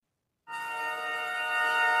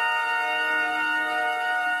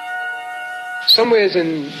somewhere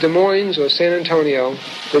in Des Moines or San Antonio,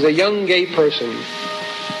 there's a young gay person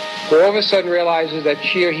who all of a sudden realizes that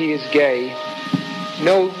she or he is gay,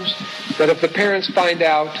 knows that if the parents find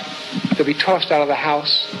out, they'll be tossed out of the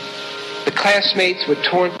house. The classmates would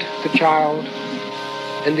taunt the child,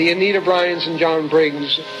 and the Anita Bryans and John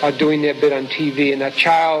Briggs are doing their bit on TV, and that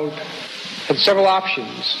child had several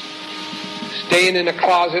options. Staying in a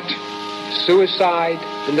closet, suicide,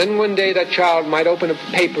 and then one day that child might open a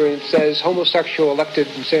paper and it says homosexual elected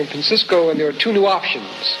in San Francisco, and there are two new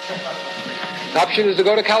options. The option is to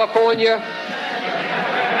go to California,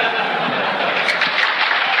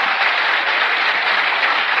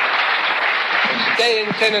 and stay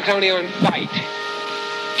in San Antonio and fight.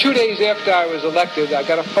 2 days after I was elected, I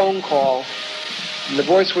got a phone call, and the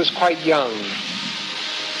voice was quite young.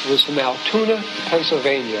 It was from Altoona,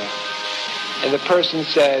 Pennsylvania, and the person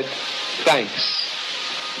said, "Thanks.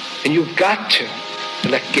 And you've got to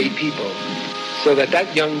elect gay people so that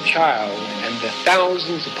that young child and the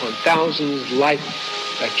thousands upon thousands like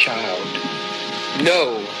that child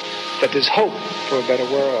know that there's hope for a better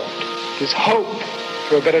world. There's hope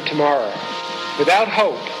for a better tomorrow. Without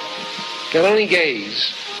hope, not only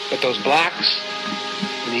gays, but those blacks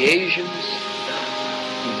and the Asians,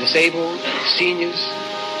 and the disabled, the seniors,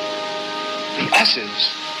 the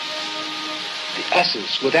us's,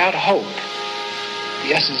 without hope,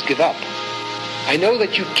 the us's give up. I know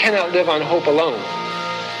that you cannot live on hope alone,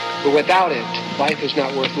 but without it, life is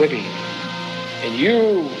not worth living. And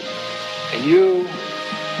you've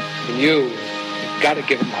got to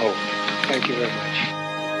give them hope. Thank you very much."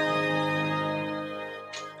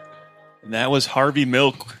 And that was Harvey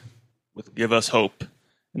Milk with Give Us Hope.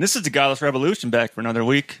 And this is the Godless Revolution, back for another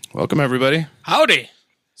week. Welcome, everybody. Howdy.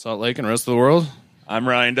 Salt Lake and the rest of the world. I'm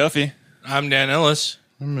Ryan Duffy. I'm Dan Ellis.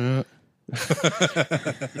 I'm Matt.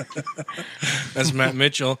 That's Matt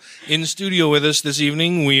Mitchell. In studio with us this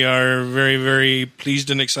evening, we are very, very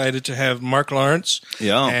pleased and excited to have Mark Lawrence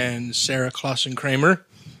and Sarah Clausen-Kramer,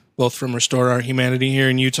 both from Restore Our Humanity here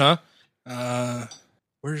in Utah.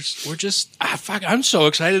 We're just, I'm so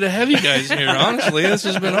excited to have you guys here, honestly. This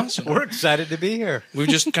has been awesome. We're excited to be here. We've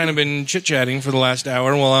just kind of been chit-chatting for the last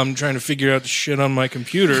hour while I'm trying to figure out the shit on my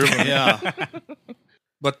computer.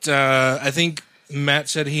 But I think Matt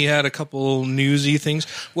said he had a couple newsy things.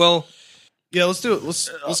 Well, yeah, let's do it.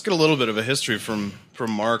 Let's get a little bit of a history from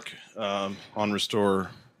Mark on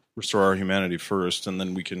Restore Our Humanity first, and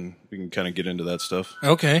then we can kind of get into that stuff.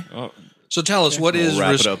 Okay. So tell us, what is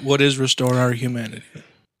Restore Our Humanity?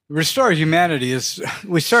 Restore Humanity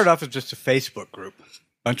we started off as just a Facebook group, a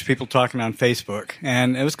bunch of people talking on Facebook,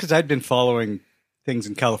 and it was because I'd been following things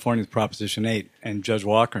in California with Proposition 8 and Judge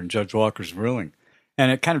Walker and Judge Walker's ruling.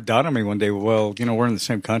 And it kind of dawned on me one day, well, we're in the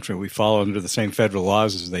same country. We follow under the same federal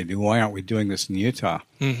laws as they do. Why aren't we doing this in Utah?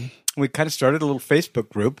 Mm-hmm. We kind of started a little Facebook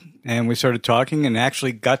group, and we started talking and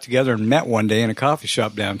actually got together and met one day in a coffee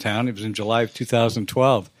shop downtown. It was in July of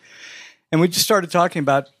 2012. And we just started talking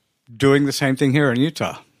about doing the same thing here in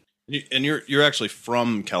Utah. And you're actually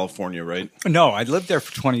from California, right? No, I lived there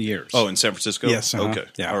for 20 years. Oh, in San Francisco? Yes. Okay.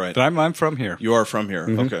 Yeah. All right. But I'm from here. You are from here.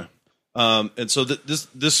 Mm-hmm. Okay. And so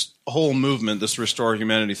this whole movement, this Restore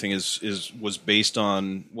Humanity thing, was based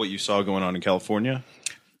on what you saw going on in California?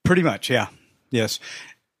 Pretty much, yeah. Yes.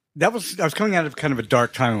 I was coming out of kind of a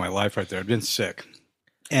dark time in my life right there. I'd been sick.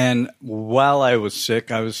 And while I was sick,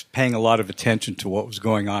 I was paying a lot of attention to what was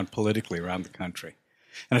going on politically around the country.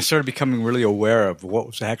 And I started becoming really aware of what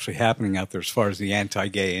was actually happening out there as far as the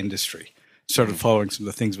anti-gay industry. Started following some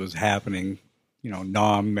of the things that was happening,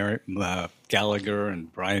 Noam Gallagher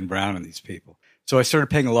and Brian Brown and these people. So I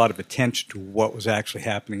started paying a lot of attention to what was actually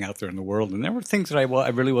happening out there in the world. And there were things that I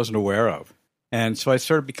really wasn't aware of. And so I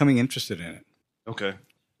started becoming interested in it. Okay.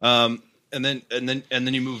 And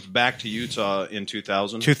then you moved back to Utah in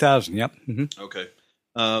 2000? 2000, yep. Mm-hmm. Okay.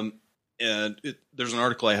 And there's an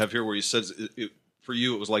article I have here where you said for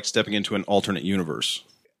you it was like stepping into an alternate universe.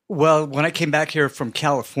 Well, when I came back here from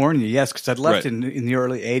California, yes, because I'd left in the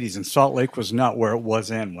early 80s, and Salt Lake was not where it was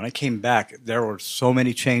then. When I came back, there were so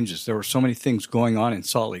many changes. There were so many things going on in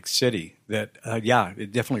Salt Lake City that,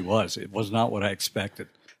 it definitely was. It was not what I expected.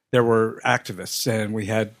 There were activists, and we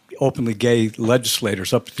had openly gay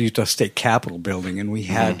legislators up at the Utah State Capitol building, and we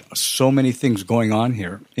had so many things going on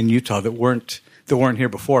here in Utah that weren't here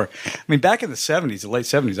before. I mean, back in the 70s, the late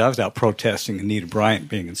 70s, I was out protesting Anita Bryant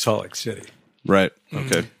being in Salt Lake City. Right.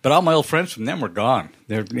 Okay. But all my old friends from them were gone.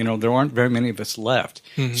 There weren't very many of us left.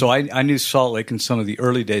 Mm-hmm. So I knew Salt Lake in some of the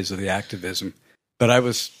early days of the activism, but I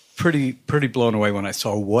was pretty blown away when I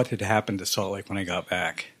saw what had happened to Salt Lake when I got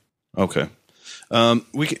back. Okay.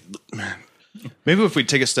 Maybe if we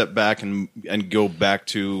take a step back and go back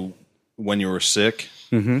to when you were sick.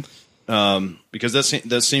 Because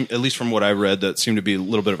that seemed, at least from what I read, that seemed to be a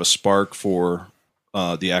little bit of a spark for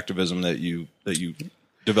the activism that you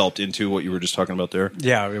developed into what you were just talking about there.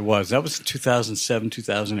 Yeah, it was. That was 2007,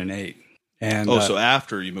 2008. And so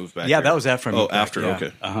after you moved back? Yeah, here. that was after I moved back. After, yeah.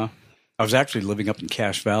 Okay. I was actually living up in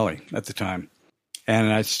Cache Valley at the time,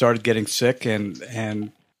 and I started getting sick,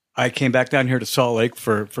 and I came back down here to Salt Lake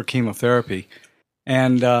for chemotherapy,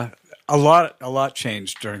 and a lot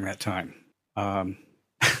changed during that time.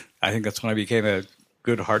 I think that's when I became a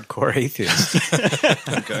good hardcore atheist.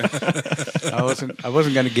 Okay. I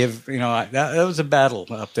wasn't going to give, that was a battle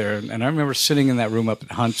up there. And I remember sitting in that room up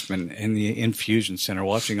at Huntsman in the infusion center,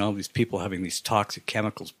 watching all these people having these toxic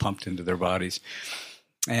chemicals pumped into their bodies.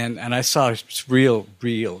 And I saw real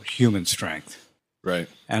human strength. Right.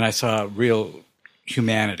 And I saw real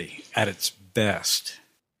humanity at its best.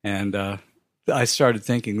 And I started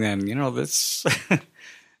thinking then, this,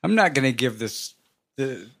 I'm not going to give this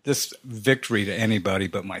victory to anybody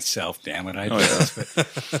but myself, damn it. I did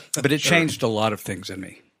this. But it changed a lot of things in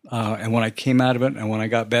me. And when I came out of it and when I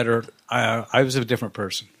got better, I was a different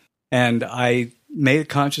person. And I made a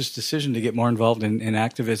conscious decision to get more involved in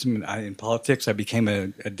activism and in politics. I became a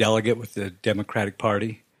delegate with the Democratic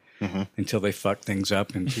Party until they fucked things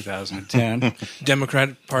up in 2010.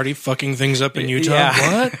 Democratic Party fucking things up in Utah?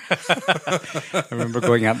 Yeah. What? I remember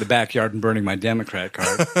going out in the backyard and burning my Democrat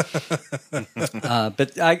card.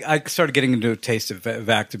 But I started getting into a taste of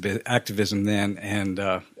activism then,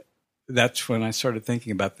 and that's when I started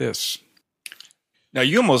thinking about this. Now,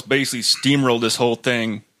 you almost basically steamrolled this whole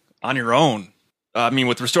thing on your own. I mean,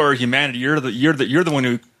 with Restore Our Humanity, you're the one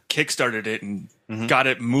who kickstarted it and got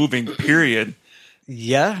it moving. Period.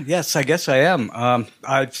 Yes, I guess I am.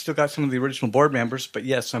 I've still got some of the original board members, but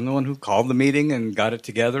yes, I'm the one who called the meeting and got it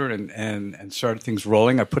together and started things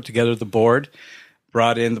rolling. I put together the board,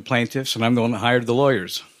 brought in the plaintiffs, and I'm the one that hired the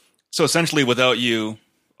lawyers. So essentially, without you,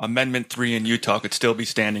 Amendment 3 in Utah could still be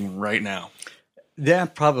standing right now. Yeah,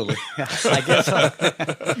 probably. Yeah, I guess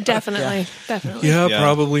so. Definitely. Yeah,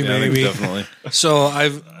 probably, maybe. Definitely. So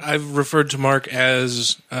I've referred to Mark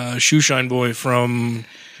as Shoeshine Boy from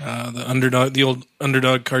the old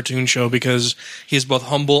Underdog cartoon show because he is both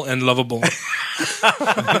humble and lovable.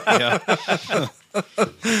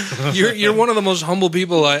 You're one of the most humble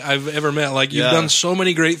people I've ever met. Like you've done so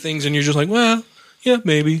many great things, and you're just like, well, yeah,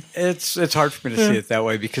 maybe. It's hard for me to see it that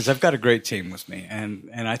way because I've got a great team with me,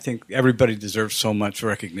 and I think everybody deserves so much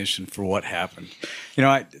recognition for what happened.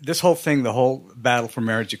 This whole thing, the whole battle for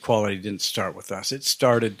marriage equality didn't start with us. It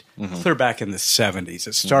started clear back in the 70s.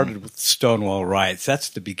 It started with the Stonewall riots. That's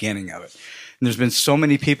the beginning of it. And there's been so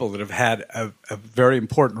many people that have had a very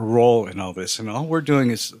important role in all this, and all we're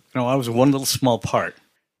doing is, I was one little small part.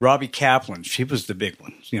 Robbie Kaplan, she was the big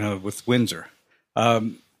one, with Windsor.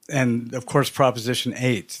 And, of course, Proposition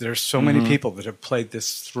 8. There's so many people that have played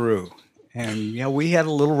this through. And, we had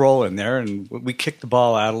a little role in there, and we kicked the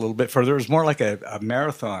ball out a little bit further. It was more like a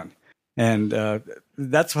marathon. And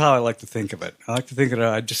that's how I like to think of it. I like to think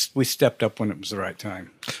that we stepped up when it was the right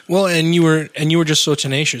time. Well, and you were just so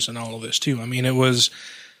tenacious in all of this, too. I mean, it was,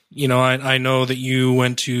 I know that you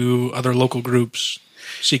went to other local groups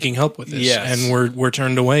seeking help with this, and we're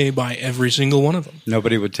turned away by every single one of them.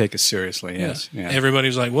 Nobody would take us seriously. Yes, yeah. Everybody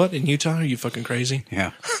was like, "What in Utah? Are you fucking crazy?"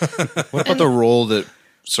 Yeah. What about the role that?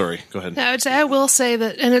 Sorry, go ahead. I will say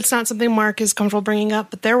that, and it's not something Mark is comfortable bringing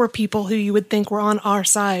up, but there were people who you would think were on our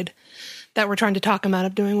side that were trying to talk him out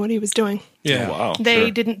of doing what he was doing. Yeah, wow. They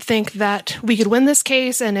didn't think that we could win this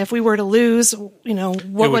case, and if we were to lose,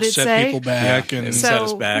 what would it set say? People back and so set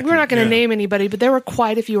us back. We're not going to name anybody, but there were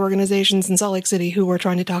quite a few organizations in Salt Lake City who were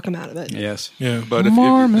trying to talk him out of it. Yes. Yeah. But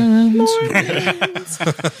Mormons.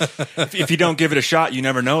 if you don't give it a shot, you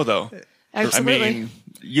never know, though. Absolutely. I mean,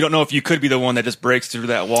 you don't know if you could be the one that just breaks through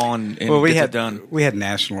that wall and gets it done. We had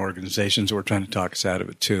national organizations that were trying to talk us out of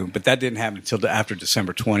it, too. But that didn't happen until after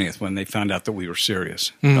December 20th when they found out that we were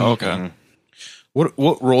serious. Okay.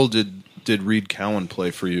 What role did Reed Cowan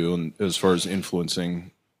play for you as far as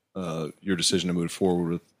influencing your decision to move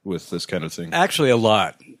forward with this kind of thing? Actually, a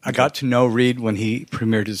lot. I got to know Reed when he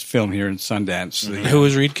premiered his film here in Sundance. Who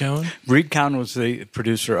was Reed Cowan? Reed Cowan was the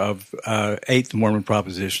producer of 8, The Mormon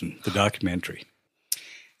Proposition, the documentary.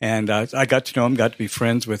 And I got to know him, got to be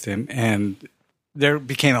friends with him, and there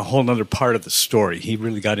became a whole other part of the story. He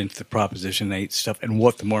really got into the Proposition 8 stuff and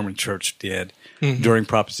what the Mormon Church did during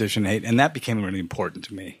Proposition 8, and that became really important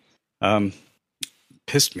to me.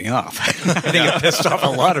 Pissed me off. I think it pissed off a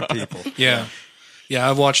lot of people. Yeah. Yeah,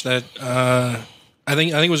 I've watched that. I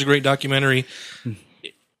think it was a great documentary.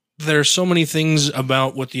 There are so many things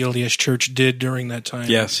about what the LDS Church did during that time.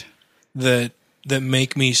 Yes. That that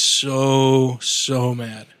make me so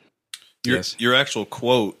mad. Your actual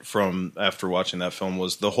quote from after watching that film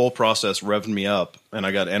was, "The whole process revved me up, and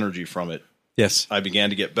I got energy from it. Yes. I began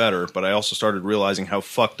to get better, but I also started realizing how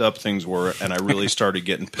fucked up things were, and I really started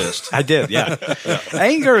getting pissed." I did, yeah.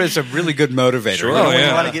 Anger is a really good motivator. Sure. You know, when yeah.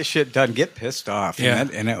 you want to get shit done, get pissed off, Yeah.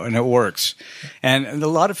 and it works. And a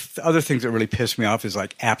lot of other things that really piss me off is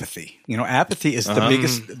like apathy. You know, apathy is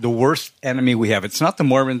the worst enemy we have. It's not the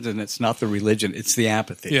Mormons and it's not the religion. It's the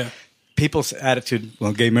apathy. Yeah. People's attitude,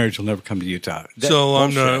 well, gay marriage will never come to Utah. So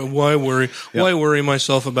I'm bullshit. not. Why worry? Yeah. Why worry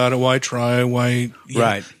myself about it? Why try? Why?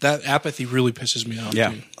 Right. That apathy really pisses me off.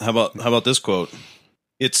 Yeah. Too. How about this quote?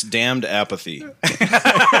 "It's damned apathy.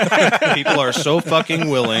 People are so fucking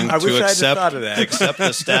willing I wish to I had thought of that. accept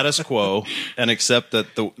the status quo and accept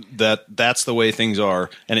that that's the way things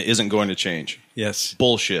are, and it isn't going to change. Yes.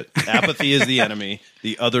 Bullshit. Apathy is the enemy.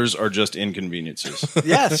 The others are just inconveniences."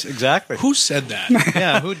 Yes, exactly. Who said that?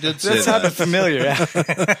 Yeah, who did say That sounded that? familiar.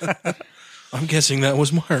 Yeah. I'm guessing that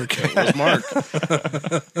was Mark. It was Mark.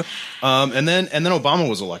 And then Obama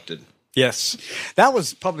was elected. Yes. That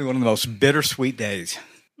was probably one of the most bittersweet days.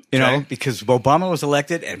 You know, Okay. because Obama was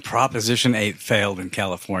elected and Proposition 8 failed in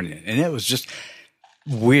California. And it was just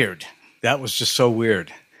weird. That was just so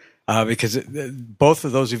weird. Because both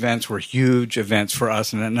of those events were huge events for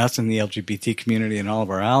us and us in the LGBT community and all of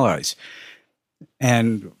our allies.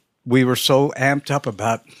 And we were so amped up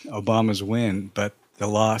about Obama's win, but the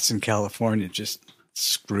loss in California just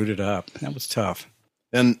screwed it up. That was tough.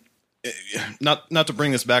 And not to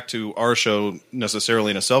bring this back to our show necessarily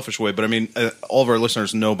in a selfish way, but I mean, all of our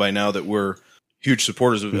listeners know by now that we're huge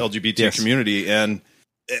supporters of the LGBT Yes. community, and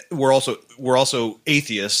we're also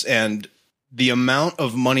atheists. And the amount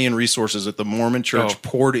of money and resources that the Mormon Church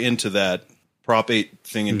poured into that Prop 8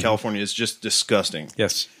 thing in California is just disgusting.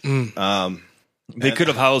 Yes. They could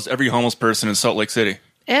have housed every homeless person in Salt Lake City.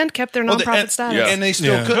 And kept their nonprofit status. Yeah. And they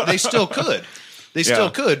still Yeah. could. They still could. They still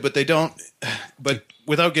Yeah. could, but they don't. But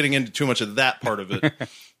without getting into too much of that part of it,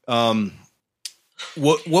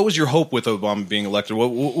 what was your hope with Obama being elected?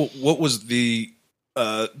 What was the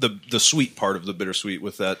sweet part of the bittersweet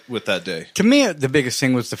with that day? To me, the biggest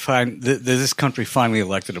thing was to find that this country finally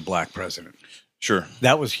elected a black president. Sure.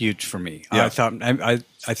 That was huge for me. Yeah.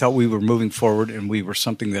 I thought we were moving forward, and we were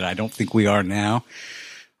something that I don't think we are now.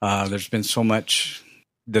 There's been so much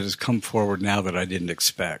that has come forward now that I didn't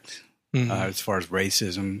expect, as far as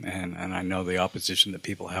racism, and I know the opposition that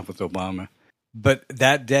people have with Obama. But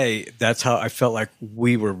that day, that's how I felt like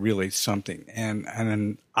we were really something,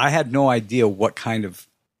 and I had no idea what kind of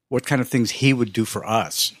things he would do for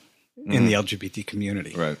us in the LGBT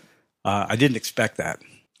community. Right. I didn't expect that.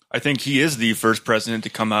 I think he is the first president to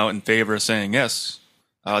come out in favor of saying, yes,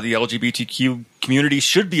 the LGBTQ community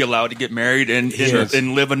should be allowed to get married and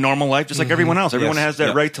live a normal life just like everyone else. Everyone has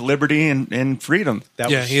that right to liberty and freedom.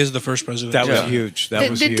 He is the first president. That was huge. That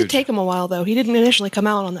was It huge. did take him a while, though. He didn't initially come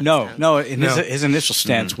out on that. No. His initial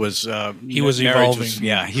stance was He was marriage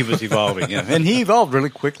evolving. he was evolving. Yeah, and he evolved really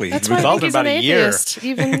quickly. That's he why I evolved think in he's about an a year. atheist.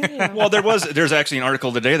 Even, you know. Well, there's actually an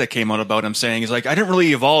article today that came out about him saying, he's like, I didn't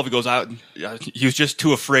really evolve. He goes out, he was just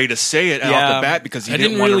too afraid to say it off Yeah. the bat because he I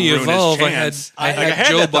didn't didn't want really to ruin evolve. his I had chance.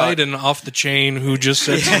 Joe that thought. Biden off the chain who just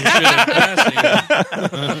said some shit in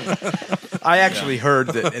passing. I actually heard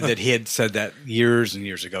that he had said that years and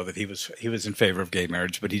years ago that he was in favor of gay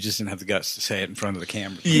marriage, but he just didn't have the guts to say it in front of the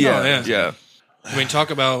camera. Yeah. I mean, talk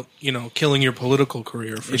about killing your political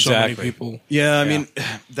career for so many Exactly. people. Yeah, I mean,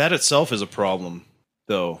 that itself is a problem,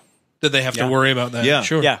 though. Did they have to worry about that? Yeah.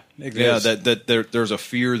 Sure. Yeah, Yeah, that there's a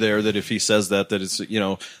fear there that if he says that it's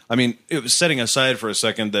I mean, it was setting aside for a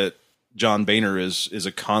second that John Boehner is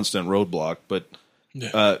a constant roadblock, but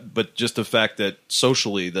just the fact that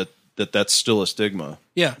socially that's still a stigma,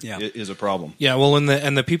 Yeah. is a problem. Yeah, well, and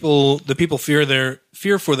the people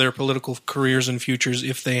fear for their political careers and futures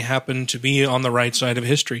if they happen to be on the right side of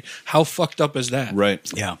history. How fucked up is that? Right.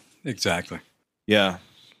 Yeah, exactly. Yeah.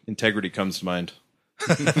 Integrity comes to mind.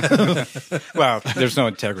 Well, there's no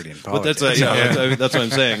integrity in But politics. that's what I'm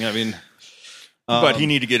saying. I mean, But he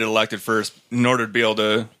needed to get elected first in order to be able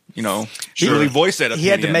to, really voice that opinion. he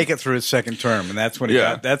had to make it through his second term, and that's when he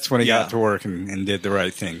Yeah. got to work and did the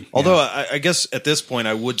right thing. although I guess at this point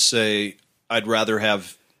I would say I'd rather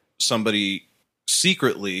have somebody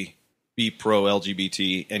secretly be pro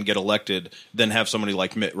LGBT and get elected than have somebody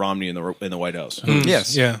like Mitt Romney in the White House.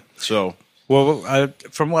 Yes. Yeah. So Well,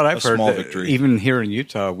 from what I've heard, small victory. even here in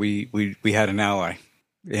Utah, we had an ally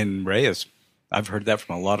in Reyes. I've heard that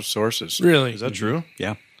from a lot of sources. Really? is that true?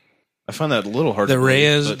 Yeah. I find that a little hard. The to believe,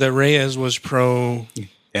 Reyes, but- the Reyes was pro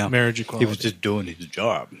marriage equality. He was just doing his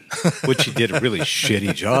job, which he did a really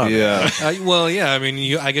shitty job. Yeah. I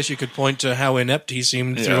mean, I guess you could point to how inept he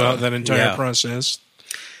seemed throughout that entire process,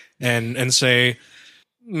 and say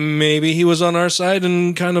maybe he was on our side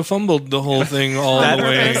and kind of fumbled the whole thing all the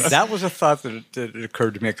way. That was a thought that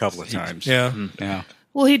occurred to me a couple of times. Yeah.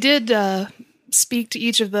 Well, he did speak to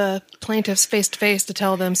each of the plaintiffs face to face to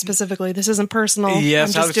tell them specifically, this isn't personal.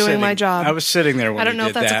 Yes, I'm just doing my job. I was sitting there when I don't know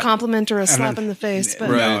if that's a compliment or a slap in the face, but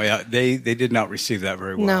no, they did not receive that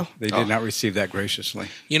very well. No. They did not receive that graciously.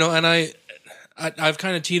 And I've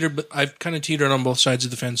kind of teetered, but I've kind of teetered on both sides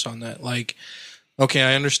of the fence on that. Like, okay,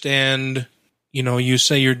 I understand. You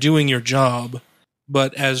say you're doing your job,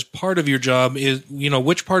 but as part of your job is,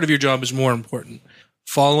 which part of your job is more important?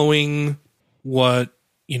 Following what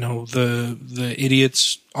the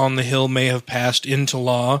idiots on the Hill may have passed into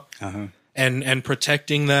law, and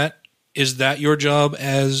protecting that, is that your job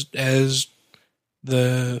as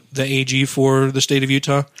the AG for the state of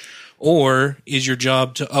Utah, or is your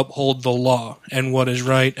job to uphold the law and what is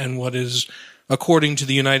right and what is according to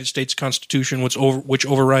the United States Constitution, which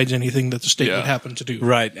overrides anything that the state would happen to do?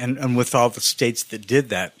 Right, and with all the states that did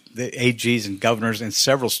that, the AGs and governors in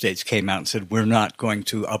several states came out and said, we're not going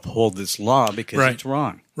to uphold this law because it's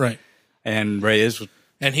wrong. Right. And Reyes...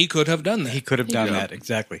 And he could have done that. He could have done that,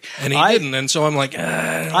 exactly. And he didn't, and so I'm like,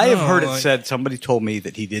 I have heard it said, somebody told me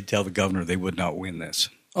that he did tell the governor they would not win this.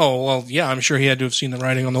 Oh, well, yeah, I'm sure he had to have seen the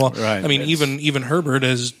writing on the wall. Right. I mean, even Herbert,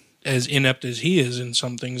 as inept as he is in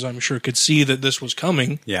some things, I'm sure could see that this was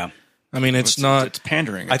coming. Yeah. I mean, it's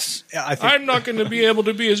pandering. I think I'm not going to be able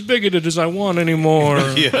to be as bigoted as I want anymore.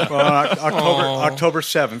 Well, October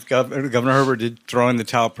 7th, Governor Herbert did throw in the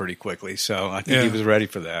towel pretty quickly, so I think he was ready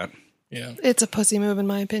for that. Yeah. It's a pussy move, in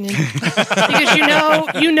my opinion, because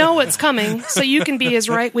you know what's coming, so you can be as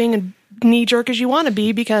right wing and knee jerk as you want to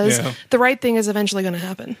be, because the right thing is eventually going to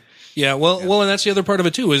happen. Yeah. Well, and that's the other part of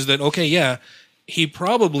it too, is that he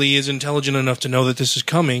probably is intelligent enough to know that this is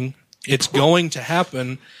coming. It's going to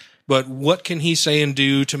happen. But what can he say and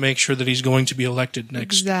do to make sure that he's going to be elected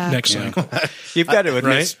next cycle? You've got to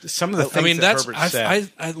admit some of the things Herbert said.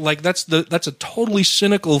 That's a totally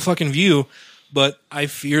cynical fucking view, but I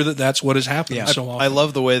fear that that's what is happening so often. I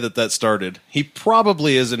love the way that started. He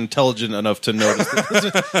probably is intelligent enough to notice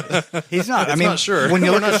that. He's not. I mean, not sure. When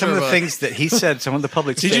you look at some of the things that he said, some of the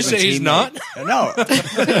public statements. Did you say he's not? No.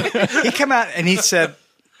 He came out and he said,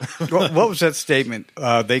 what was that statement?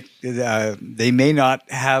 They may not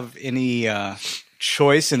have any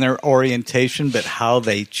choice in their orientation, but how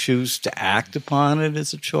they choose to act upon it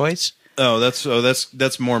is a choice. Oh,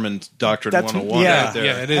 that's Mormon doctrine 101 right there.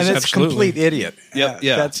 Yeah, it is. And it's absolutely. complete idiot. Yep,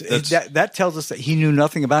 that tells us that he knew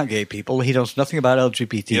nothing about gay people. He knows nothing about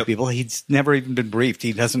LGBT people. He's never even been briefed.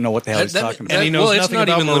 He doesn't know what the hell he's talking about. And he knows nothing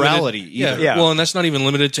about morality either. Yeah. Well, and that's not even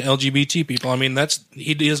limited to LGBT people. I mean,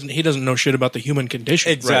 he doesn't know shit about the human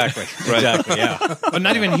condition. Exactly. Right. Exactly. Yeah. But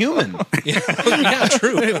not even human. Yeah,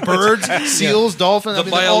 true. Birds, seals, dolphins.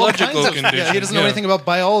 The biological condition. Yeah, he doesn't know anything about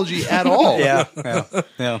biology at all. Yeah.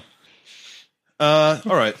 All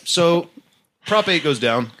right. So Prop 8 goes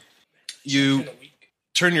down. You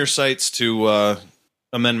turn your sights to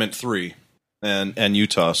Amendment 3 and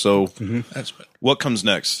Utah. So what comes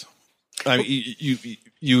next? I mean,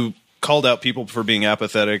 you called out people for being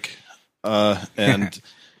apathetic, and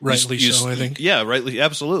rightly so, I think. Yeah, rightly,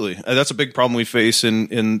 absolutely. That's a big problem we face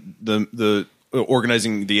in the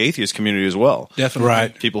organizing the atheist community as well. Definitely.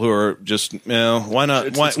 Right. People who are just, why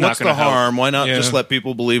not? What's the harm? Why not just let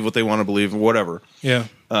people believe what they want to believe, whatever? Yeah.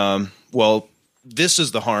 Well, this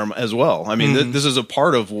is the harm as well. I mean, this is a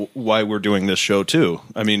part of why we're doing this show too.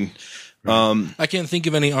 I mean, I can't think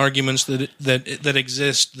of any arguments that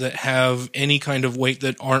exist that have any kind of weight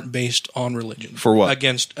that aren't based on religion. For what?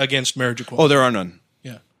 Against marriage equality. Oh, there are none.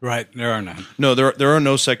 Yeah. Right. There are none. No, there are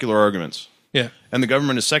no secular arguments. Yeah. And the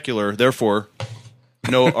government is secular, therefore,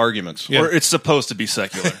 no arguments. Or it's supposed to be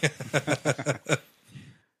secular.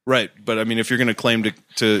 Right. But I mean, if you're going to claim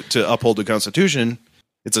to uphold the Constitution,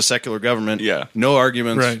 it's a secular government. Yeah. No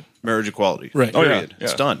arguments. Right. Marriage equality. Right. Period. Yeah.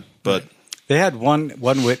 It's done. But they had one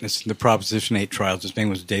witness in the Proposition 8 trials. His name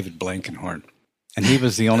was David Blankenhorn. And he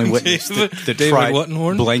was the only witness that David tried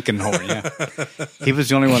Wattenhorn? Blankenhorn, yeah. He was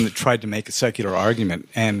the only one that tried to make a secular argument.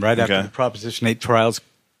 And right after the Proposition 8 trials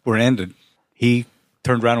were ended, he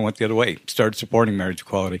turned around and went the other way, started supporting marriage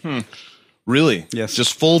equality. Really? Yes.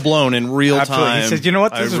 Just full blown in real Absolutely. time. He says, "You know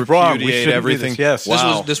what? This I is wrong. We repudiate shouldn't everything." do this." Yes.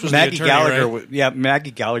 Wow. This was Maggie the attorney, Gallagher. right? Maggie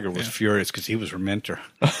Gallagher was furious because he was her mentor.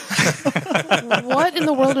 What in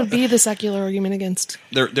the world would be the secular argument against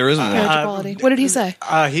There isn't marriage one. equality? What did he say?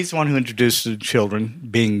 He's the one who introduced the children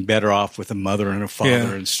being better off with a mother and a father,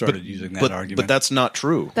 Yeah. and started using that But argument. but that's not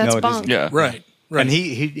true. That's No, it bunk. isn't. Yeah. Right. Right. And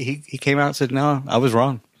he came out and said, "No, I was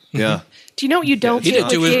wrong." Yeah. Do you know what you don't he get did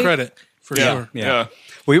to with his gay- credit, for sure. Yeah.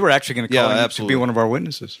 We were actually going to call Yeah, him to absolutely. be one of our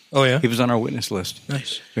witnesses. Oh, yeah? He was on our witness list.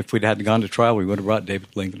 Nice. If we'd had gone to trial, we would have brought David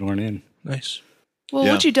Blankenhorn in. Nice. Well,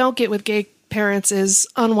 Yeah. what you don't get with gay parents is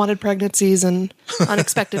unwanted pregnancies and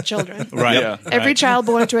unexpected children. Right. Yeah. Every child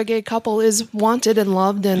born to a gay couple is wanted and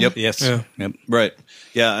loved, and Yep. Yes. Yeah. Yep. Right.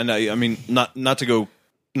 Yeah, and I mean not to go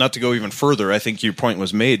even further. I think your point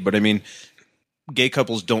was made, but I mean, gay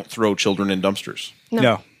couples don't throw children in dumpsters.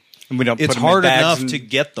 No. And we don't. It's put them in hard bags enough and to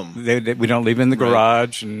get them. we don't leave them in the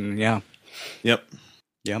garage, and Yep.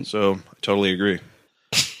 yeah. So I totally agree.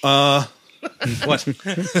 What?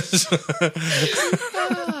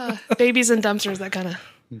 babies in dumpsters. That kind of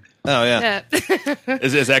Oh yeah.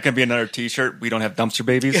 Is that going to be another T-shirt? We don't have dumpster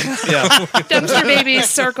babies. Yeah. dumpster babies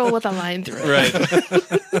circle with a line through it. Right.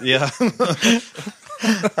 Yeah.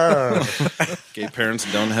 Gay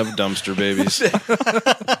parents don't have dumpster babies.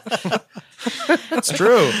 It's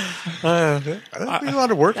true. There's a lot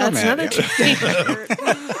of work on That's that. another T-shirt.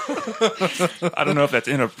 I don't know if that's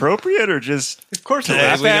inappropriate or just Of course, to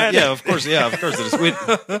laugh at. Yeah, of course. Yeah, of course it is.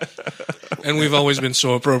 And we've always been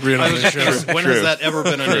so appropriate on this show. When has that ever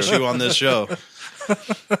been an issue on this show?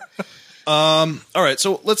 All right,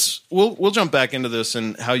 so we'll jump back into this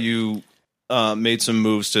and how you made some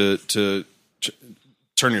moves to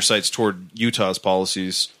turn your sights toward Utah's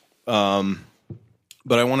policies.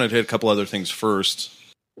 But I wanted to hit a couple other things first.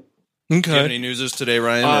 Do you have any newses today,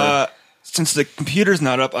 Ryan? or- Since the computer's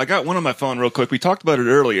not up, I got one on my phone real quick. We talked about it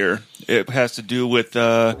earlier. It has to do with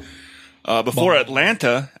before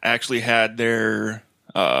Atlanta actually had their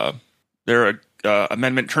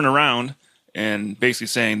amendment turn around and basically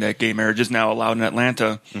saying that gay marriage is now allowed in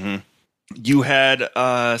Atlanta. Mm-hmm. You had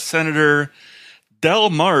Senator Del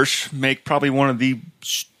Marsh make probably one of the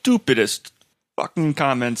stupidest fucking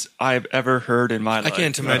comments I've ever heard in my life. I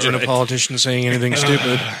can't imagine a politician saying anything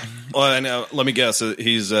stupid. Well, and let me guess.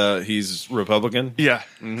 He's Republican. Yeah.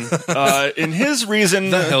 In his reason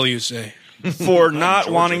The hell you say? for not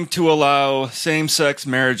wanting to allow same-sex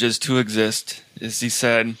marriages to exist is he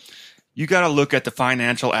said, you got to look at the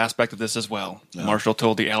financial aspect of this as well. Yeah. Marshall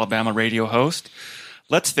told the Alabama radio host,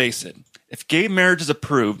 let's face it, if gay marriage is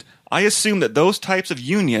approved, I assume that those types of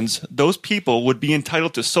unions, those people would be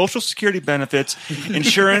entitled to Social Security benefits,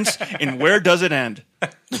 insurance, and where does it end?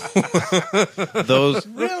 Those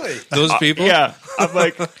people? Yeah. I'm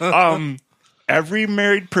like, every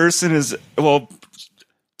married person is, well,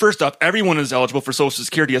 first off, everyone is eligible for Social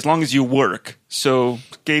Security as long as you work. So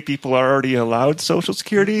gay people are already allowed Social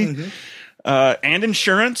Security and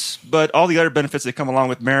insurance, but all the other benefits that come along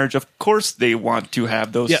with marriage, of course, they want to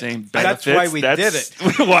have those same benefits. That's why we did it.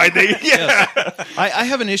 Why they? Yeah. I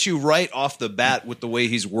have an issue right off the bat with the way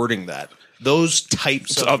he's wording that. Those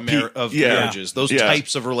types of marriages, those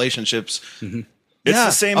types of relationships. Mm-hmm. It's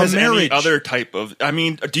the same as marriage. any other type of. I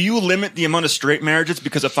mean, do you limit the amount of straight marriages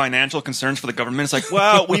because of financial concerns for the government? It's like,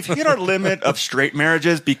 well, we've hit our limit of straight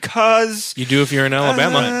marriages because You do if you're in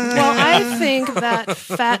Alabama. Well, I think that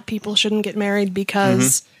fat people shouldn't get married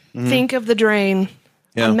because think of the drain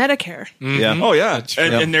on Medicare. Yeah. oh yeah,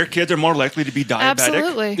 and their kids are more likely to be diabetic.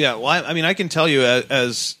 Absolutely. Yeah, well, I mean, I can tell you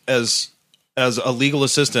as a legal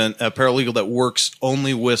assistant, a paralegal that works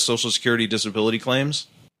only with Social Security disability claims,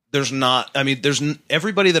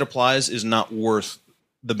 everybody that applies is not worth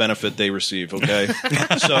the benefit they receive. Okay,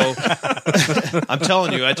 so I'm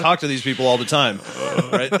telling you, I talk to these people all the time.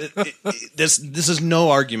 Right, this is no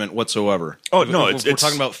argument whatsoever. Oh no, we're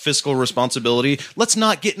talking about fiscal responsibility. Let's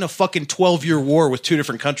not get in a fucking 12-year war with two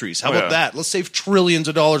different countries. How about that? Let's save trillions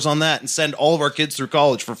of dollars on that and send all of our kids through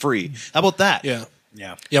college for free. How about that? Yeah.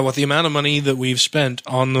 With the amount of money that we've spent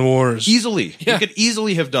on the wars, Easily, we could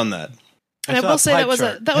easily have done that. And I will say that was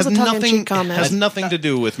a tongue-in-cheek comment. Has nothing to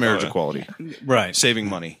do with marriage equality, Right. saving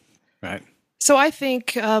money. Right. So I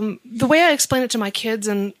think the way I explain it to my kids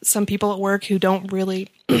and some people at work who aren't really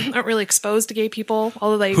exposed to gay people,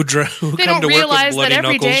 although they who they come don't to work realize with bloody that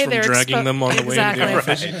every knuckles day from they're dragging them on the way to the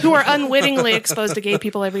office. who are unwittingly exposed to gay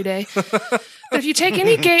people every day. But if you take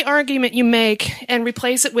any gay argument you make and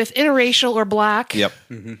replace it with interracial or black, Yep.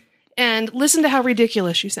 and listen to how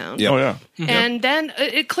ridiculous you sound, Yep. Oh yeah, and then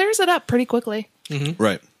it clears it up pretty quickly.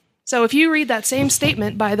 Right. So if you read that same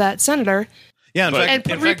statement by that senator, Yeah,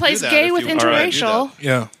 and replace gay with interracial.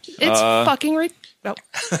 Yeah. It's fucking no.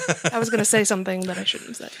 I was going to say something, but I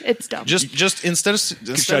shouldn't say. It's dumb. Just instead of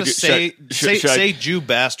say Jew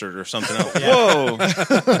bastard or something else. Whoa!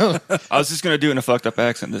 I was just going to do it in a fucked up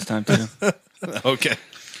accent this time too. Okay.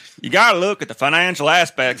 You got to look at the financial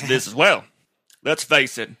aspects of this as well. Let's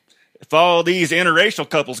face it. If all these interracial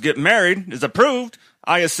couples get married is approved,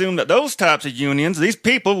 I assume that those types of unions, these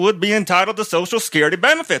people would be entitled to Social Security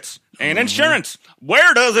benefits and insurance.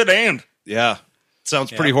 Where does it end? Yeah.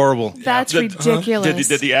 Sounds pretty horrible. That's ridiculous.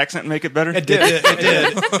 Did the accent make it better? It did.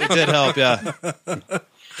 It did help, yeah.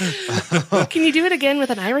 Can you do it again with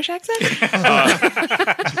an Irish accent?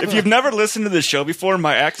 If you've never listened to this show before,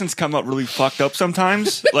 my accents come up really fucked up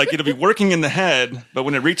sometimes. Like, it'll be working in the head, but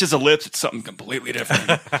when it reaches the lips, it's something completely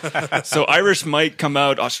different. So Irish might come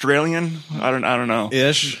out Australian. I don't know.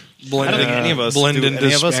 Ish. Blend, I don't think any of us blend into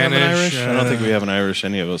any of us Spanish. have an Irish. I don't think we have an Irish.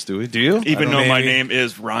 Any of us, do we? Do you? Even though my name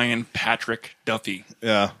is Ryan Patrick Duffy.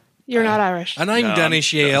 Yeah. You're not Irish. And I'm Danny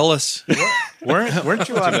Shea Ellis. Weren't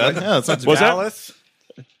you on Yeah, that's Was Dallas?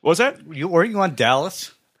 Was that? Weren't you on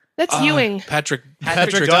Dallas? That's Ewing. Patrick Duffy.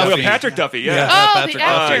 Oh, Patrick Duffy, yeah. Oh, Patrick the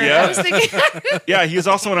actor. yeah. I was thinking. Yeah, he was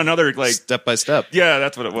also in another, like... Step by Step. Yeah,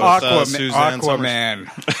 that's what it was. Aquaman.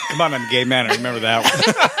 Come on, I'm a gay man. I remember that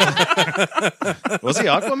one. Was he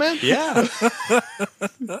Aquaman? Yeah.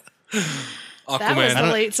 That was Aquaman.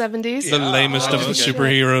 the late 70s. The lamest of the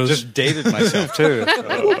superheroes. Just dated myself, too.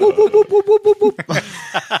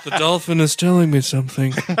 The dolphin is telling me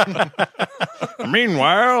something.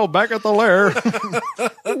 Meanwhile, back at the lair.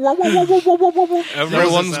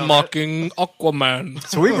 Everyone's mocking Aquaman.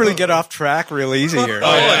 So we really get off track real easy here.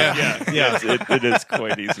 Yeah, it is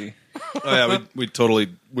quite easy. Oh, yeah,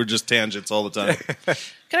 we're just tangents all the time.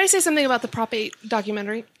 Can I say something about the Prop 8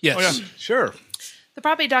 documentary? Yes. Sure. The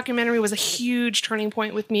Prop 8 documentary was a huge turning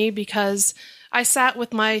point with me because I sat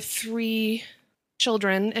with my 3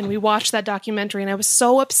 children and we watched that documentary, and I was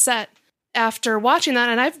so upset after watching that.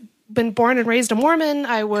 And I've been born and raised a Mormon.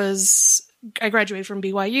 I graduated from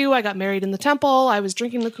BYU. I got married in the temple. I was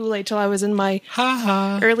drinking the Kool-Aid till I was in my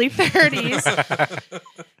early 30s.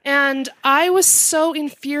 And I was so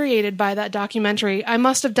infuriated by that documentary. I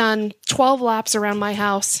must have done 12 laps around my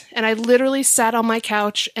house, and I literally sat on my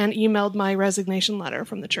couch and emailed my resignation letter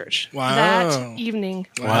from the church that evening.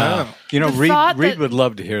 Wow. You know, Reed would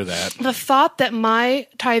love to hear that. The thought that my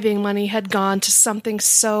tithing money had gone to something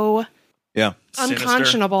so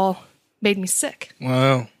unconscionable made me sick.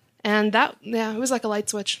 Wow. And it was like a light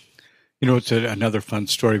switch. You know, it's another fun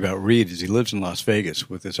story about Reed is he lives in Las Vegas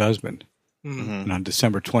with his husband. Mm-hmm. And on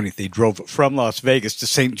December 20th, they drove from Las Vegas to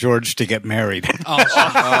St. George to get married. Awesome.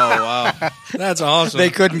 Oh, wow. That's awesome. They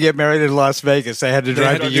couldn't get married in Las Vegas. They had to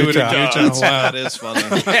drive to Utah. Wow, that is funny.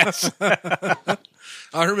 Yes.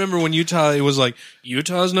 I remember when Utah, it was like,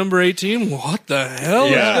 Utah's number 18? What the hell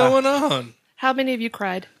is going on? How many of you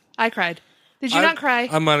cried? I cried. Did you not cry?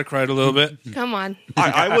 I might have cried a little bit. Come on.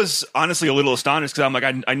 I was honestly a little astonished because I'm like,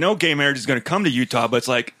 I know gay marriage is going to come to Utah, but it's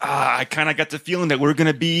like, I kind of got the feeling that we're going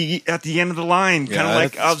to be at the end of the line. Kind of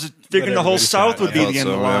like I was figuring the whole South would be the end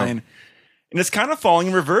of the line. Yeah. And it's kind of falling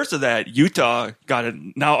in reverse of that. Utah got it.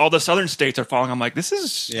 Now all the southern states are falling. I'm like, this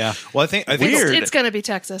is Well, I think weird. It's going to be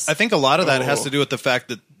Texas. I think a lot of that has to do with the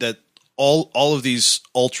fact that all of these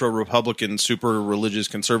ultra Republican, super religious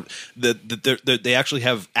conservative, that they actually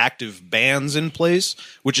have active bans in place,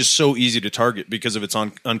 which is so easy to target because of its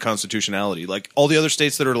unconstitutionality. Like all the other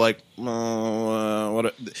states that are like,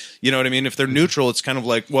 what, you know what I mean? If they're neutral, it's kind of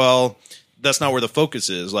like, well, that's not where the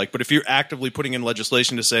focus is. Like, but if you're actively putting in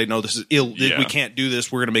legislation to say, no, this is we can't do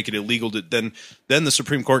this, we're going to make it illegal. Then the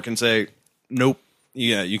Supreme Court can say, nope,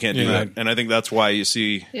 you can't do that. And I think that's why you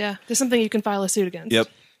see, there's something you can file a suit against. Yep.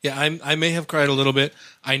 Yeah, I may have cried a little bit.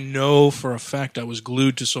 I know for a fact I was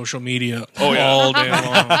glued to social media all day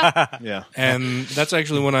long. Yeah, and that's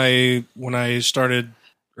actually when I started,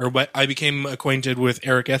 or I became acquainted with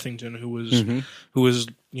Eric Ethington, who was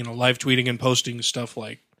live tweeting and posting stuff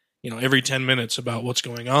like every 10 minutes about what's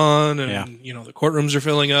going on, and the courtrooms are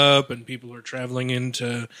filling up, and people are traveling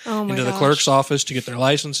into the clerk's office to get their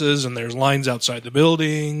licenses, and there's lines outside the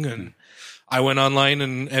building, and I went online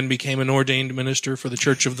and became an ordained minister for the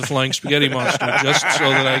Church of the Flying Spaghetti Monster, just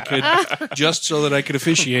so that I could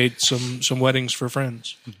officiate some weddings for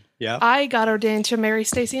friends. Yeah, I got ordained to marry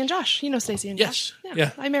Stacy and Josh. You know Stacy and Josh.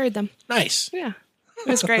 Yeah. I married them. Nice. Yeah, it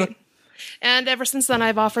was great. And ever since then,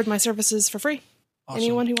 I've offered my services for free. Awesome.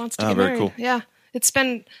 Anyone who wants to get married. Cool. Yeah, it's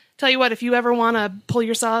been. Tell you what, if you ever want to pull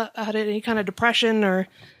yourself out of any kind of depression or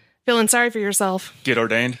feeling sorry for yourself. Get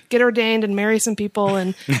ordained. Get ordained and marry some people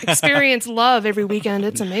and experience love every weekend.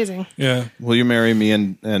 It's amazing. Yeah. Will you marry me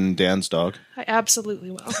and Dan's dog? I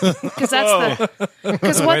absolutely will.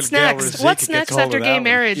 Because what's next? What's next after gay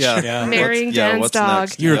marriage? Yeah. Marrying Dan's dog.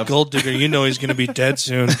 Next? You're a gold digger. You know he's going to be dead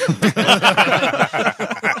soon.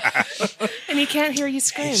 And he can't hear you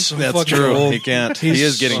scream. So That's fucking true. old. He can't. He's He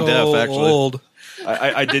is getting so deaf, actually. Old.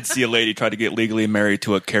 I did see a lady try to get legally married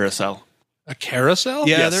to a carousel. A carousel?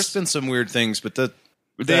 Yeah, Yes. there's been some weird things, but that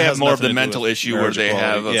They has have more of nothing to the do mental with issue where marriage they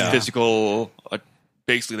have equality. a physical,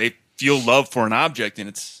 basically they feel love for an object, and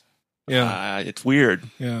it's weird.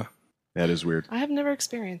 Yeah. That is weird. I have never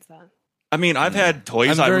experienced that. I mean, I've had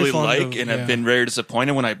toys I'm I very really fond like of- and yeah. have been very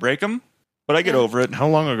disappointed when I break them, but I get over it. How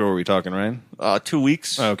long ago were we talking, Ryan? 2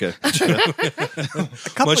 weeks. Oh, okay.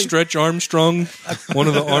 My Stretch Armstrong, one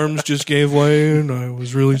of the arms just gave way, and I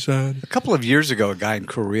was really sad. A couple of years ago, a guy in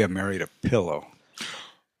Korea married a pillow.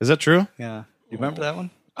 Is that true? Yeah. You remember that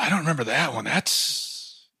one? I don't remember that one.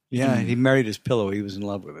 That's Yeah, he married his pillow. He was in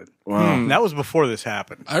love with it. Wow. And that was before this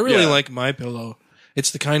happened. I really Yeah. like my pillow.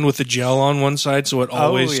 It's the kind with the gel on one side, so it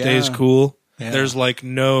always yeah. stays cool. Yeah. There's like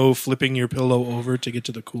no flipping your pillow over to get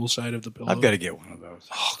to the cool side of the pillow. I've got to get one of those.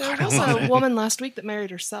 There was a woman last week that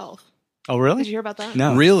married herself. Oh, really? Did you hear about that?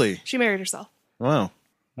 No. Really? She married herself. Wow.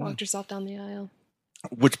 Walked herself down the aisle.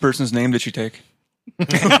 which person's name did she take?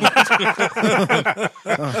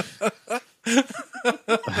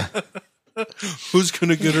 Who's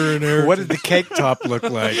gonna get her an air? What did the cake top look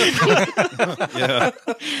like? Yeah.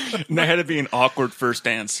 And that had to be an awkward first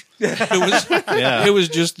dance. Yeah. It was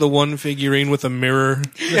just the one figurine with a mirror.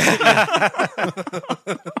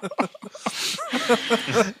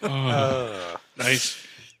 Nice.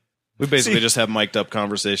 We basically just have mic'd up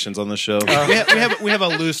conversations on the show. We have a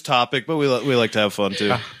loose topic, but we like to have fun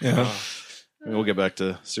too. Yeah. We'll get back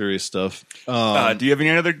to serious stuff. Do you have any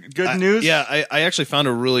other good news? Yeah, I actually found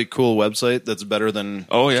a really cool website that's better than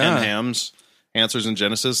Ken Ham's Answers in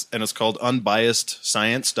Genesis, and it's called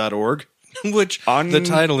unbiasedscience.org. Which the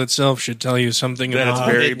title itself should tell you something That about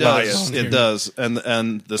it's very It does. biased. It does. And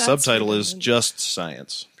the That's subtitle is redundant. Just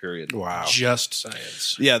Science, period. Wow. just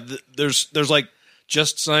science. Yeah, there's like,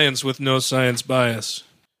 Just science with no science bias.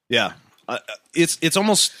 yeah. It's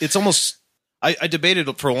almost I debated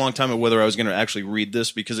for a long time of whether I was going to actually read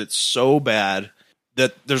this because it's so bad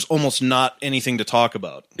that there's almost not anything to talk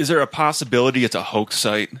about. Is there a possibility it's a hoax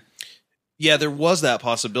site? Yeah, there was that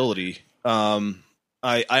possibility.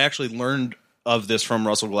 I actually learned of this from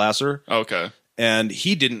Russell Glasser, Okay. and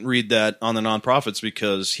he didn't read that on the nonprofits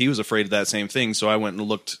because he was afraid of that same thing. So I went and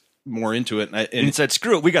looked more into it, And he said,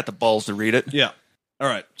 screw it, we got the balls to read it. yeah. All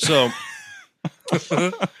right, so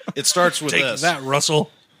it starts with Take this. that, Russell.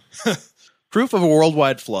 Proof of a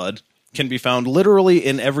worldwide flood can be found literally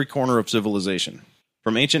in every corner of civilization.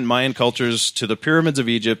 From ancient Mayan cultures to the pyramids of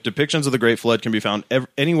Egypt, depictions of the Great Flood can be found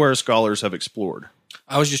anywhere scholars have explored.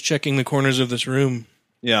 I was just checking the corners of this room.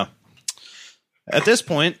 Yeah. At this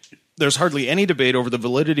point, there's hardly any debate over the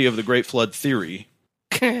validity of the Great Flood theory.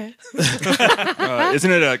 Isn't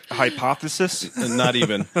it a hypothesis? Not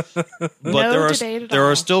even. But No debate at there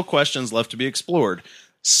all. are still questions left to be explored.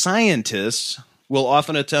 Scientists will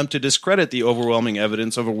often attempt to discredit the overwhelming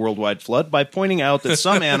evidence of a worldwide flood by pointing out that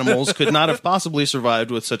some animals could not have possibly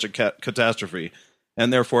survived with such a catastrophe,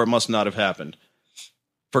 and therefore it must not have happened.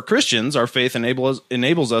 For Christians, our faith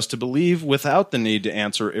enables us to believe without the need to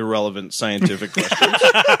answer irrelevant scientific questions.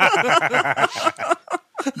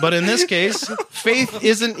 But in this case, faith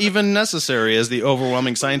isn't even necessary as the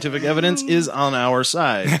overwhelming scientific evidence is on our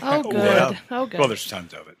side. Oh, good. Yeah. Oh, good. Well, there's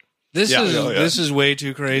tons of it. This Yeah. is Oh, yeah. this is way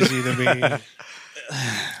too crazy to be.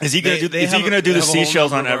 Is he going to do the they have a whole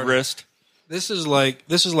seashells on number of Everest? This is like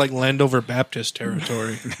Landover Baptist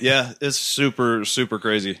territory. Yeah, it's super, super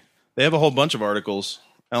crazy. They have a whole bunch of articles.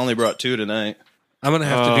 I only brought 2 tonight. I'm gonna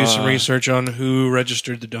have to do some research on who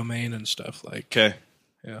registered the domain and stuff. Like, Okay.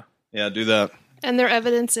 yeah, Yeah, do that. And their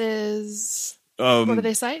evidence is what do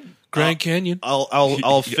they cite? Grand Canyon.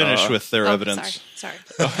 I'll finish with their Oh, evidence. Sorry.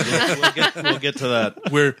 We'll get to that.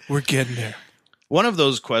 We're getting there. One of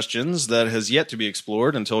those questions that has yet to be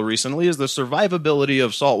explored until recently is the survivability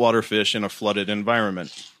of saltwater fish in a flooded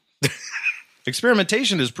environment.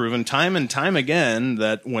 Experimentation has proven time and time again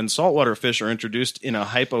that when saltwater fish are introduced in a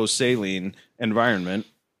hyposaline environment,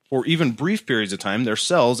 for even brief periods of time, their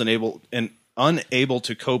cells unable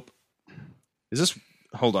to cope. Is this?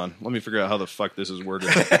 Hold on, let me figure out how the fuck this is worded.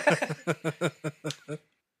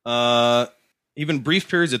 Even brief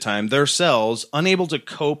periods of time, their cells unable to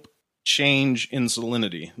cope, change in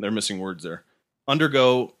salinity. They're missing words there.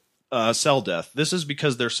 Undergo cell death. This is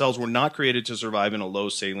because their cells were not created to survive in a low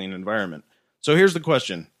saline environment. So here's the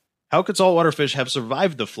question. How could saltwater fish have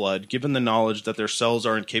survived the flood, given the knowledge that their cells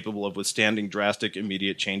are incapable of withstanding drastic,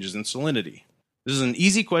 immediate changes in salinity? This is an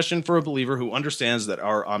easy question for a believer who understands that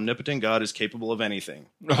our omnipotent God is capable of anything.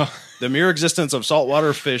 The mere existence of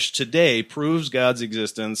saltwater fish today proves God's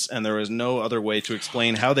existence, and there is no other way to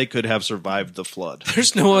explain how they could have survived the flood.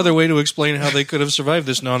 There's no other way to explain how they could have survived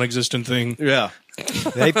this non-existent thing. Yeah.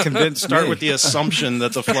 They've convinced Start me. with the assumption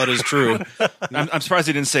that the flood is true. I'm surprised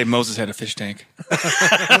he didn't say Moses had a fish tank.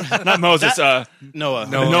 Not Moses. Noah.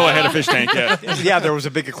 Noah had a fish tank. Yeah. Yeah, there was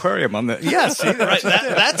a big aquarium on the. Yes, see, Right,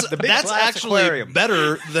 that's glass actually aquarium.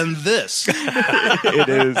 better than this. It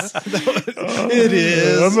is. It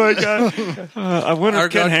is. Oh my god! I wonder Our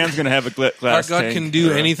if Ken God- Ham's going to have a glass Our God tank. can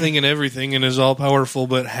do anything and everything and is all-powerful,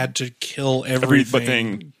 but had to kill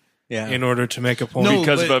everything Yeah. in order to make a point. No,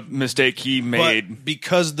 because but- of a mistake he made. But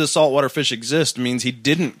because the saltwater fish exist means he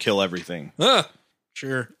didn't kill everything,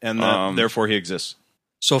 Sure. and that, therefore he exists.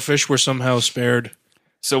 So fish were somehow spared.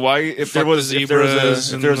 So why, if Fuck there was the if there was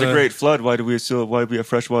zebras a, if there was and a the- great flood, why do we have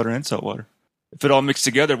freshwater and saltwater? If it all mixed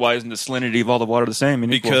together, why isn't the salinity of all the water the same?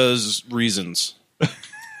 And equal? Because reasons.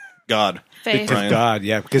 God. Faith. Brian. God,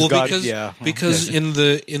 yeah, because Well, God, because yeah, because in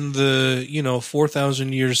the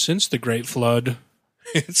 4,000 years since the Great Flood,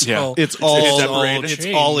 it's Yeah. all It's all separated. it's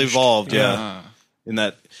all changed. evolved, yeah. In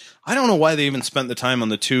that, I don't know why they even spent the time on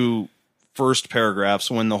the two first paragraphs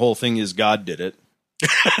when the whole thing is God did it.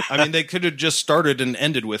 I mean, they could have just started and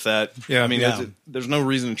ended with that. Yeah, I mean, yeah. there's no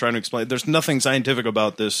reason to try to explain. There's nothing scientific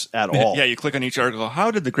about this at all. Yeah, you click on each article. How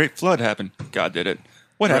did the Great Flood happen? God did it.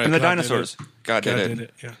 What happened to the God did dinosaurs? God God did it. did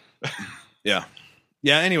it. Yeah.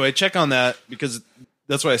 Yeah. Anyway, check on that because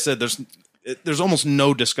that's why I said there's almost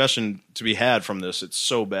no discussion to be had from this. It's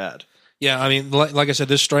so bad. Yeah, I mean, like I said,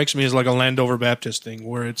 this strikes me as like a Landover Baptist thing,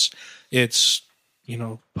 where it's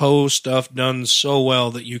Poe stuff done so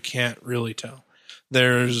well that you can't really tell.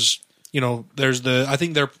 There's I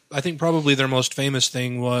think probably their most famous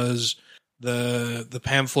thing was the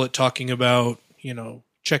pamphlet talking about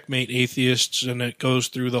checkmate atheists, and it goes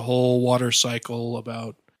through the whole water cycle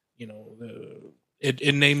about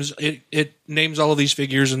it names all of these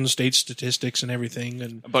figures and state statistics and everything,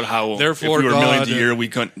 and About how Therefore, if we were millions a God- year, we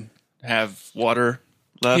couldn't have water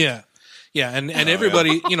left. yeah, and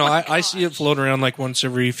everybody, I see it float around like once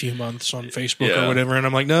every few months on Facebook Yeah. or whatever, and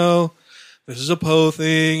I'm like, no, this is a Poe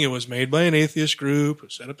thing. It was made by an atheist group who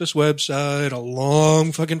set up this website a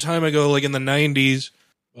long fucking time ago, like in the 90s.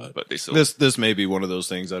 But they still. This may be one of those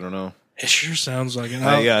things. I don't know. It sure sounds like it.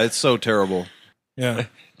 Yeah, it's so terrible. Yeah.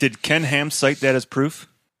 Did Ken Ham cite that as proof?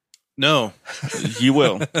 No. You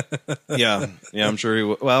will. Yeah, I'm sure he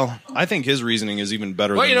will. Well, I think his reasoning is even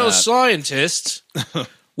better Well, than that. scientists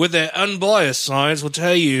with their unbiased science will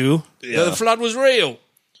tell you that the flood was real.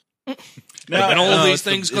 And all of these it's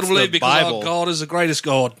the- things could it's have lived the because Bible. our God is the greatest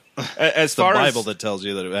God. As It's the far Bible as that tells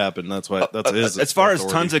you that it happened. That's why. That's his. as far as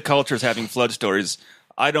authority. tons of cultures having flood stories,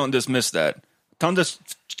 I don't dismiss that. Tons of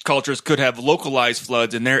cultures could have localized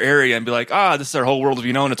floods in their area and be like, this is our whole world as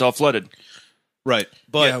we know, and it's all flooded. right,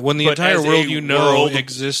 but Yeah, when the but entire as a world world-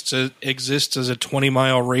 exists as a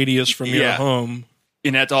 20-mile radius from your Yeah. home.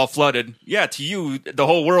 And that's all flooded. Yeah, to you, the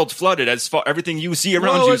whole world's flooded. As far everything you see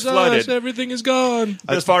around you is flooded. Everything is gone.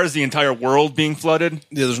 As far as the entire world being flooded,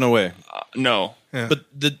 yeah, there's no way. no. But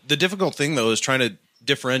the difficult thing though is trying to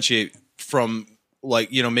differentiate from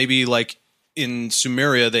maybe like in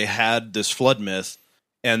Sumeria they had this flood myth,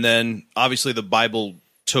 and then obviously the Bible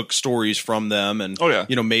took stories from them, and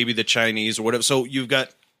maybe the Chinese or whatever. So you've got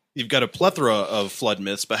a plethora of flood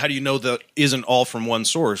myths, but how do you know that isn't all from one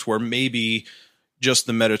source? Where maybe just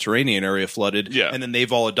the Mediterranean area flooded, and then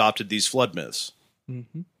they've all adopted these flood myths.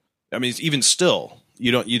 Mm-hmm. I mean, even still,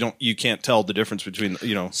 you can't tell the difference between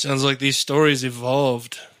Sounds like these stories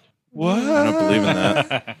evolved. What? I don't believe in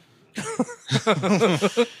that.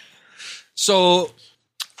 So,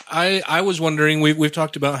 I was wondering. We've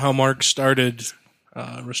talked about how Mark started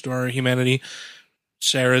Restore Our Humanity.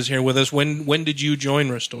 Sarah's here with us. When did you join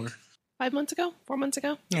Restore? 5 months ago, 4 months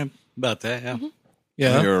ago. yeah, about that. Yeah. Mm-hmm.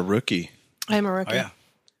 Yeah, You're a rookie. I am a rookie. Oh yeah.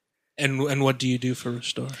 and what do you do for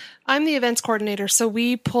Restore? I'm the events coordinator, so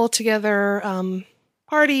we pull together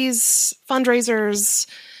parties, fundraisers.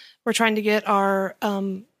 We're trying to get our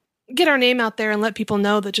name out there and let people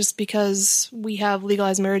know that just because we have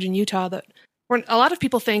legalized marriage in Utah, that a lot of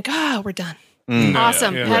people think, we're done.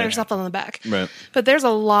 Awesome, pat yourself on the back. Right. But there's a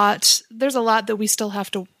lot that we still have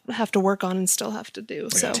to work on and still have to do.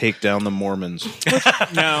 So Take down the Mormons.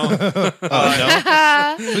 No. No?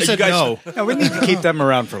 Who said no? No, we need to keep them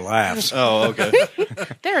around for laughs. Oh, okay.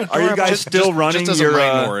 they're adorable. Are you guys still running Just as a your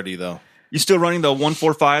minority, though. you still running the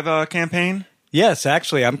 145 campaign? Yes,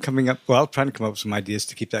 actually, I'm trying to come up with some ideas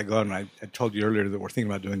to keep that going. I told you earlier that we're thinking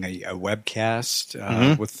about doing a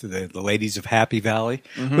webcast with the ladies of Happy Valley.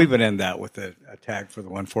 We've been in that with a tag for the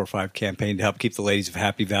 145 campaign to help keep the ladies of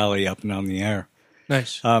Happy Valley up and on the air.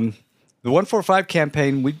 Nice. The 145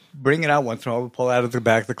 campaign, we bring it out once in a while. We pull it out of the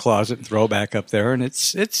back of the closet and throw it back up there, and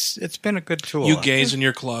it's been a good tool. You gays in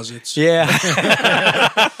your closets. Yeah.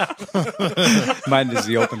 Mine is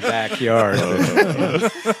the open backyard.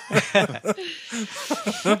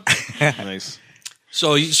 Nice.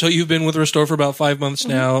 So you've been with Restore for about 5 months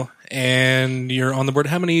now, and you're on the board.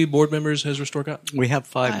 How many board members has Restore got? We have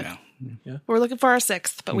 5 now. Yeah. We're looking for our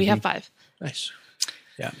 6th, but we have 5. Nice.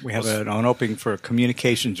 Yeah, we have an opening for a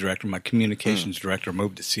communications director. My communications director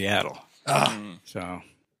moved to Seattle. So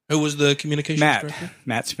who was the communications director?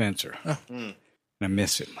 Matt Spencer. And I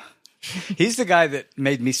miss him. He's the guy that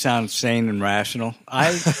made me sound sane and rational.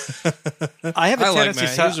 I have a tendency.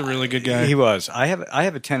 Matt. He was a really good guy. He was. I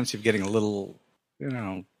have a tendency of getting a little,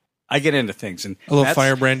 I get into things and a little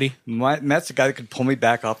firebrandy. Matt's the guy that could pull me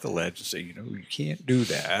back off the ledge and say, you can't do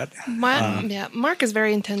that. Mark is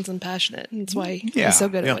very intense and passionate, and that's why he's so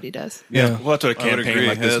good at what he does. Yeah, well, that's what a campaign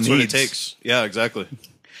like this that's needs. what it takes. Yeah, exactly.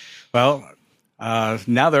 Well,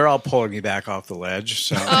 now they're all pulling me back off the ledge.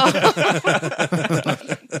 So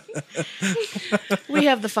we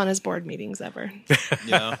have the funnest board meetings ever.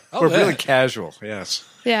 Yeah, we're really casual. Yes.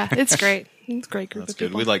 Yeah, it's great. It's a great group that's of good.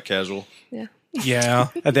 people. We like casual. Yeah. Yeah.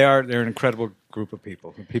 They're an incredible group of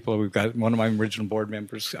people. We've got one of my original board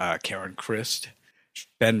members, Karen Christ,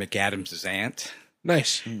 Ben McAdams' aunt.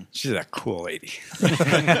 Nice. She's a cool lady.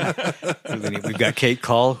 We've got Kate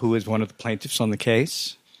Call, who is one of the plaintiffs on the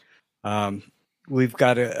case. We've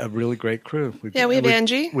got a really great crew. We have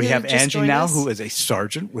Angie. We have Angie now, who is a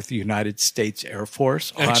sergeant with the United States Air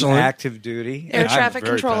Force on active duty. Air traffic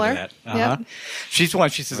controller. Yep. She's the one.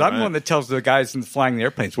 She says, I'm the one that tells the guys flying the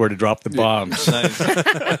airplanes where to drop the bombs. Nice.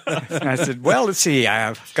 And I said, well, let's see.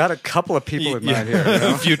 I've got a couple of people in mind here.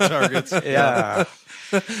 A few targets. Yeah.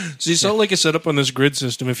 So you saw like a setup on this grid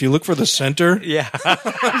system. If you look for the center. Yeah.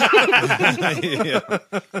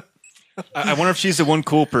 I wonder if she's the one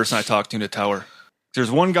cool person I talked to in the tower. There's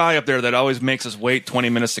one guy up there that always makes us wait 20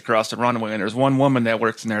 minutes to cross the runway, and there's one woman that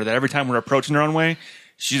works in there that every time we're approaching the runway,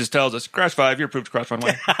 she just tells us, "Crash 5, you're approved to cross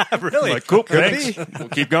runway." Really? I'm like, cool, thanks. We'll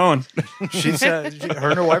keep going. She's her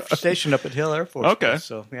and her wife are stationed up at Hill Air Force. Okay. Base,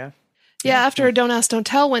 so yeah. Yeah, after Don't Ask, Don't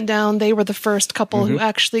Tell went down, they were the first couple who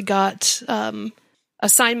actually got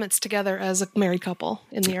assignments together as a married couple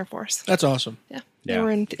in the Air Force. That's awesome. Yeah. They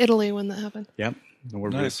were in Italy when that happened. Yep. And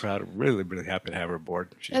we're really proud, really, really happy to have her aboard.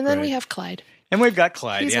 She's and then great. we have Clyde. And we've got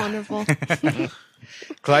Clyde. He's wonderful.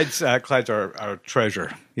 Clyde's our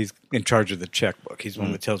treasurer. He's in charge of the checkbook. He's the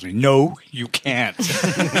one that tells me, no, you can't. But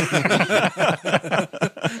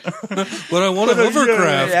I want a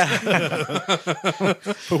hovercraft. Yeah.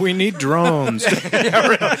 But we need drones.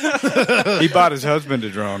 He bought his husband a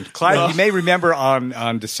drone. Clyde, you may remember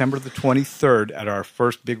on December the 23rd at our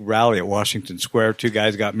first big rally at Washington Square, 2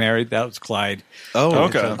 guys got married. That was Clyde. Oh,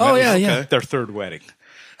 okay. Oh, yeah. Their 3rd wedding.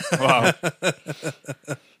 Wow.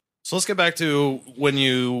 So let's get back to when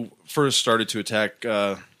you first started to attack.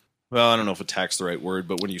 Well, I don't know if attack's the right word,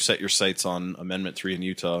 but when you set your sights on Amendment 3 in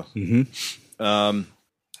Utah,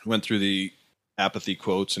 went through the apathy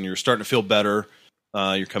quotes, and you're starting to feel better.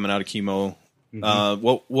 You're coming out of chemo.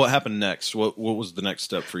 What happened next? What was the next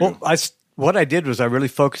step for you? Well, what I did was I really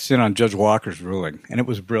focused in on Judge Walker's ruling, and it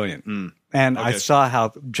was brilliant. And I saw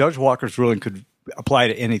how Judge Walker's ruling could apply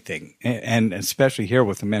to anything, and especially here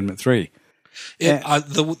with Amendment 3.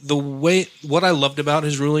 The way what I loved about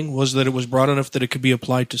his ruling was that it was broad enough that it could be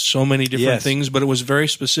applied to so many different things, but it was very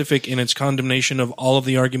specific in its condemnation of all of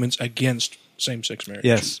the arguments against same-sex marriage.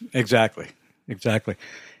 Yes, exactly.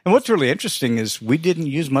 And what's really interesting is we didn't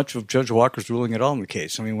use much of Judge Walker's ruling at all in the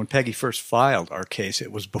case. I mean, when Peggy first filed our case,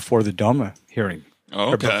 it was before the DOMA hearing,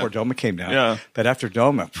 or before DOMA came down. Yeah. But after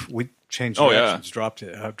DOMA, we changed directions, dropped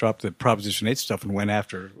the Proposition 8 stuff, and went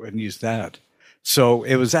after and used that. So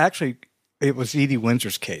it was Edie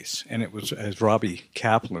Windsor's case, and it was as Robbie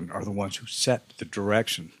Kaplan are the ones who set the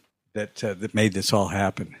direction that made this all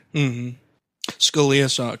happen. Mm-hmm. Scalia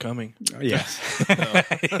saw it coming. Yes.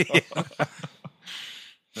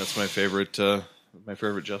 That's my favorite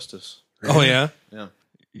justice. Oh yeah, yeah.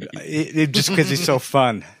 Just because he's so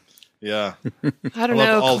fun. Yeah, I don't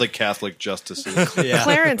know. All the Catholic justices. Yeah.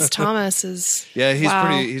 Clarence Thomas is. Yeah,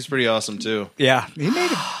 wow. he's pretty awesome too. Yeah,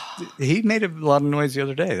 he made a lot of noise the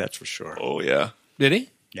other day. That's for sure. Oh yeah, did he?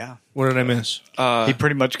 Yeah. What did I miss? He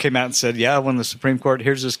pretty much came out and said, "Yeah, when the Supreme Court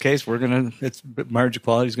hears this case, marriage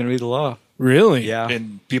equality is going to be the law." Really? Yeah.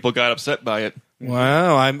 and people got upset by it.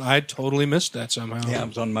 Wow, I totally missed that somehow. Yeah, it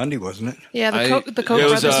was on Monday, wasn't it? Yeah, the Koch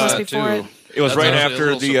brothers must be for it. It was right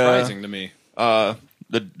after surprising to me.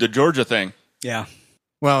 The Georgia thing. Yeah.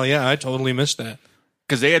 Well, yeah, I totally missed that.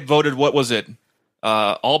 Because they had voted, what was it?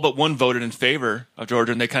 All but one voted in favor of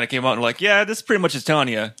Georgia, and they kind of came out and were like, yeah, this pretty much is telling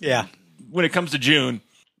you. Yeah. When it comes to June,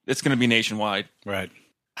 it's going to be nationwide. Right.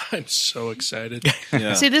 I'm so excited.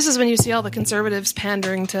 Yeah. See, this is when you see all the conservatives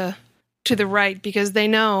pandering to the right because they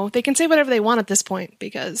know they can say whatever they want at this point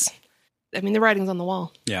because, I mean, the writing's on the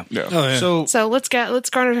wall. Yeah. Yeah. Oh, yeah. So let's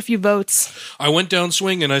garner a few votes. I went down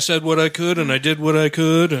swinging. I said what I could, and I did what I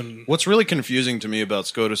could. And What's really confusing to me about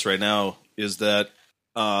SCOTUS right now is that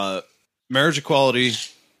marriage equality,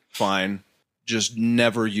 fine, just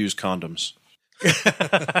never use condoms.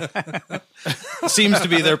 Seems to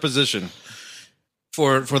be their position.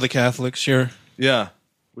 for the Catholics, sure. Yeah,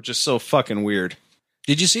 which is so fucking weird.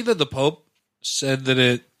 Did you see that the Pope said that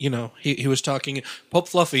it? You know, he was talking Pope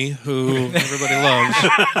Fluffy, who everybody loves.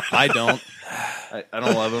 I don't. I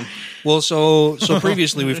don't love him. Well, so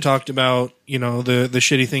previously we've talked about the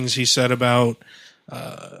shitty things he said about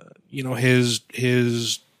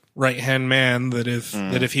his right hand man that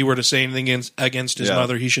if he were to say anything against his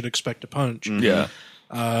mother he should expect a punch. Yeah.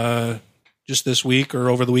 Just this week or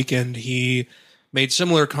over the weekend he made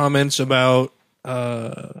similar comments about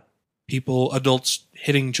adults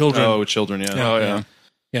hitting children. Oh, children, yeah. Oh, yeah.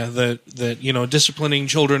 Yeah, that disciplining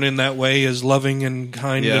children in that way is loving and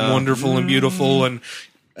kind and wonderful and beautiful, and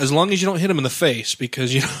as long as you don't hit them in the face,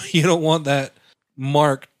 because you don't want that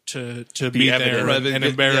mark to be there and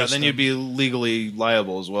embarrass them. Then you'd be legally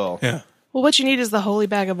liable as well. Yeah. Well, what you need is the holy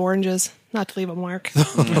bag of oranges, not to leave a mark.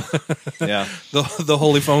 Yeah. The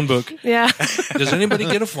holy phone book. Yeah. Does anybody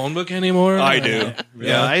get a phone book anymore? I do.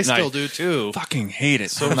 Yeah, I still do too. Fucking hate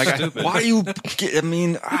it. So I'm like, stupid. why do you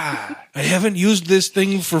I haven't used this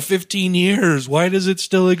thing for 15 years. Why does it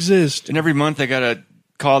still exist? And every month I got to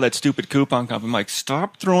call that stupid coupon company. I'm like,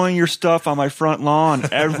 stop throwing your stuff on my front lawn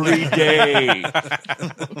every day.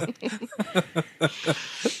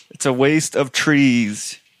 It's a waste of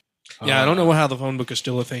trees. Yeah, I don't know how the phone book is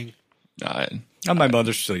still a thing. My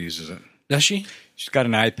mother still uses it. Does she? She's got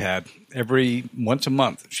an iPad. Once a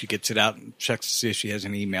month, she gets it out and checks to see if she has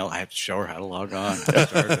an email. I have to show her how to log on.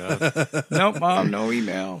 Nope, Mom, no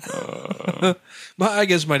email. I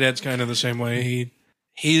guess my dad's kind of the same way.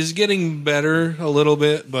 He's getting better a little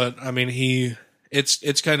bit, but I mean,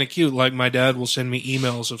 it's kind of cute. Like my dad will send me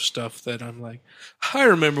emails of stuff that I'm like, I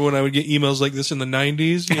remember when I would get emails like this in the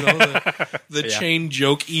 90s, the chain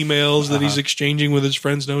joke emails that he's exchanging with his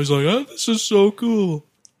friends. Now he's like, oh, this is so cool.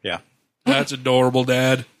 Yeah. That's adorable,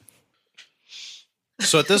 Dad.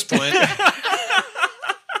 So at this point,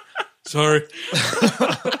 sorry.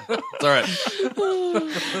 It's all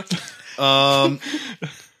right.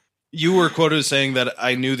 You were quoted as saying that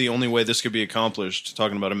I knew the only way this could be accomplished,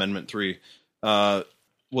 talking about Amendment 3,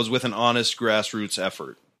 was with an honest grassroots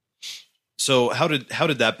effort. So how did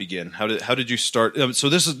that begin? How did you start? So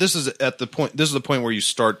this is at the point. This is the point where you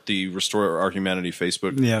start the Restore Our Humanity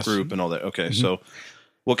Facebook group and all that. Okay, so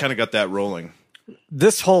what kind of got that rolling?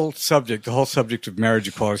 This whole subject, the whole subject of marriage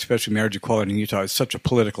equality, especially marriage equality in Utah, is such a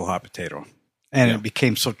political hot potato. And it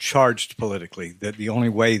became so charged politically that the only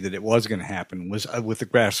way that it was going to happen was with the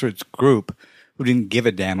grassroots group who didn't give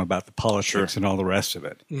a damn about the politics and all the rest of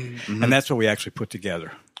it. Mm-hmm. And that's what we actually put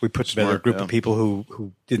together. We put together a group of people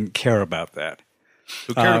who didn't care about that.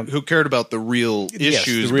 Who cared about the real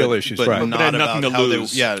issues, the real issues, but right. not But had about nothing to how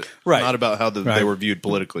lose. not about how they were viewed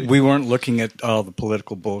politically. We weren't looking at all the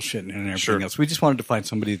political bullshit and everything else. We just wanted to find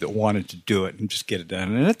somebody that wanted to do it and just get it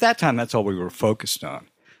done. And at that time, that's all we were focused on.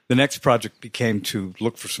 The next project became to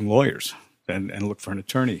look for some lawyers and look for an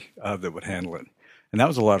attorney that would handle it. And that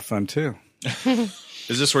was a lot of fun, too.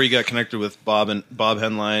 Is this where you got connected with Bob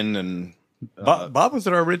Henline? And Bob was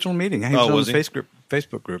at our original meeting. He was on the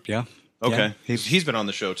Facebook group, yeah. Okay. Yeah. He's been on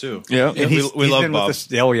the show, too. Yeah. And we love Bob.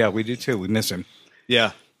 Oh, yeah, we do, too. We miss him.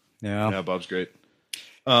 Yeah. Yeah, Bob's great.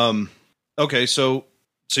 Okay, so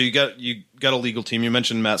you got a legal team. You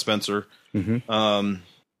mentioned Matt Spencer. Mm-hmm.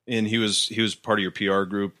 And he was part of your PR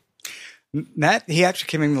group. Matt, he actually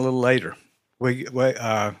came in a little later.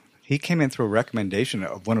 He came in through a recommendation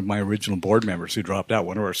of one of my original board members who dropped out,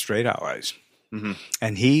 one of our straight allies. Mm-hmm.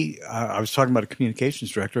 And I was talking about a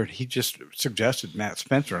communications director, and he just suggested Matt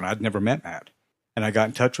Spencer, and I'd never met Matt. And I got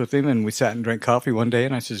in touch with him, and we sat and drank coffee one day,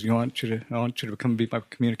 and I says, I want you to come be my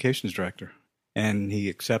communications director. And he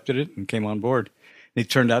accepted it and came on board. And he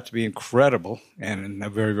turned out to be incredible and a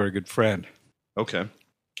very, very good friend. Okay.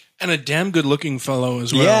 And a damn good-looking fellow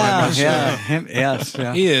as well. Yes.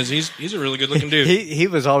 He is. He's a really good-looking dude. He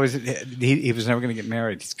was always he was never going to get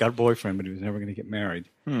married. He's got a boyfriend, but he was never going to get married.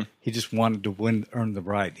 He just wanted to earn the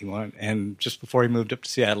right. And just before he moved up to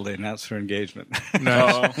Seattle, they announced their engagement.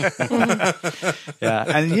 Nice. Yeah,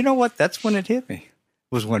 and you know what? That's when it hit me.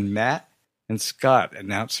 Was when Matt and Scott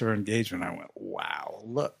announced their engagement. I went, "Wow,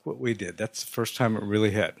 look what we did." That's the first time it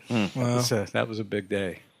really hit. Wow. That was a big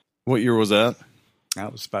day. What year was that?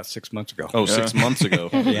 That was about 6 months ago. Oh, 6 months ago.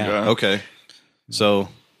 Yeah. Okay. So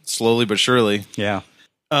slowly but surely. Yeah.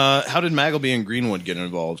 How did Magleby and Greenwood get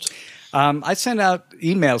involved? I sent out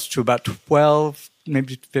emails to about 12,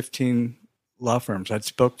 maybe 15 law firms. I'd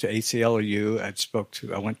spoke to ACLU.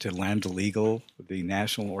 I went to Land Legal, the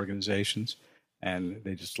national organizations, and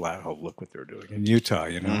they just laughed. Oh, look what they're doing in Utah,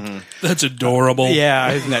 That's adorable.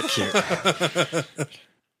 Yeah, isn't that cute?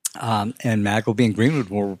 And Magleby and Greenwood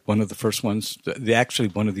were one of the first ones. Actually,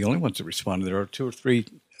 one of the only ones that responded. There were 2 or 3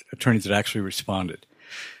 attorneys that actually responded.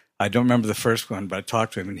 I don't remember the first one, but I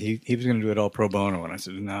talked to him, and he was going to do it all pro bono. And I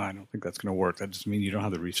said, "No, I don't think that's going to work. That doesn't mean you don't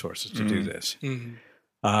have the resources to do this." Mm-hmm.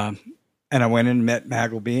 And I went in and met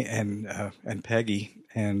Magleby and Peggy,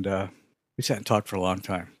 and we sat and talked for a long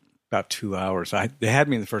time, about 2 hours. They had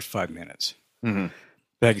me in the first 5 minutes. Mm-hmm.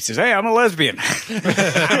 Peggy says, "Hey, I'm a lesbian.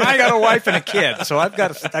 I got a wife and a kid, so I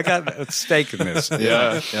got a stake in this."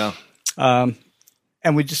 Yeah.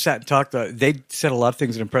 And we just sat and talked. They said a lot of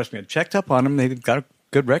things that impressed me. I checked up on them. They've got a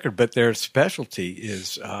good record, but their specialty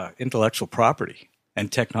is intellectual property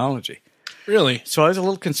and technology. Really? So I was a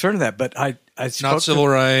little concerned of that, but I spoke not civil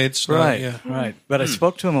rights. Right. But I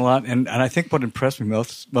spoke to them a lot, and I think what impressed me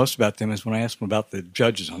most about them is when I asked them about the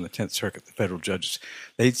judges on the 10th Circuit, the federal judges.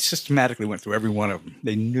 They systematically went through every one of them.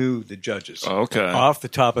 They knew the judges off the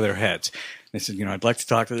top of their heads. They said, "I'd like to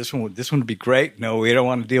talk to this one. This one would be great. No, we don't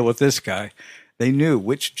want to deal with this guy." They knew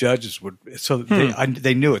which judges would. So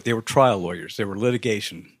they knew it. They were trial lawyers. They were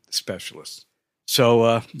litigation specialists.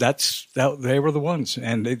 So they were the ones,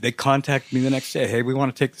 and they contacted me the next day. "Hey, we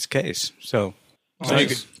want to take this case." So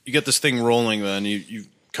you get this thing rolling. Then you've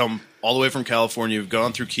come all the way from California. You've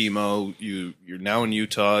gone through chemo. You're now in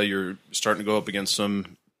Utah. You're starting to go up against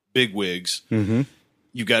some big wigs. Mm-hmm.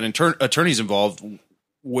 You've got attorneys involved.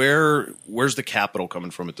 Where's the capital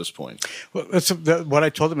coming from at this point? Well, what I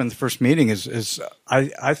told them in the first meeting is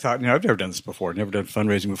I thought, I've never done this before, never done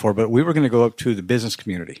fundraising before, but we were going to go up to the business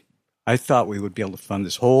community. I thought we would be able to fund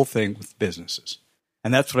this whole thing with businesses.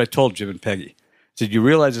 And that's what I told Jim and Peggy. I said, "You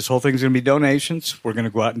realize this whole thing is going to be donations. We're going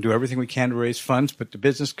to go out and do everything we can to raise funds, but the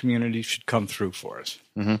business community should come through for us."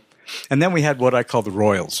 Mm-hmm. And then we had what I call the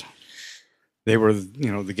Royals. They were,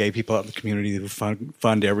 the gay people out in the community that would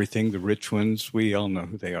fund everything, the rich ones. We all know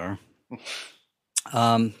who they are.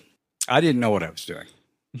 I didn't know what I was doing.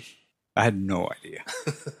 I had no idea.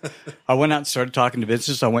 I went out and started talking to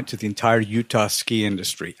businesses. I went to the entire Utah ski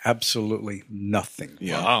industry. Absolutely nothing.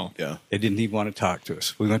 Yeah. Wow. Yeah. They didn't even want to talk to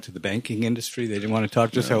us. We went to the banking industry. They didn't want to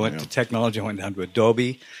talk to us. I went to technology. I went down to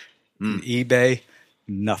Adobe, eBay,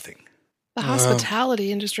 nothing. The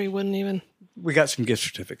hospitality industry wouldn't even. We got some gift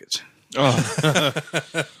certificates. Oh.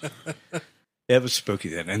 It was spooky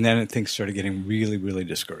then, and then things started getting really, really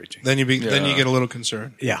discouraging. Then you get a little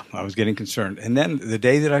concerned. Yeah, I was getting concerned. And then the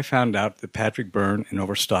day that I found out that Patrick Byrne and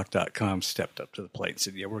Overstock.com stepped up to the plate and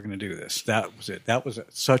said, "Yeah, we're going to do this." That was it. That was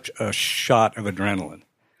such a shot of adrenaline.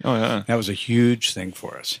 Oh, yeah. That was a huge thing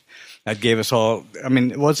for us. That gave us all,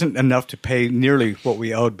 it wasn't enough to pay nearly what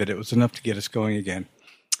we owed, but it was enough to get us going again.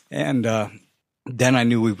 And then I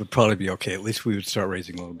knew we would probably be okay. At least we would start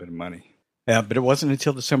raising a little bit of money. Yeah, but it wasn't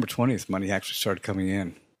until December 20th money actually started coming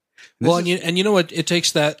in. And you know what? It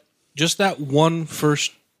takes that one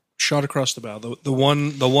first shot across the bow, the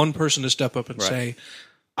one person to step up and say,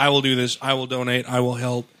 "I will do this. I will donate. I will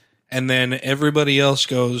help," and then everybody else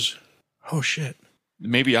goes, "Oh shit,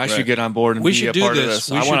 maybe I should get on board and be a part of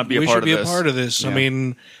this. I want to be a part of this. We should be a part of this."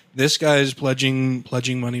 Yeah. This guy's pledging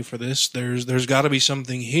money for this. There's got to be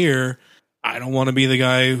something here. I don't want to be the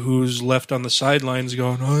guy who's left on the sidelines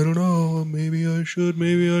going, "I don't know, maybe I should,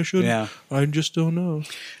 maybe I shouldn't. Yeah. I just don't know."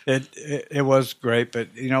 It was great, but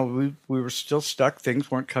we were still stuck. Things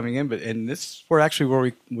weren't coming in, and this were actually where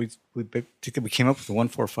we came up with the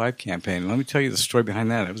 145 campaign. And let me tell you the story behind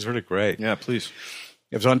that. It was really great. Yeah, please.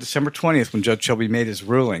 It was on December 20th when Judge Shelby made his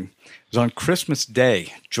ruling. It was on Christmas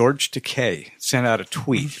Day. George Takei sent out a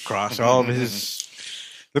tweet across all of his.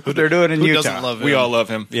 Look what they're doing in Utah. Who doesn't love him? We all love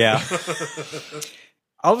him. Yeah.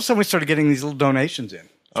 All of a sudden, we started getting these little donations in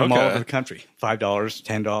from all over the country. $5,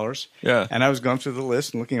 $10. Yeah. And I was going through the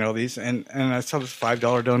list and looking at all these, and I saw this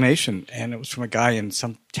 $5 donation, and it was from a guy in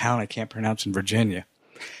some town I can't pronounce in Virginia.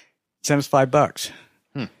 He sent us $5.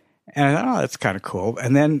 And I thought, oh, that's kind of cool.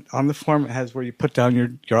 And then on the form, it has where you put down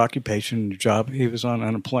your occupation, your job. He was on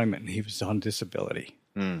unemployment, and he was on disability.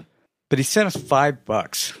 But he sent us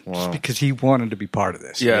 $5 just because he wanted to be part of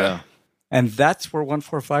this. Yeah. And that's where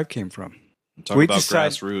 145 came from. Talk about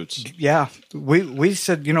grassroots. Yeah. We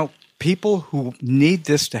said, people who need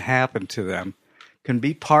this to happen to them can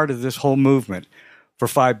be part of this whole movement for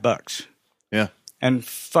 $5. Yeah. And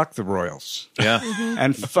fuck the Royals. Yeah.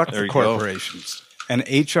 And fuck the corporations. And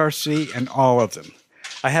HRC and all of them.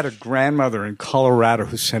 I had a grandmother in Colorado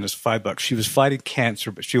who sent us $5. She was fighting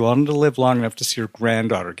cancer, but she wanted to live long enough to see her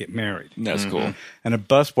granddaughter get married. That's cool. And a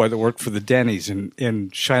busboy that worked for the Denny's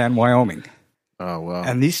in Cheyenne, Wyoming. Oh, wow.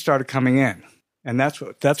 And these started coming in. And that's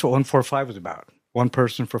what 145 was about. One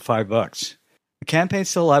person for $5. The campaign's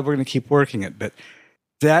still alive. We're going to keep working it. But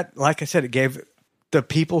that, like I said, it gave the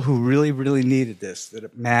people who really, really needed this, that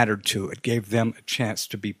it mattered to, it gave them a chance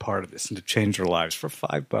to be part of this and to change their lives for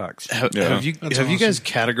 $5. Have you guys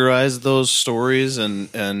categorized those stories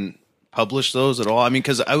and published those at all? I mean,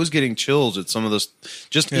 because I was getting chills at some of this,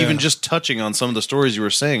 even just touching on some of the stories you were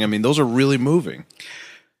saying. I mean, those are really moving.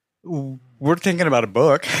 We're thinking about a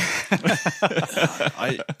book.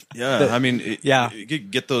 You could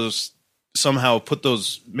get those somehow,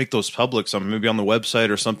 make those public, maybe on the website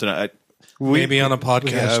or something. Maybe on a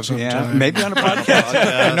podcast. Maybe on a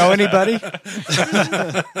podcast. You know anybody?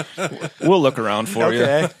 We'll look around for you.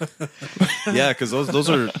 Yeah, because those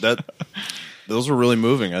were really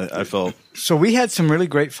moving. I felt. So we had some really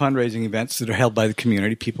great fundraising events that are held by the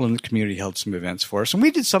community. People in the community held some events for us, and we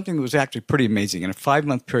did something that was actually pretty amazing. In a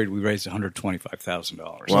 5-month period, we raised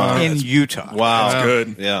 $125,000 in Utah. Wow, that's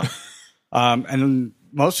good. Yeah, and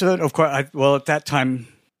most of it, of course, at that time,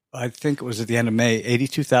 I think it was at the end of May,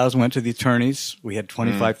 $82,000 went to the attorneys. We had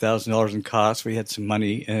 $25,000 in costs. We had some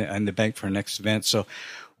money in the bank for our next event. So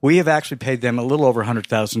we have actually paid them a little over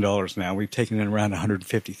 $100,000 now. We've taken in around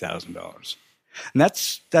 $150,000. And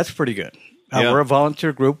that's pretty good. We're a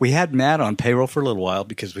volunteer group. We had Matt on payroll for a little while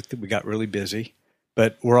because we got really busy.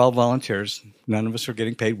 But we're all volunteers. None of us are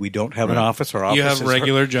getting paid. We don't have an office. Our office you have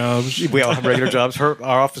regular jobs. We all have regular jobs. Our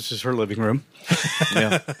office is her living room.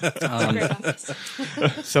 Yeah.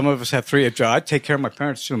 Some of us have 3 jobs. I take care of my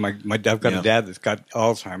parents too. I've got a dad that's got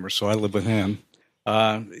Alzheimer's, so I live with him.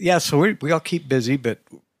 So we all keep busy, but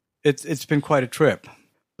it's been quite a trip.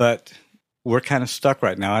 But we're kind of stuck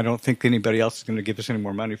right now. I don't think anybody else is going to give us any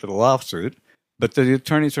more money for the lawsuit, but the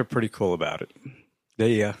attorneys are pretty cool about it.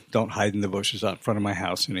 They don't hide in the bushes out in front of my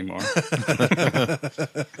house anymore.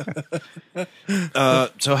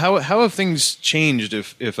 So how have things changed,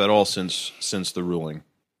 if at all, since the ruling?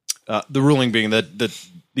 The ruling being that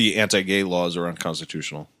the anti-gay laws are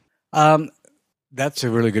unconstitutional. That's a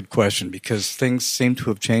really good question because things seem to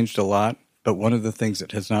have changed a lot. But one of the things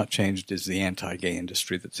that has not changed is the anti-gay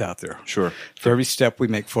industry that's out there. Sure. For every step we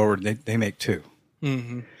make forward, they make 2.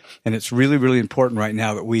 Mm-hmm. And it's really, really important right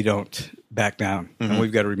now that we don't back down, and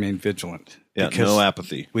we've got to remain vigilant. Yeah, no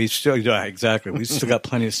apathy. We've still got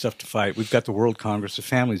plenty of stuff to fight. We've got the World Congress of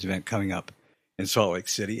Families event coming up in Salt Lake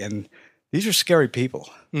City, and these are scary people.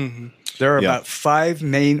 Mm-hmm. There are about 5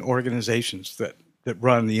 main organizations that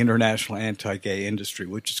run the international anti-gay industry,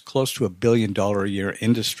 which is close to $1 billion a year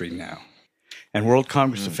industry now. And World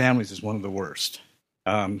Congress of Families is one of the worst.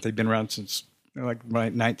 They've been around since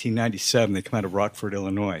 1997. They come out of Rockford,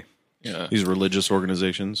 Illinois. Yeah. These religious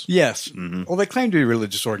organizations? Yes. Mm-hmm. Well, they claim to be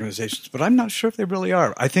religious organizations, but I'm not sure if they really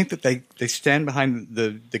are. I think that they stand behind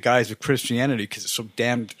the guise of Christianity because it's so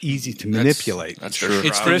damned easy to manipulate. That's true.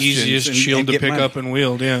 It's the easiest shield to pick up and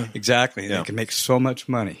wield, yeah. Exactly. They can make so much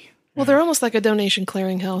money. Well, they're almost like a donation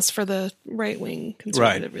clearinghouse for the right-wing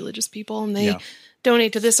conservative religious people, and they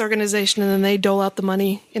donate to this organization, and then they dole out the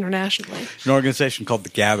money internationally. An organization called The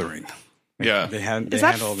Gathering. Yeah. Is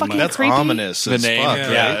that fucking That's creepy? ominous. The name. Fuck,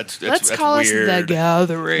 Yeah. Let's call us The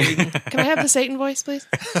Gathering. Can I have the Satan voice, please?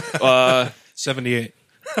 78.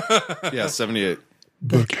 Yeah, 78.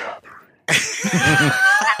 The Gathering.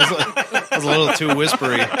 That was a little too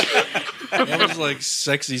whispery. That was like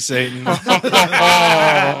sexy Satan.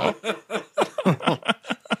 That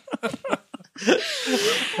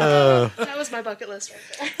was my bucket list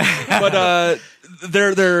right there. But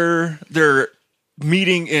their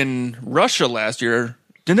meeting in Russia last year,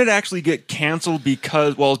 didn't it actually get canceled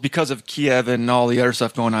because of Kiev and all the other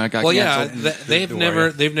stuff going on? It got canceled.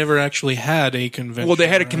 They've never actually had a convention. Well, they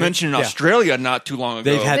had a convention in Australia not too long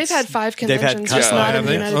ago. They've had 5 conventions, just not in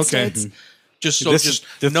the United States. Just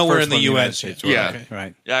nowhere in the U.S. Yeah, okay.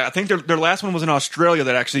 Right. Yeah, I think their last one was in Australia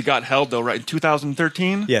that actually got held though, right in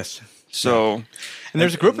 2013. Yes. So, and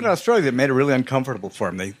there's a group in Australia that made it really uncomfortable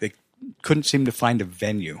for them. They couldn't seem to find a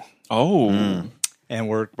venue. Oh. And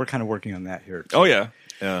we're kind of working on that here. Oh yeah.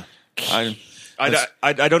 Yeah. I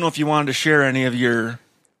don't know if you wanted to share any of your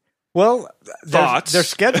thoughts.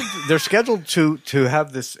 They're scheduled to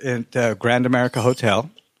have this at Grand America Hotel,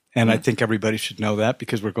 and I think everybody should know that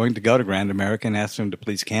because we're going to go to Grand America and ask them to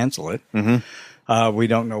please cancel it. We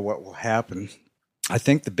don't know what will happen. I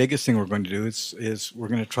think the biggest thing we're going to do is we're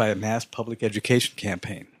going to try a mass public education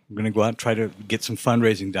campaign. We're going to go out and try to get some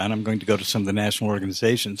fundraising done. I'm going to go to some of the national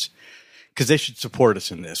organizations because they should support us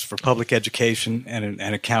in this for public education and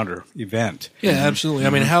a counter event. Yeah, absolutely. I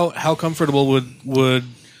mean, how comfortable would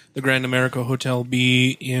the Grand America Hotel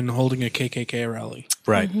be in holding a KKK rally?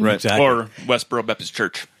 Right, right, exactly. Or Westboro Baptist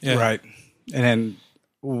Church. Yeah. Right. And then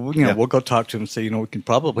we'll go talk to them and say, we can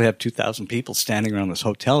probably have 2,000 people standing around this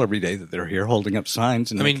hotel every day that they're here holding up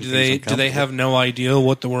signs. And I mean, do they have no idea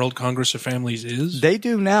what the World Congress of Families is? They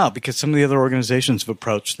do now because some of the other organizations have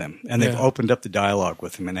approached them and they've opened up the dialogue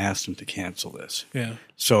with them and asked them to cancel this. Yeah.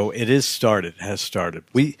 So it has started.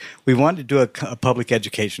 We want to do a public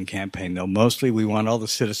education campaign, though. Mostly we want all the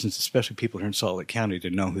citizens, especially people here in Salt Lake County,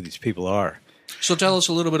 to know who these people are. So tell us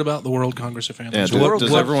a little bit about the World Congress of Families. Yeah,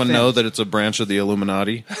 does everyone know that it's a branch of the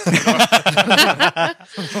Illuminati?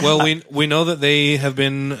 Well, we know that they have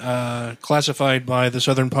been classified by the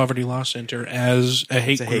Southern Poverty Law Center as a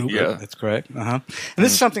hate group. Yeah, that's correct. And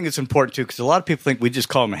this is something that's important too, because a lot of people think we just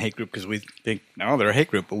call them a hate group because we think no, they're a hate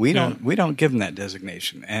group, but we don't. We don't give them that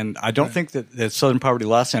designation, and I don't think that the Southern Poverty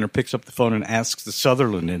Law Center picks up the phone and asks the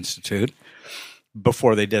Sutherland Institute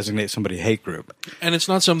before they designate somebody a hate group. And it's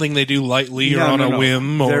not something they do lightly or on a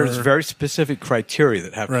whim. There's very specific criteria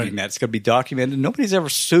that have to be met. It's got to be documented. Nobody's ever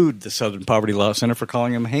sued the Southern Poverty Law Center for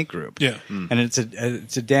calling them a hate group. Yeah. And it's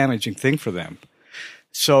a damaging thing for them.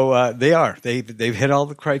 So they are. They've hit all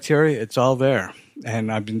the criteria. It's all there.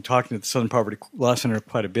 And I've been talking to the Southern Poverty Law Center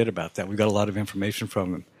quite a bit about that. We've got a lot of information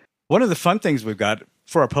from them. One of the fun things we've got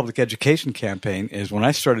for our public education campaign is when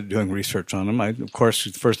I started doing research on them, of course,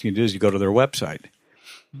 the first thing you do is you go to their website.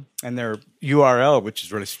 And their URL, which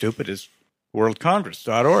is really stupid, is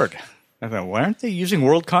worldcongress.org. I thought, why aren't they using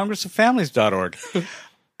worldcongressofamilies.org?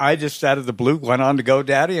 I just, out of the blue, went on to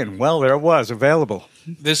GoDaddy, and, well, there it was, available.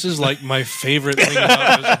 This is like my favorite thing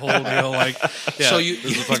about this whole deal.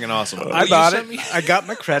 This is fucking awesome. I bought it. I got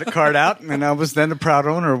my credit card out, and I was then a proud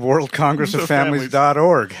owner of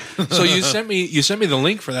worldcongressofamilies.org. So you sent me the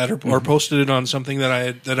link for that, or posted it on something that I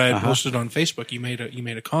had posted on Facebook. You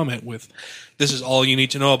made a comment with, "This is all you need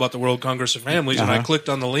to know about the World Congress of Families," and I clicked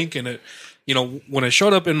on the link, and it, when it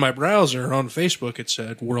showed up in my browser on Facebook, it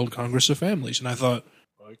said World Congress of Families, and I thought,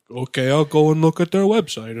 okay, I'll go and look at their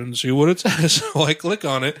website and see what it says. So I click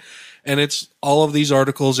on it, and it's all of these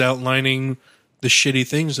articles outlining the shitty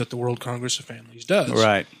things that the World Congress of Families does.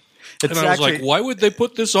 Right. And I was like, why would they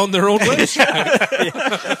put this on their own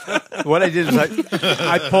website? What I did is I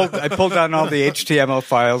pulled down all the HTML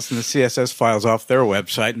files and the CSS files off their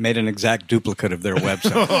website and made an exact duplicate of their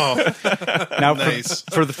website. Now,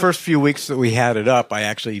 for the first few weeks that we had it up, I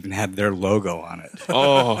actually even had their logo on it.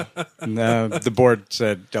 Oh. And the board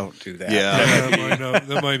said, don't do that. Yeah,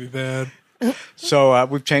 that might be bad. So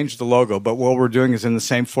we've changed the logo, but what we're doing is in the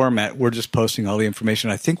same format. We're just posting all the information.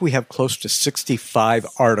 I think we have close to 65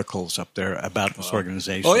 articles up there about this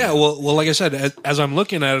organization. Oh, yeah. Well, like I said, as I'm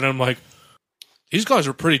looking at it, I'm like, these guys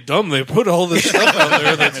are pretty dumb. They put all this stuff out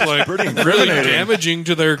there that's like really damaging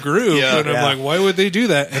to their group. Yeah, and I'm like, why would they do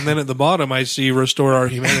that? And then at the bottom, I see Restore Our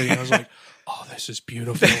Humanity. And I was like, oh, this is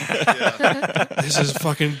beautiful. This is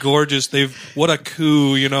fucking gorgeous. What a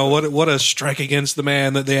coup, what a strike against the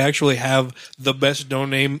man that they actually have the best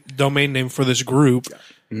domain name for this group.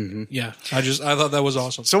 Mm-hmm. Yeah, I thought that was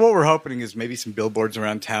awesome. So what we're hoping is maybe some billboards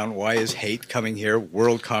around town. Why is hate coming here?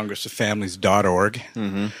 WorldCongressOfFamilies.org.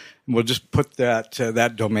 Mm-hmm. We'll just put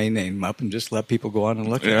that domain name up and just let people go on and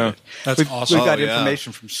look at it. That's awesome. We've got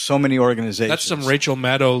information from so many organizations. That's some Rachel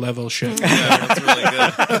Maddow level shit. Yeah, that's really good.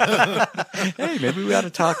 Hey, maybe we ought to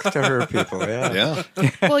talk to her people. Yeah.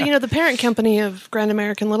 Well, the parent company of Grand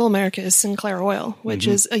American Little America is Sinclair Oil, which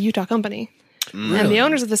is a Utah company. Really? And the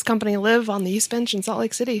owners of this company live on the East Bench in Salt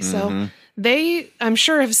Lake City. So they, I'm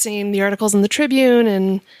sure, have seen the articles in the Tribune.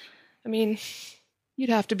 And, I mean,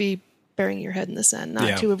 you'd have to be burying your head in the sand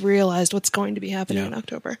not to have realized what's going to be happening in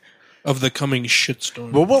October. Of the coming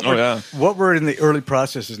shitstorm. Well, what we're in the early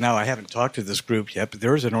processes now, I haven't talked to this group yet, but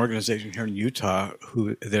there is an organization here in Utah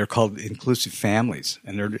who they're called Inclusive Families,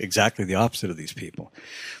 and they're exactly the opposite of these people.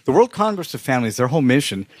 The World Congress of Families, their whole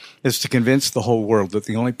mission is to convince the whole world that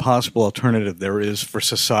the only possible alternative there is for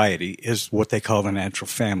society is what they call the natural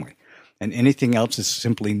family, and anything else is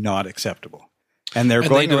simply not acceptable. And they're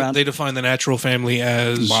going around. They define the natural family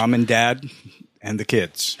as mom and dad, and the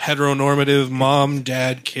kids. Heteronormative mom,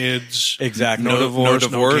 dad, kids. Exactly. No divorce,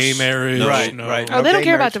 no gay marriage. Right, no. right. Oh, they don't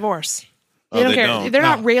care about marriage. divorce. They don't they care. don't. They're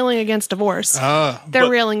not railing against divorce. But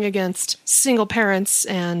railing against single parents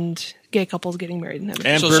and gay couples getting married and having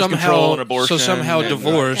And so birth somehow, control and abortion. so somehow and-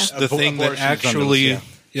 divorce, Yeah. the thing that Abortion's under actually,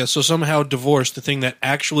 this, so somehow divorce, the thing that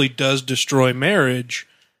actually does destroy marriage,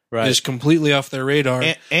 Right. is completely off their radar.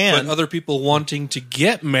 And- but other people wanting to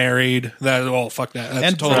get married, fuck that. That's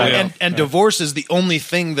And totally and divorce is the only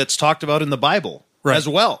thing that's talked about in the Bible as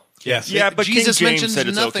well. Yes. Yeah, but Jesus King James mentions said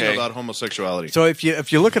it's nothing okay. about homosexuality. So if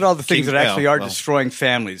you look at all the things King- that actually yeah, are well. destroying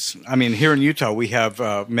families, I mean, here in Utah we have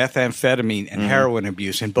methamphetamine and heroin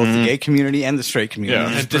abuse in both the gay community and the straight community.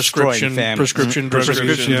 Yeah. It's and destroying families. prescription drug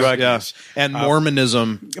Prescription abuse, drug Yeah. use. And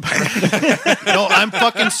Mormonism. No, I'm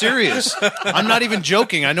fucking serious. I'm not even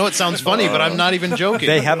joking. I know it sounds funny, but I'm not even joking.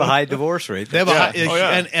 They have a high divorce rate. They have a high,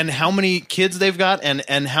 yeah. and how many kids they've got,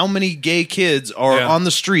 and how many gay kids are Yeah. on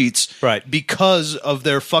the streets, Right. because of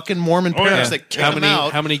their fucking Mormon parents that kick How them many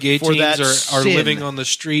out. how many gay for teens that are sin. living on the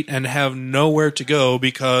street and have nowhere to go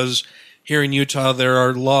because here in Utah there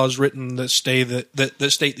are laws written that state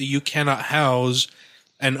that you cannot house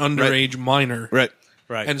an underage minor. Right.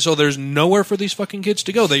 Right. And so there's nowhere for these fucking kids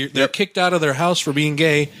to go. They're kicked out of their house for being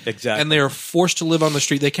gay. Exactly. And they are forced to live on the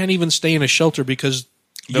street. They can't even stay in a shelter because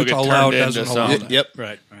They'll get Utah turned law into doesn't some- allow that. Yep.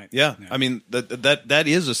 Right. Yeah. I mean that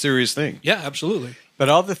is a serious thing. Yeah, absolutely. But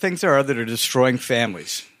all the things there are that are destroying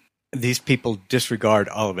families, these people disregard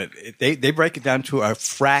all of it. They break it down to a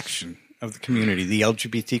fraction of the community, the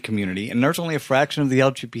LGBT community, and there's only a fraction of the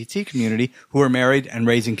LGBT community who are married and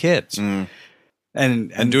raising kids.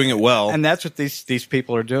 And doing it well. And that's what these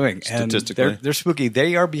people are doing. And Statistically. they're spooky.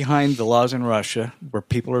 They are behind the laws in Russia where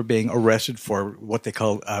people are being arrested for what they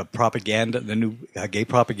call propaganda, the new gay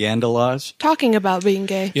propaganda laws. talking about being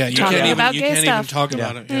gay. Yeah, you talking can't about even, you gay can't stuff. even talk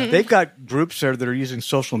about it. Yeah. They've got groups there that are using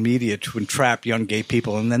social media to entrap young gay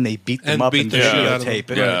people, and then they beat them And up beat and the shit out of videotape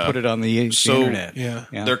them. it Yeah. and put it on the So- internet. Yeah.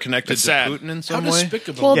 They're connected It's to sad. Putin in How some way.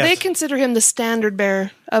 despicable. Well, Yes. they consider him the standard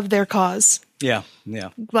bearer of their cause, Yeah.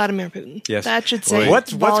 Vladimir Putin. Yes. That should say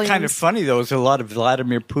What's volumes. kind of funny though is a lot of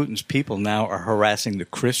Vladimir Putin's people now are harassing the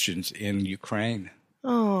Christians in Ukraine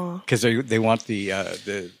Oh, because they want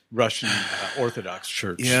the Russian Orthodox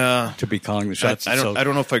Church to be calling the shots. I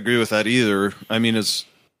don't know if I agree with that either. I mean, it's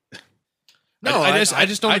No, I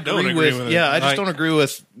just don't agree with it. yeah. I just Like- don't agree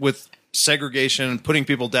with segregation and putting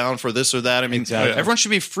people down for this or that. I mean, Exactly. everyone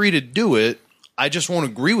should be free to do it. I just won't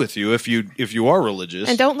agree with you if you are religious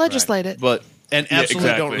and don't legislate it. But absolutely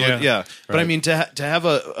exactly. don't. Yeah. But I mean to have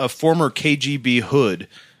a former KGB hood,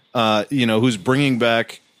 who's bringing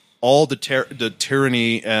back all the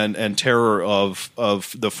tyranny and terror of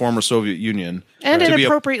the former Soviet Union, And to be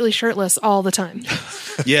inappropriately shirtless all the time.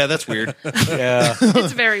 yeah, that's weird, Yeah.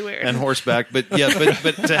 It's very weird. and horseback. But yeah,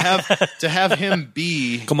 but to have him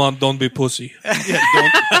be Come on, don't be pussy.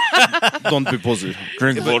 don't be positive.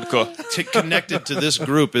 Drink vodka. Connected to this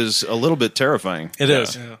group is a little bit terrifying. It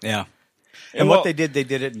is. Yeah. And well- what they did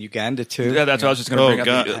it in Uganda too. Yeah, that's what I was just going to Oh, bring up.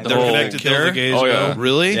 God. The They're whole- connected Kill the there? gays, Oh, yeah. go.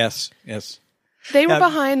 Really? Yes. They were Yeah.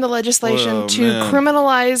 behind the legislation Oh, to man.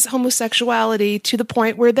 criminalize homosexuality to the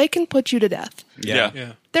point where they can put you to death. Yeah.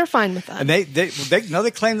 Yeah. They're fine with that. And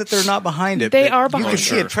they claim that they're not behind it. They but are You behind can it.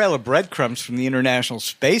 see a trail of breadcrumbs from the International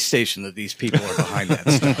Space Station that these people are behind that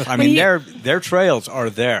stuff. I mean, you- their trails are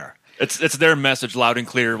there. It's their message loud and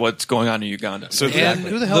clear what's going on in Uganda. So And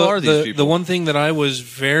who the hell are these people? The one thing that I was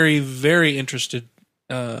very, very interested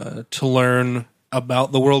to learn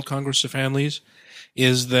about the World Congress of Families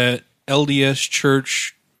is that LDS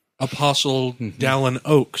Church Apostle Dallin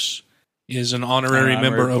Oaks is an honorary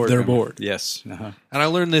member of their board. Yes. Uh-huh. And I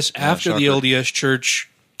learned this after the shocker. LDS Church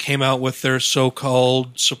came out with their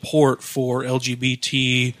so-called support for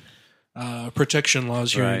LGBT protection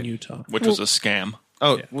laws here in Right. Utah. Which was a scam.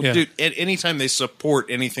 Oh, well, Yeah. dude! Anytime they support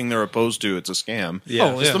anything they're opposed to, it's a scam. Yeah.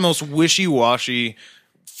 Oh, It's yeah. the most wishy-washy,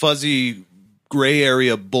 fuzzy, gray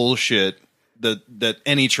area bullshit that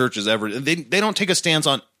any church has ever. They don't take a stance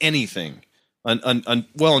on anything,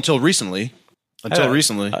 until recently. Until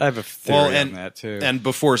recently, I have a theory on that too. And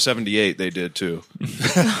before '78, they did too.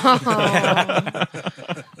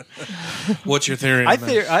 What's your theory? I on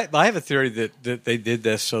that? have a theory that they did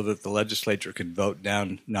this so that the legislature could vote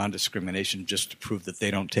down non-discrimination just to prove that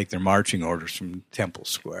they don't take their marching orders from Temple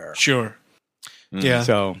Square. Sure. Yeah.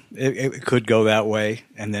 So it could go that way,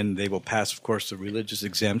 and then they will pass, of course, the religious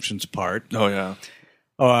exemptions part. Oh, yeah.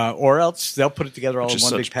 Or else they'll put it together all in is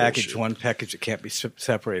one big such package, bullshit. one package that can't be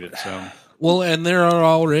separated. So Well, and there are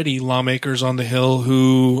already lawmakers on the Hill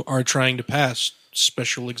who are trying to pass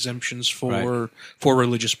special exemptions for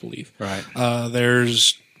religious belief. Right.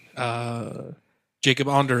 There's Jacob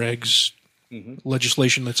Ondereg's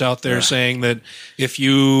legislation that's out there saying that if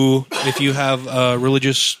you have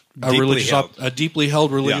a deeply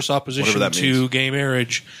held religious opposition to gay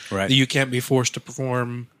marriage, that you can't be forced to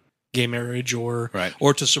perform gay marriage or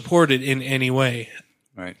to support it in any way.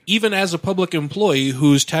 Right. Even as a public employee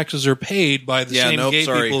whose taxes are paid by the same gay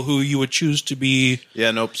people who you would choose to be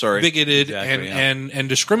bigoted and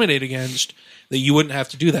discriminate against, that you wouldn't have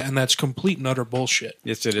to do that, and that's complete and utter bullshit.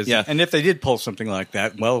 Yes, it is. Yeah. And if they did pull something like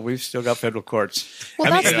that, well, we've still got federal courts. Well,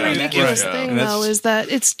 that's the ridiculous thing, though, is that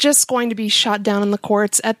it's just going to be shot down in the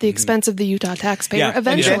courts at the expense of the Utah taxpayer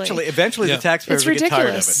eventually. Eventually the taxpayers will get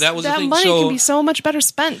tired of it. That money can be so much better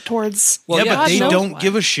spent towards... Well, but they don't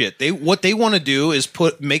give a shit. What they want to do is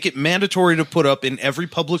make it mandatory to put up in every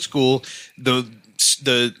public school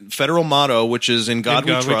the federal motto, which is "In God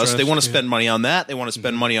We Trust." They want to spend money on that. They want to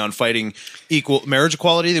spend money on fighting equal marriage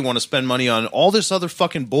equality. They want to spend money on all this other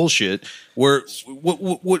fucking bullshit. Where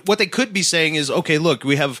what they could be saying is, okay, look,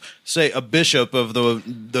 we have, say, a bishop of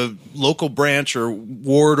the local branch or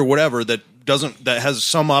ward or whatever that has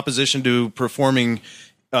some opposition to performing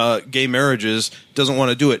gay marriages, doesn't want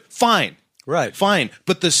to do it. Fine,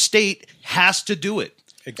 but the state has to do it.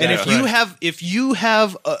 Exactly. And if you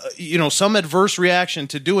have some adverse reaction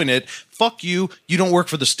to doing it, fuck you. You don't work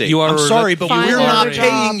for the state. I'm sorry, but we're not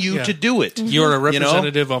paying you to do it. You're a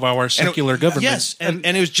representative of our secular government. Yes, and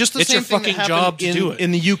it was just the same thing that happened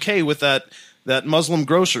in the UK with that Muslim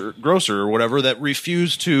grocer or whatever that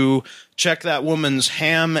refused to check that woman's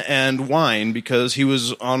ham and wine because he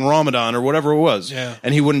was on Ramadan or whatever it was,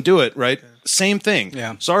 and he wouldn't do it. Right? Same thing.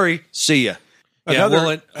 Yeah. Sorry. See ya. I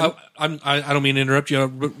don't mean to interrupt you.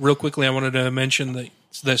 Real quickly, I wanted to mention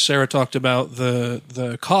that Sarah talked about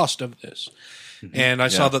the cost of this, and I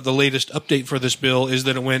saw that the latest update for this bill is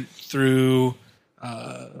that it went through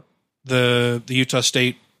the Utah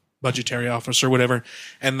State Budgetary Office or whatever,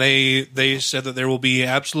 and they said that there will be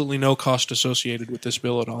absolutely no cost associated with this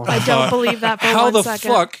bill at all. I don't believe that for How 1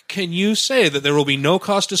 second. How the fuck can you say that there will be no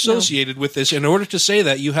cost associated with this? In order to say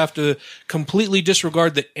that, you have to completely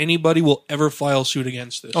disregard that anybody will ever file suit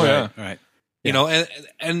against this. Oh, yeah. Right. You know,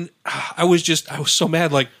 and I was so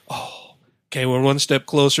mad, like, okay, we're one step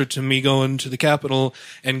closer to me going to the Capitol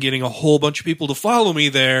and getting a whole bunch of people to follow me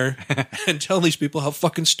there and tell these people how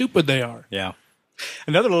fucking stupid they are. Yeah.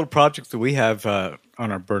 Another little project that we have on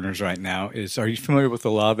our burners right now is, are you familiar with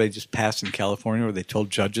the law they just passed in California where they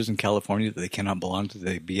told judges in California that they cannot belong to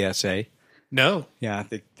the BSA? No. Yeah,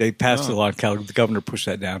 they passed the law in California. The governor pushed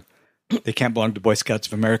that down. They can't belong to Boy Scouts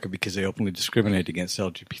of America because they openly discriminate against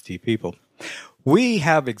LGBT people. We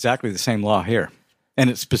have exactly the same law here,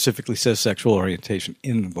 and it specifically says sexual orientation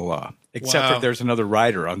in the law. Except for there's another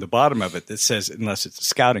rider on the bottom of it that says unless it's a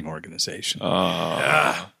scouting organization.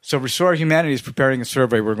 So Restore Humanity is preparing a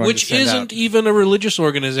survey we're going to send out. Which isn't even a religious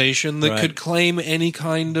organization that could claim any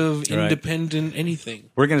kind of independent anything.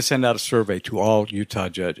 We're going to send out a survey to all Utah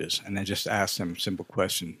judges and then just ask them a simple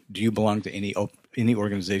question. Do you belong to any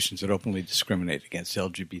organizations that openly discriminate against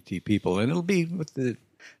LGBT people? And it'll be with the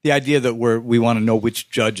idea that we want to know which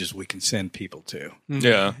judges we can send people to.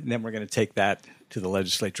 Yeah. And then we're going to take that to the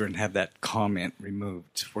legislature and have that comment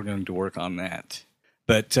removed. We're going to work on that.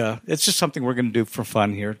 But it's just something we're going to do for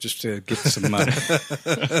fun here, just to get some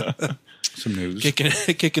news.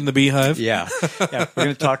 Kicking the beehive? Yeah. We're going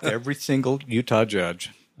to talk to every single Utah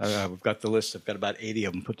judge. We've got the list. I've got about 80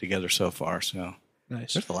 of them put together so far. So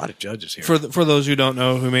nice. There's a lot of judges here. For those who don't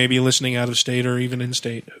know, who may be listening out of state or even in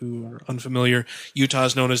state, who are unfamiliar, Utah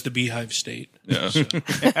is known as the Beehive State. Yeah.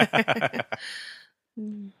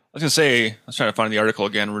 I was going to say, I was trying to find the article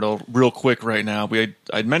again real quick right now.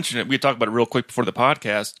 I'd mentioned it. We had talked about it real quick before the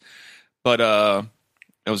podcast, but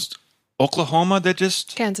it was Oklahoma that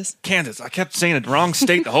just... Kansas. I kept saying it wrong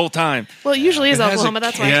state the whole time. Well, it usually is Oklahoma.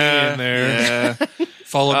 That's why. Yeah, in there. Yeah.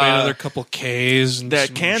 Followed by another couple Ks and that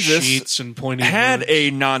some Kansas sheets and pointing had words.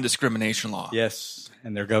 A non-discrimination law. Yes,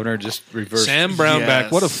 and their governor just reversed. Sam Brownback,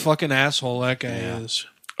 Yes. What a fucking asshole that guy is.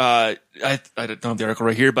 I don't have the article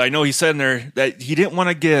right here, but I know he said in there that he didn't want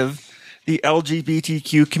to give the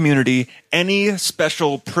LGBTQ community any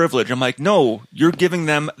special privilege. I'm like, no, you're giving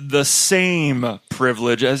them the same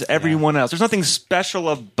privilege as everyone else. There's nothing special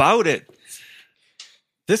about it.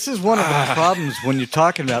 This is one of the problems when you're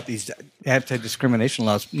talking about these anti-discrimination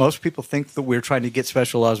laws. Most people think that we're trying to get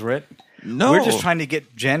special laws written. No. We're just trying to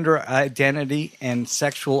get gender identity and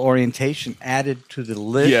sexual orientation added to the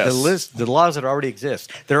list. Yes. The laws that already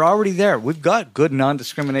exist. They're already there. We've got good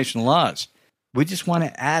non-discrimination laws. We just want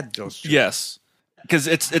to add those. Yes. because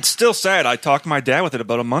it's still sad. I talked to my dad with it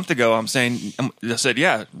about a month ago. I said,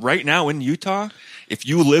 yeah, right now in Utah, if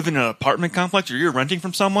you live in an apartment complex or you're renting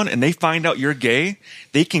from someone and they find out you're gay,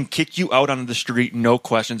 they can kick you out onto the street, no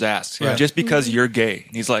questions asked, just because you're gay.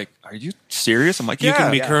 And he's like, are you serious? I'm like, you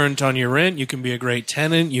can be current on your rent. You can be a great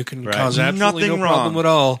tenant. You can cause absolutely no problem at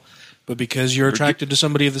all. But because you're attracted to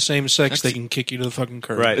somebody of the same sex, they can kick you to the fucking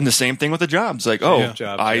curb. Right. And the same thing with the jobs. Like,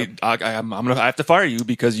 I have to fire you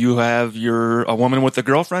because you're a woman with a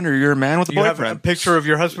girlfriend or you're a man with a boyfriend. You have a picture of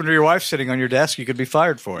your husband or your wife sitting on your desk. You could be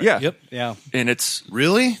fired for it. Yeah. Yep. Yeah. And it's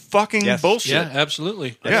really fucking bullshit. Yeah,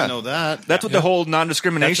 absolutely. I didn't know that. That's what the whole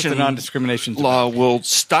non-discrimination law will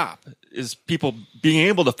stop. Is people being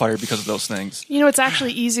able to fire because of those things. It's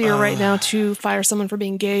actually easier right now to fire someone for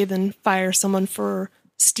being gay than fire someone for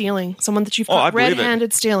stealing. Someone that you've caught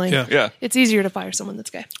red-handed stealing. Yeah. It's easier to fire someone that's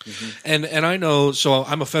gay. Mm-hmm. And I know, so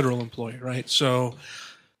I'm a federal employee, right? So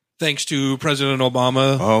thanks to President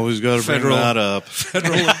Obama. Always got to bring that up.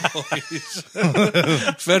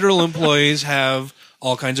 Federal employees have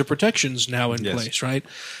all kinds of protections now in place, right?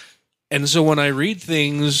 And so when I read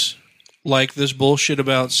things like this bullshit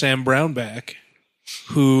about Sam Brownback,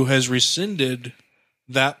 who has rescinded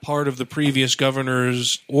that part of the previous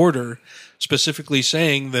governor's order, specifically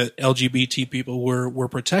saying that LGBT people were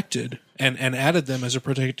protected and added them as a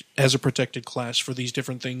protected class for these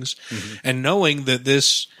different things, and knowing that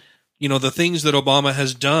this, the things that Obama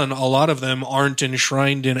has done, a lot of them aren't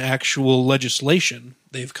enshrined in actual legislation.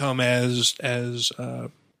 They've come as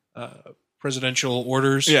presidential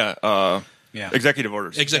orders. Executive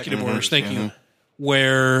orders. Executive orders, thank you.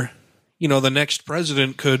 Where, the next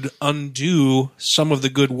president could undo some of the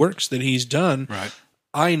good works that he's done. Right.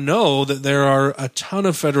 I know that there are a ton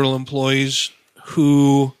of federal employees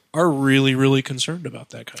who are really, really concerned about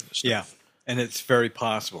that kind of stuff. Yeah, and it's very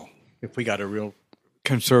possible if we got a real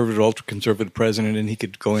conservative, ultra-conservative president, and he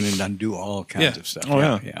could go in and undo all kinds of stuff.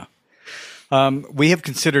 We have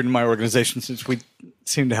considered in my organization, since we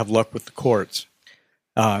seem to have luck with the courts,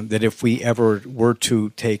 that if we ever were to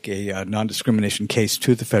take a non-discrimination case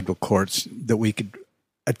to the federal courts, that we could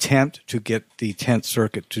attempt to get the 10th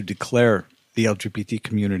Circuit to declare the LGBT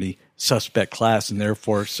community suspect class and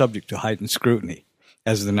therefore subject to heightened scrutiny,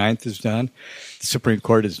 as the 9th has done, the Supreme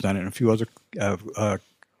Court has done it, and a few other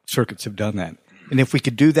circuits have done that. And if we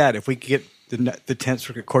could do that, if we could get the 10th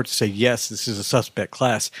Circuit Court to say, yes, this is a suspect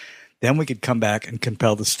class, then we could come back and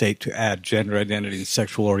compel the state to add gender identity and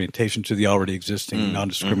sexual orientation to the already existing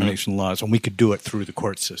non-discrimination laws, and we could do it through the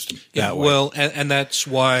court system. Yeah, well, and that's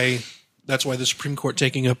why the Supreme Court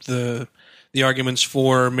taking up the arguments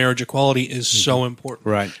for marriage equality is so important.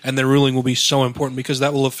 Right. And their ruling will be so important because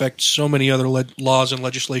that will affect so many other laws and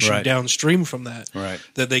legislation downstream from that. Right.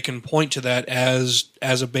 That they can point to that as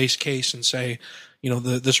a base case and say,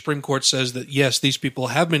 the Supreme Court says that, yes, these people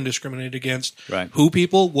have been discriminated against. Right. Who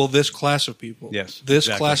people? Well, this class of people. Yes. This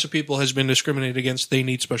class of people has been discriminated against. They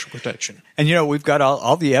need special protection. And, we've got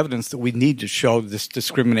all the evidence that we need to show this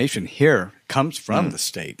discrimination here comes from the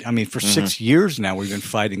state. I mean, for 6 years now, we've been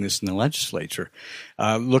fighting this in the legislature.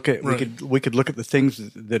 We could look at the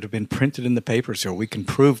things that have been printed in the papers here. We can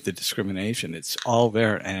prove the discrimination. It's all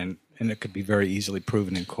there, and it could be very easily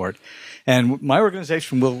proven in court. And my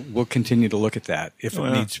organization will continue to look at that if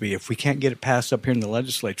it needs to be. If we can't get it passed up here in the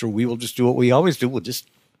legislature, we will just do what we always do. We'll just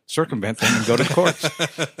circumvent them and go to courts.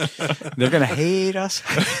 They're going to hate us.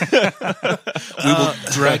 We will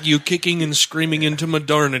drag you kicking and screaming into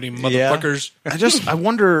modernity, motherfuckers. I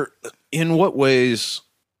wonder in what ways,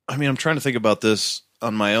 I'm trying to think about this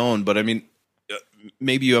on my own, but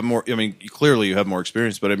maybe you have more, clearly you have more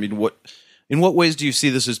experience, but in what ways do you see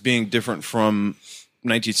this as being different from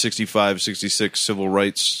 1965, 66 civil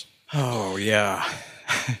rights? Oh, yeah.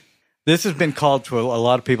 This has been called to a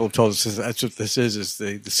lot of people have told us that's what this is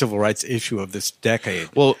the civil rights issue of this decade.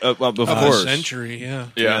 Well, of course. Century, yeah.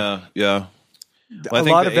 Well, I think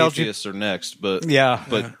lot the of atheists are next, but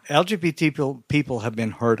LGBT people have been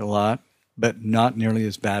hurt a lot, but not nearly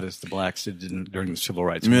as bad as the blacks did during the civil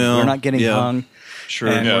rights movement. We're not getting hung,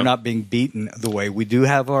 and we're not being beaten the way we do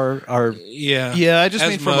have our I just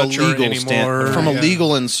mean from a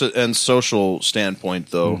legal and social standpoint,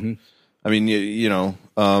 though.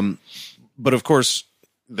 But of course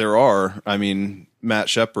there are. Matt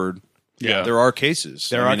Shepard. Yeah, there are cases.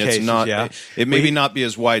 There are cases. It's not. It may not be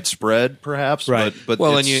as widespread, perhaps. Right. But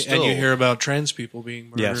and you hear about trans people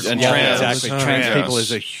being murdered. Yes, and trans people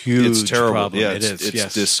is a huge problem. Yeah, it is.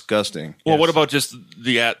 It's disgusting. Well, what about just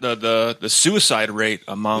the suicide rate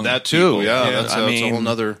among that too? People? Yeah, that's a whole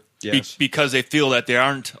nother. Yes. because they feel that they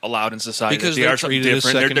aren't allowed in society. Because they they're are something treated as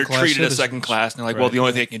different. They're second-class treated as citizens. second class, and they're like, well, the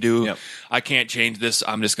only thing I can do, Yep. I can't change this.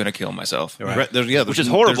 I'm just going to kill myself. Which is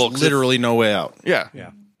horrible, 'cause There's literally no way out. Yeah.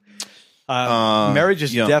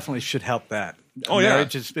 Marriages definitely should help that.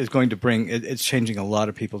 Marriage is going to bring it's changing a lot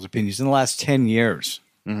of people's opinions in the last 10 years.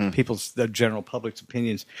 The general public's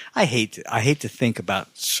opinions. I hate to think about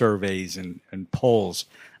surveys and polls.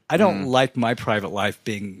 I don't like my private life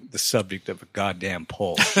being the subject of a goddamn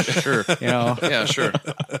poll. Sure. Yeah, sure.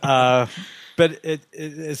 But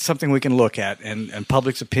it's something we can look at, and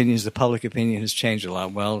public's opinions. The public opinion has changed a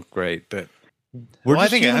lot. Well, great, but I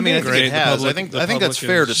think it Great, has. the I think public that's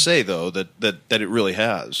fair is- to say though that it really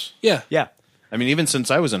has. Yeah. yeah. I mean, even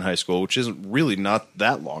since I was in high school, which isn't really not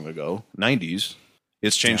that long ago, 90s,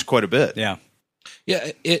 it's changed quite a bit. Yeah.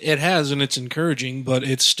 Yeah, it has, and it's encouraging, but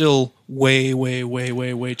it's still way, way, way,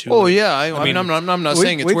 way, way too. Oh late. yeah, I'm not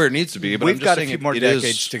saying it's where it needs to be, but we've I'm just got a saying few more it decades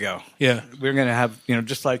is. to go. Yeah. We're going to have,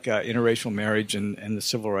 just like interracial marriage and the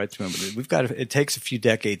civil rights movement. It takes a few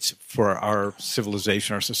decades for our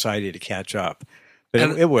civilization, our society to catch up, but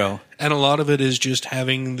it will. And a lot of it is just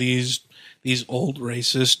having these old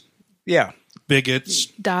racist Yeah. bigots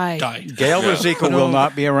Die. die. Gail Rosica will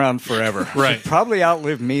not be around forever. Right. She'll probably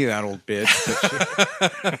outlive me, that old bitch.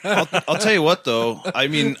 I'll tell you what, though. I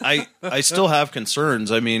mean, I still have concerns.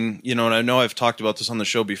 I mean, and I know I've talked about this on the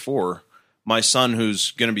show before. My son,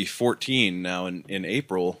 who's going to be 14 now in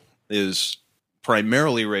April, is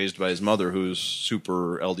primarily raised by his mother, who's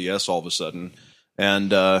super LDS all of a sudden.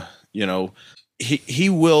 And, he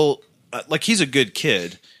will, he's a good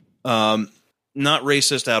kid, not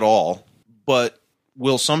racist at all, but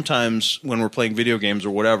will sometimes, when we're playing video games or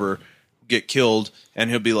whatever, get killed, and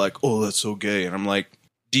he'll be like, "Oh, that's so gay," and I'm like,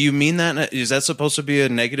 "Do you mean that? Is that supposed to be a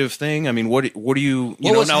negative thing? I mean, what do you?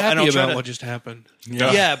 What was now, and happy I'll try about to, what just happened?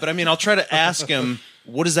 yeah, but I mean, I'll try to ask him,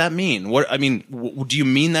 what does that mean? Do you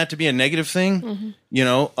mean that to be a negative thing?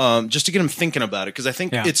 Just to get him thinking about it, because I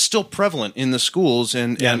think it's still prevalent in the schools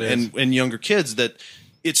and younger kids that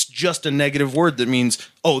it's just a negative word that means,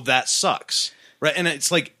 oh, that sucks. Right, and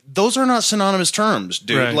it's like those are not synonymous terms,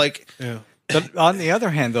 dude. Right. Like, But on the other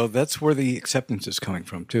hand, though, that's where the acceptance is coming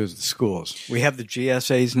from, too, is the schools. We have the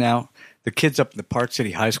GSAs now. The kids up in the Park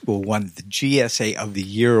City High School won the GSA of the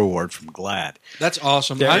Year award from GLAAD. That's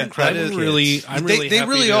awesome. They're I'm incredible really kids. happy they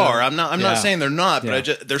really to- are. I'm not saying they're not,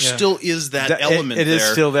 but there still is that element. It is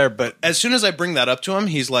there. still there, but As soon as I bring that up to him,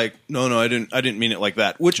 he's like, "No, I didn't mean it like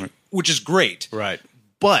that," which is great. right.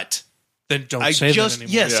 But Then don't I say just that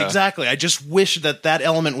anymore. yes, exactly. I just wish that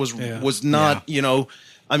element was not.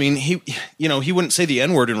 I mean, he wouldn't say the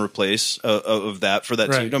N-word in replace of that for that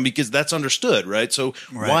Right. because that's understood, right? So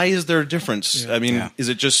why is there a difference? I mean, is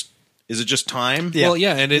it just time? Yeah. Well,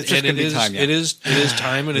 yeah, and It's just gonna be time, yeah. it is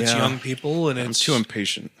time, and it's young people, and I'm it's too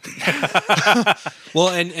impatient. well,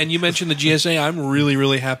 and you mentioned the GSA. I'm really,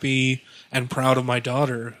 really happy and proud of my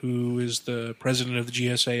daughter, who is the president of the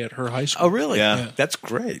GSA at her high school. Oh, really? Yeah. That's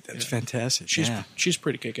great. That's fantastic. She's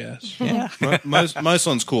pretty kick ass. yeah. my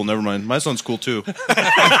son's cool. Never mind. My son's cool too. I've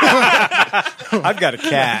got a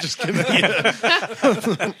cat. Just kidding.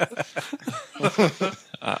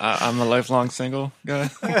 I'm a lifelong single guy.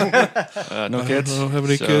 No kids. I don't have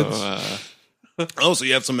any kids. Oh, so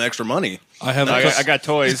you have some extra money? I have I got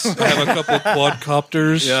toys. I have a couple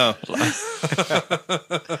quadcopters. Yeah.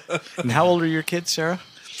 And how old are your kids, Sarah?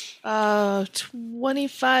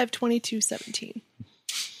 25, 22, 17.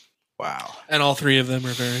 Wow. And all three of them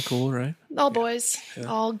are very cool, right? All boys,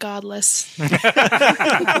 all godless. They're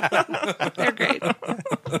great.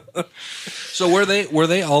 So were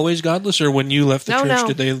they always godless, or when you left the No,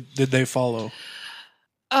 church, no. did they follow?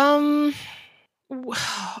 I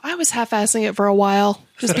was half-assing it for a while,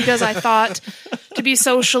 just because I thought to be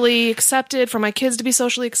socially accepted, for my kids to be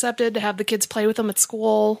socially accepted, to have the kids play with them at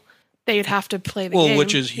school, they'd have to play the game.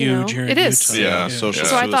 Which is huge here in It is. Utah. Yeah. Social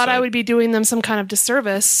So I thought I suicide. would be doing them some kind of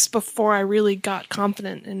disservice before I really got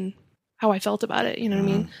confident in how I felt about it. You know what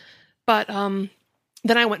I mean? But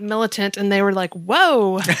then I went militant, and they were like,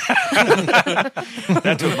 "Whoa!"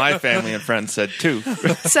 That's what my family and friends said too.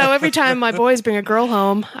 So every time my boys bring a girl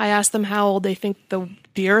home, I ask them how old they think the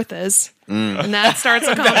Earth is, and that starts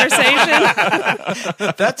a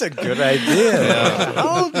conversation. That's a good idea.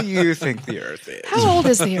 How old do you think the Earth is? How old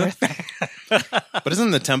is the Earth? But isn't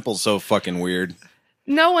the temple so fucking weird?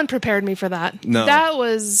 No one prepared me for that. No. That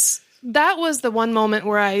was the one moment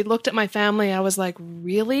where I looked at my family. I was like,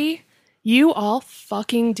 "Really? You all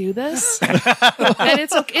fucking do this?" And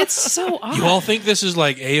it's so odd. You all think this is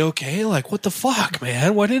like A-okay? Like, what the fuck,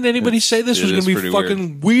 man? Why didn't anybody say this it was going is to be pretty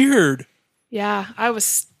fucking weird? Yeah, I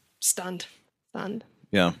was stunned.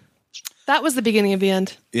 Yeah. That was the beginning of the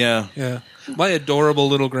end. Yeah. Yeah. My adorable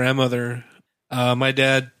little grandmother, my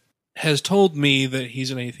dad has told me that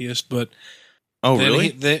he's an atheist, but Oh, really?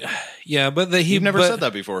 You've never said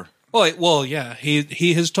that before. Well, yeah.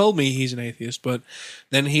 He has told me he's an atheist, but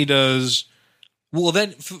then he does. Well,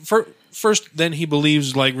 then first, then he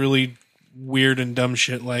believes like really weird and dumb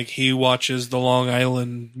shit. Like he watches the Long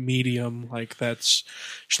Island Medium. Like that's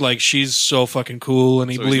like she's so fucking cool, and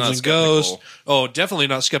he believes in ghosts. Oh, definitely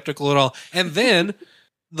not skeptical at all. And then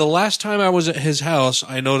the last time I was at his house,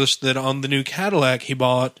 I noticed that on the new Cadillac he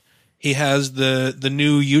bought, he has the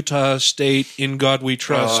new Utah State In God We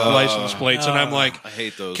Trust license plates, and I'm like, I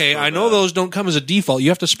hate those. Okay, I know those don't come as a default. You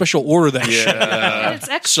have to special order that shit. And it's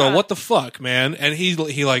extra. So what the fuck, man? And he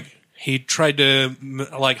tried to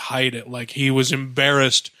like hide it. Like he was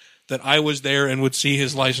embarrassed that I was there and would see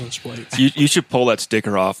his license plate. You should pull that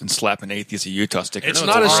sticker off and slap an Atheist of Utah sticker. It's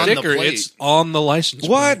not a sticker. It's on the license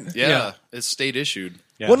plate. What? Yeah, it's state issued.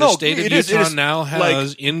 Yeah. Well, The no, state of it is- Utah it is now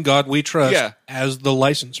has like- In God We Trust Yeah. as the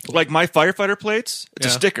license plate. like my firefighter plates. It's a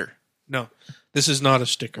Yeah. sticker. No, this is not a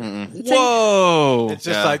sticker. Whoa! It's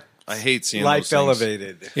just like I hate seeing life those things.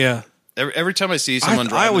 elevated. Yeah. Every time I see someone I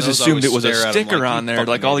driving always those, assumed it was stare a at 'em sticker like, on "You there,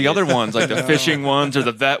 fucking like all the idiot." other ones, like the fishing ones or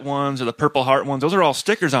the vet ones or the Purple Heart ones. Those are all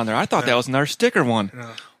stickers on there. I thought that was another sticker one.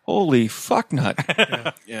 Holy fuck nut!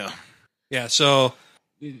 Yeah. Yeah. So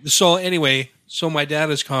anyway, my dad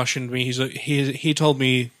has cautioned me. He told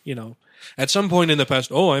me, at some point in the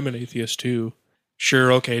past, oh, I'm an atheist too.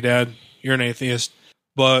 Sure, okay, Dad, you're an atheist,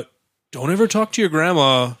 but don't ever talk to your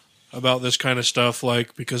grandma about this kind of stuff,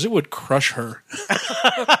 like, because it would crush her.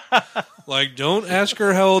 Like, don't ask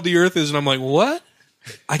her how old the Earth is. And I'm like, what?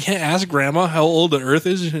 I can't ask Grandma how old the Earth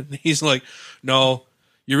is? And he's like, no,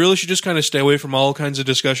 you really should just kind of stay away from all kinds of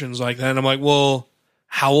discussions like that. And I'm like, well,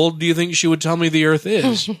 how old do you think she would tell me the Earth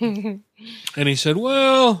is? And he said,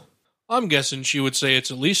 well, I'm guessing she would say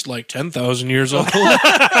it's at least like 10,000 years old.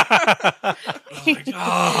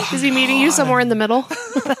 Is he meeting you somewhere in the middle?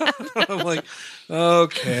 I'm like,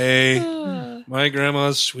 okay, my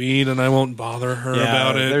grandma's sweet, and I won't bother her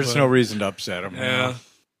about it. There's but- no reason to upset him. Yeah.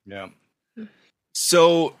 Yeah.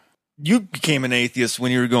 So you became an atheist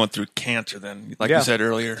when you were going through cancer, then, like Yeah. you said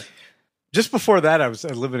earlier. Just before that, I was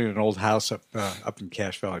living in an old house up in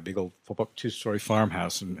Cache Valley, big old 2-story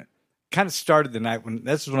farmhouse, and kind of started the night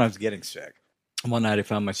this is when I was getting sick. And one night I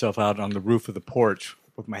found myself out on the roof of the porch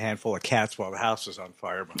with my handful of cats while the house was on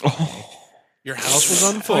fire. Your house was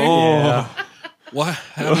on fire? Yeah. What?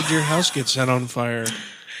 How did your house get set on fire?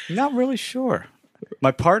 Not really sure.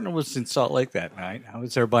 My partner was in Salt Lake that night. I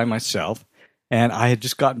was there by myself, and I had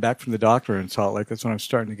just gotten back from the doctor in Salt Lake. That's when I was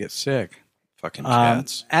starting to get sick. Fucking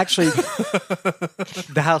cats. Actually,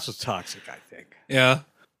 the house was toxic, I think. Yeah.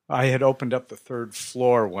 I had opened up the third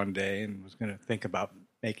floor one day and was going to think about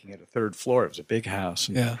making it a third floor. It was a big house.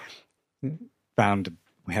 And Yeah. found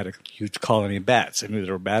we had a huge colony of bats. I knew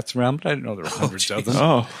there were bats around, but I didn't know there were hundreds of them.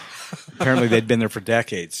 Oh, Apparently, they'd been there for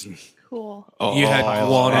decades. Cool. You had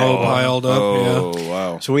guano piled up. Oh,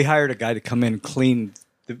 wow. So we hired a guy to come in,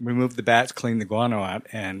 remove the bats, clean the guano out,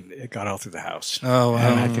 and it got all through the house. Oh, wow.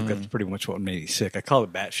 And I think that's pretty much what made me sick. I call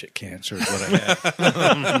it batshit cancer is what I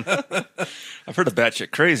had. I've heard of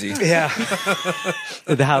batshit crazy. Yeah.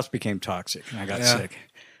 The house became toxic, and I got Yeah. sick.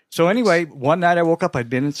 So anyway, one night I woke up. I'd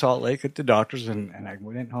been in Salt Lake at the doctor's, and I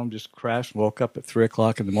went home, just crashed, woke up at 3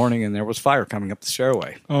 o'clock in the morning, and there was fire coming up the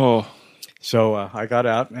stairway. Oh, So I got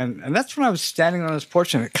out, and that's when I was standing on this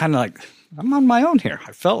porch, and it kind of like, I'm on my own here.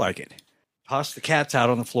 I felt like it. Tossed the cats out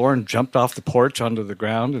on the floor and jumped off the porch onto the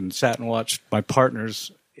ground and sat and watched my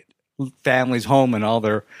partner's family's home and all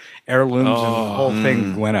their heirlooms and the whole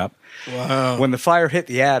thing went up. Wow. When the fire hit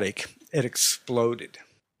the attic, it exploded.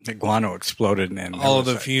 The guano exploded. And All of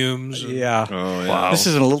there the was fumes. yeah. Oh, yeah. This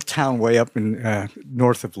is in a little town way up in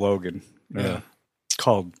north of Logan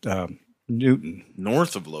called Newton.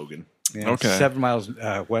 North of Logan. Yeah, Okay. 7 miles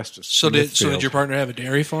west of So did Smithfield. your partner have a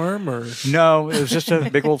dairy farm, or? No, it was just a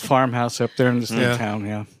big old farmhouse up there in this little Yeah. town.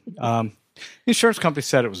 Yeah. The insurance company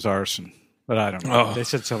said it was arson, but I don't know. Oh. They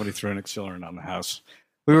said somebody threw an accelerant on the house.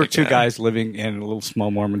 We were two guys living in a little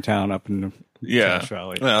small Mormon town up in the Yeah. Cache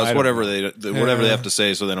Valley. Yeah, I it's don't whatever know. whatever they have to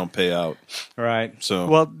say so they don't pay out. Right. So-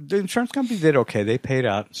 well, the insurance company did okay. They paid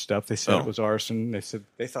out and stuff. They said Oh. it was arson. They said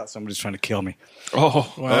they thought somebody was trying to kill me.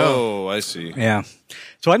 oh, Oh, I see. Yeah.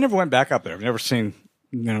 So I never went back up there. I've never seen.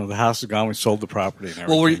 The house is gone. We sold the property. And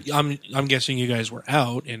everything. Well, I'm guessing you guys were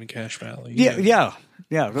out in Cache Valley. Yeah.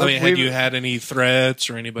 I mean, had you had any threats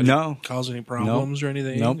or anybody No. cause any problems or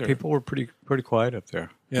anything? No, or? people were pretty quiet up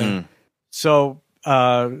there. Yeah. So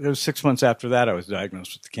it was 6 months after that I was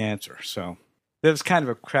diagnosed with the cancer. So it was kind of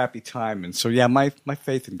a crappy time. And so, yeah, my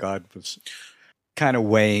faith in God was kind of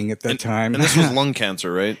weighing at that time. And this was lung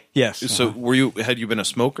cancer, right? Yes. So had you been a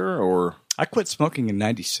smoker or? I quit smoking in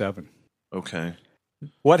 97. Okay.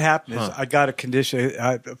 What happened is I got a condition,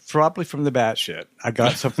 probably from the bat shit. I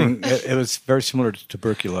got something, it was very similar to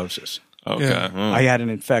tuberculosis. Okay. Yeah. I had an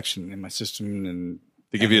infection in my system. And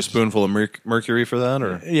they give you a spoonful of mercury for that?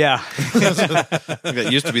 Or? Yeah. That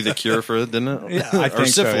used to be the cure for it, didn't it? Yeah, I think or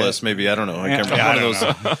syphilis, so, yeah. maybe. I don't know. I can't remember. One of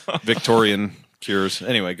those Victorian cures.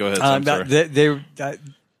 Anyway, go ahead. I'm sorry.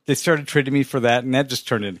 They started treating me for that, and that just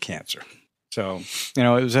turned into cancer. So,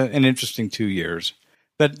 it was an interesting 2 years.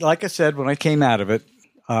 But like I said, when I came out of it,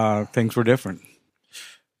 things were different.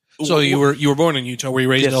 So you were born in Utah. Were you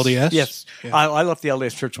raised LDS? Yes. Yeah. I left the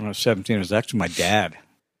LDS church when I was 17. It was actually my dad.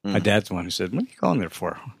 My dad's the one who said, "What are you going there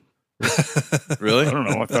for?" Really? I don't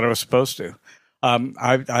know. I thought I was supposed to.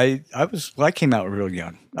 I came out real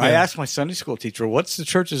young. Yeah. I asked my Sunday school teacher, "What's the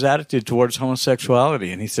church's attitude towards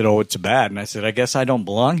homosexuality?" And he said, "Oh, it's bad." And I said, "I guess I don't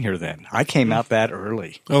belong here then." I came out that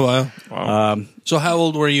early. Oh, wow. So how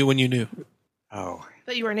old were you when you knew? Oh.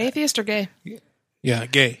 But you were an atheist or gay? Yeah,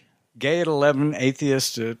 gay. Gay at 11,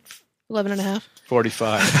 atheist at 11 and a half.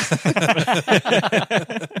 45.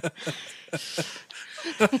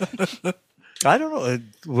 I don't know.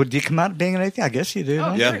 Would you come out being an atheist? I guess you do.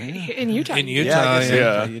 Oh, yeah. In Utah. In Utah, Yeah, I guess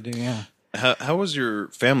yeah. you do, yeah. How was your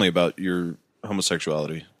family about your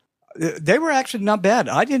homosexuality? They were actually not bad.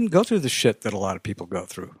 I didn't go through the shit that a lot of people go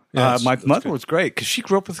through. Yeah, my mother was great because she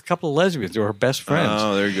grew up with a couple of lesbians. They were her best friends.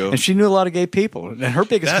 Oh, there you go. And she knew a lot of gay people. And her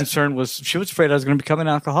biggest concern was she was afraid I was going to become an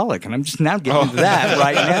alcoholic. And I'm just now getting into that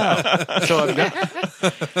right now. So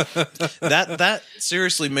that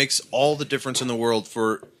seriously makes all the difference in the world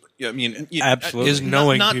for. I mean, absolutely is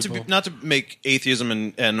knowing not people. not to make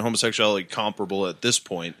atheism and homosexuality comparable at this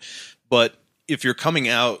point, but if you're coming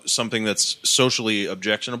out something that's socially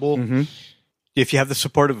objectionable, if you have the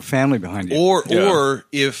support of a family behind you, or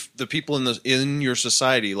if the people in your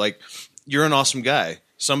society, like you're an awesome guy,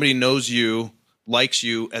 somebody knows you, likes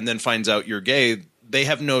you, and then finds out you're gay, they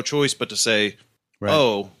have no choice but to say,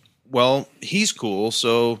 "Oh, well, he's cool,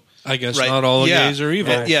 so." I guess not all gays are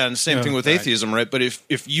evil. Yeah, and same thing with atheism, right? But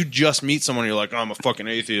if you just meet someone, you're like, "Oh, I'm a fucking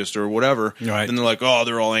atheist" or whatever, then they're like, "Oh,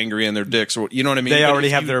 they're all angry and they're dicks," or you know what I mean? They already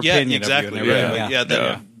have their opinion. Exactly. Of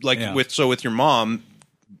you With your mom,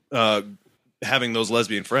 having those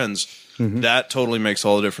lesbian friends, that totally makes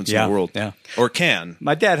all the difference in the world. Yeah, or can.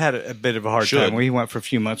 My dad had a bit of a hard time. He went for a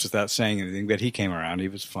few months without saying anything, but he came around. He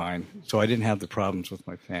was fine, so I didn't have the problems with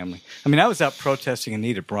my family. I mean, I was out protesting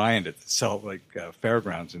Anita Bryant at the Salt Lake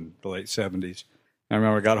Fairgrounds in the late 70s. I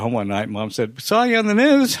remember I got home one night and Mom said, "Saw you on the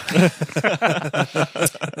news."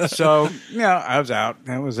 So, I was out.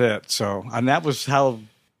 That was it. So, and that was how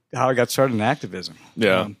I got started in activism.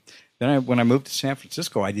 Yeah. Then when I moved to San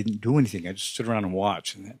Francisco, I didn't do anything. I just stood around and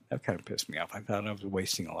watched, and that kind of pissed me off. I thought I was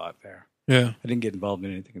wasting a lot there. Yeah. I didn't get involved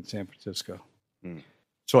in anything in San Francisco.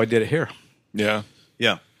 So I did it here. Yeah.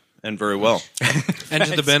 Yeah. And very well. And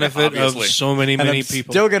to the benefit of so many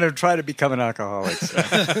people. Still going to try to become an alcoholic. So.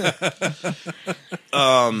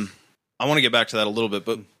 I want to get back to that a little bit,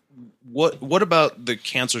 but what about the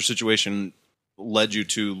cancer situation led you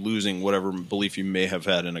to losing whatever belief you may have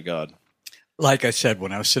had in a God? Like I said,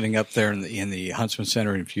 when I was sitting up there in the Huntsman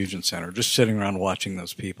Center Infusion Center, just sitting around watching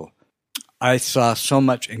those people, I saw so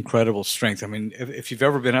much incredible strength. I mean, if you've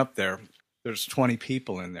ever been up there, there's 20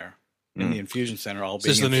 people in there in the infusion center, all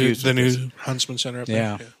being infused. The new Huntsman Center up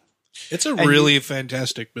there. Yeah. It's a really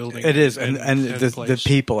fantastic building. It is, and the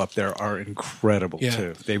people up there are incredible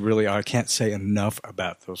too. They really are. I can't say enough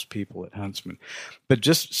about those people at Huntsman. But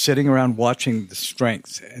just sitting around watching the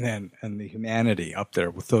strength and the humanity up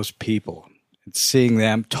there with those people, and seeing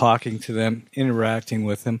them, talking to them, interacting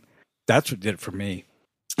with them, that's what did it for me.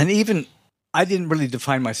 And even I didn't really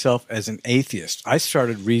define myself as an atheist. I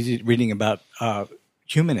started reading about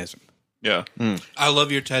humanism. Yeah. I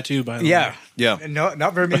love your tattoo, by the way. Yeah. No,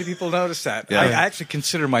 not very many people notice that. I actually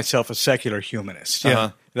consider myself a secular humanist.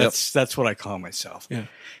 Yeah. That's what I call myself. Yeah.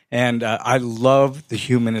 And I love the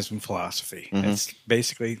humanism philosophy. It's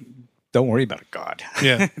basically, don't worry about a God.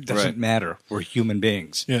 Yeah. It doesn't matter. We're human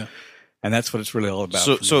beings. Yeah. And that's what it's really all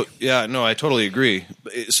about. So yeah, no, I totally agree.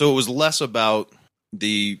 So it was less about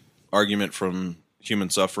the argument from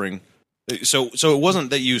human suffering. So it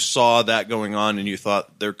wasn't that you saw that going on and you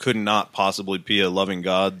thought there could not possibly be a loving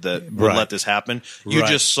God that would let this happen. You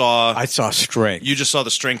just saw... I saw strength. You just saw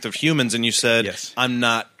the strength of humans and you said, I'm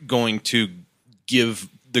not going to give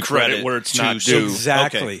the credit where it's to not due.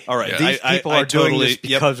 Exactly. Okay. All right. These people are doing this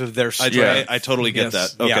because of their strength. I totally get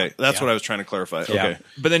that. Okay. That's what I was trying to clarify. Okay.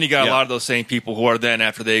 But then you got a lot of those same people who are then,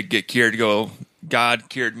 after they get cured, go, God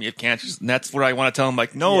cured me of cancer. And that's what I want to tell him.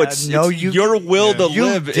 Like, no, Yeah, it's no, your will to You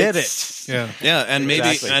live. did It's- it. Yeah. and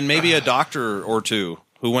maybe a doctor or two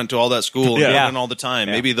who went to all that school and Yeah. went all the time.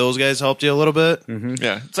 Maybe those guys helped you a little bit.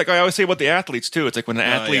 Yeah, it's like I always say about the athletes too. It's like when an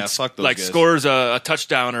athlete fuck those like guys. scores a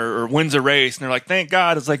touchdown or wins a race, and they're like, "Thank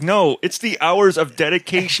God!" It's like, no, it's the hours of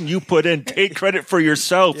dedication you put in. Take credit for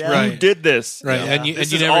yourself. You Right. did this, Right. And you, This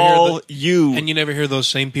and you is never all hear you. and you never hear those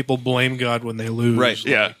same people blame God when they lose. Right.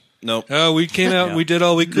 Yeah. Nope. Oh, we came out and we did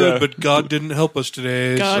all we could, Yeah. but God didn't help us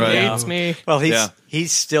today. God Right. hates me. Well, Yeah.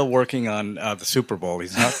 he's still working on the Super Bowl.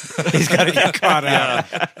 He's not. He's got to get caught out.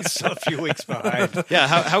 He's still a few weeks behind. Yeah,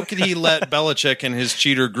 how could he let Belichick and his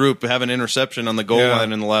cheater group have an interception on the goal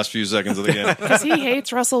line in the last few seconds of the game? Because he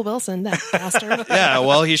hates Russell Wilson, that bastard. Yeah,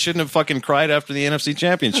 well, he shouldn't have fucking cried after the NFC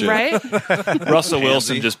Championship. Right? Russell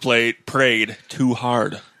Wilson just prayed too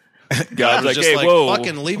hard. God's was like, just hey, like, whoa,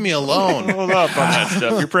 fucking leave me alone. hold up on that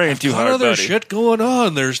stuff. You're praying too What hard, other buddy. shit going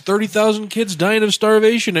on? There's 30,000 kids dying of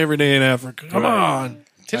starvation every day in Africa. Come on.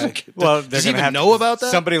 Well, Does he even know about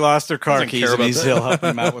that? Somebody lost their car Doesn't keys, care and about he's that. still helping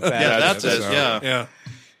him out with that. Yeah, that's it. So- Yeah. Yeah.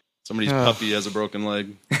 Somebody's puppy has a broken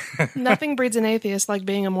leg. Nothing breeds an atheist like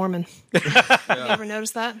being a Mormon. You ever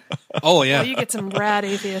notice that? Oh, yeah. Well, you get some rad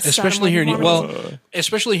atheists. Especially here in Mormons.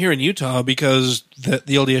 especially here in Utah, because the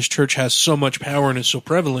LDS Church has so much power and is so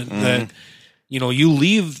prevalent that you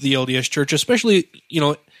leave the LDS Church, especially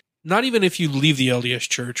not even if you leave the LDS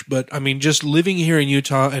Church, but I mean just living here in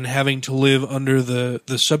Utah and having to live under the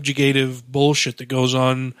subjugative bullshit that goes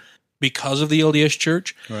on because of the LDS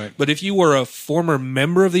Church. Right. But if you were a former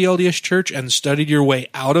member of the LDS Church and studied your way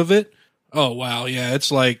out of it, oh wow, yeah,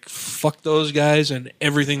 it's like fuck those guys and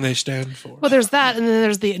everything they stand for. Well, there's that, and then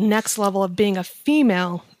there's the next level of being a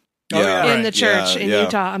female Yeah. in the church Yeah, in yeah.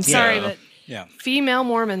 Utah. I'm sorry, Yeah. but Yeah. female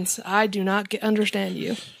Mormons, I do not understand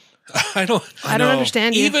you. I don't don't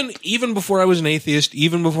understand you. Even before I was an atheist,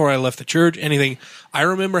 even before I left the church, anything. I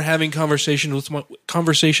remember having conversations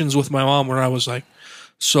with my mom where I was like,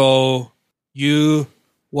 "So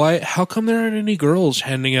how come there aren't any girls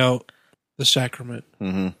handing out the sacrament?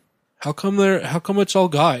 Mm-hmm. How come it's all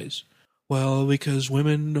guys?" "Well, because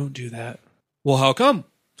women don't do that." "Well, how come?"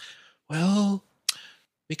 "Well,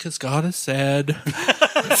 because God has said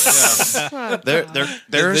They're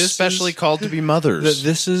This especially is- called to be mothers. that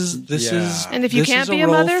this is Yeah. And if you this can't is be a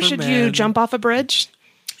role mother, for should you man." jump off a bridge?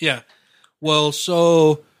 Yeah. Well,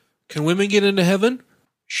 so can women get into heaven?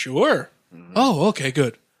 Sure. Oh, okay,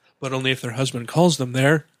 good. But only if their husband calls them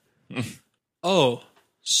there. Oh.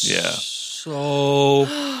 Yeah. So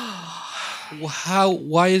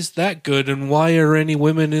why is that good, and why are any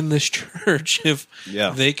women in this church if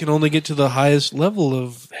they can only get to the highest level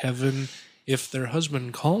of heaven if their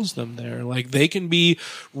husband calls them there? Like, they can be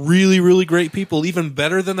really, really great people, even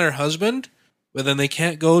better than their husband, but then they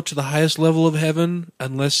can't go to the highest level of heaven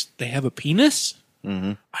unless they have a penis?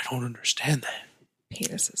 Mm-hmm. I don't understand that.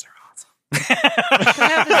 Penises are awesome. Can I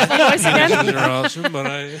have the double voice again? They're awesome, but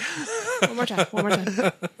I... One more time.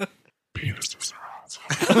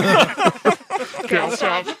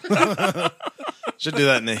 Should do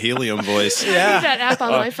that in the helium voice. I need that app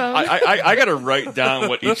on my phone. I got to write down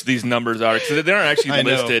what each of these numbers are because they aren't I actually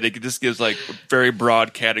know. listed. It just gives like very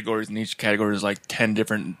broad categories, and each category is like 10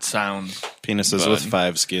 different sounds. Penises with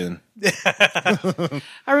 5 skin. I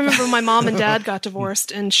remember my mom and dad got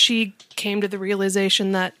divorced, and she came to the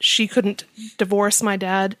realization that she couldn't divorce my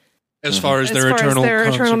dad As far as as their far eternal as their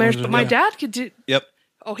eternal marriage. consequences, But my yeah. dad could do. Yep.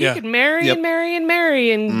 Oh, he Yeah. could marry Yep. and marry and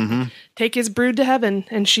marry and take his brood to heaven,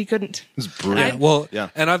 and she couldn't. It's brilliant. Yeah, well, Yeah.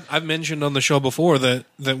 and I've mentioned on the show before that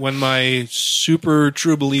when my super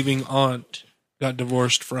true believing aunt got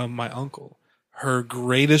divorced from my uncle, her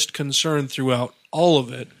greatest concern throughout all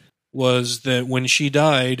of it was that when she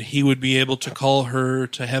died, he would be able to call her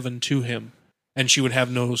to heaven to him, and she would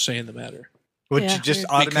have no say in the matter. Would Yeah. you just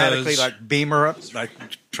Because- automatically like beam her up, like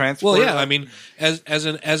transport? Well, yeah, her? I mean, as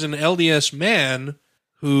an LDS man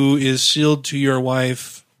who is sealed to your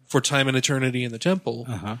wife for time and eternity in the temple,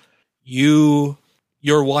 you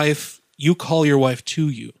call your wife to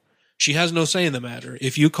you. She has no say in the matter.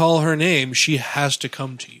 If you call her name, she has to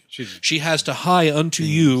come to you. She has to hie unto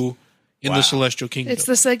you in the celestial kingdom. It's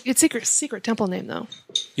the it's secret temple name though.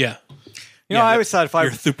 Yeah. You know, I always thought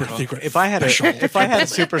Your super secret. if I had a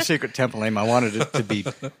super secret temple name, I wanted it to be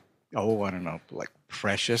I don't know, like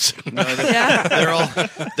Precious. Yeah.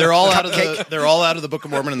 They're all out of the Book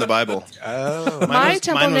of Mormon and the Bible. Oh, My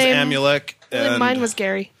temple mine was name. Amulek. And Mine was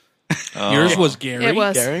Gary. Yours was Gary. It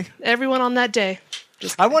was Gary? everyone on that day.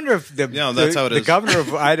 I wonder if that's how it the is. governor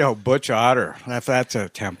of Idaho, Butch Otter, if that's a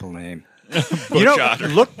temple name.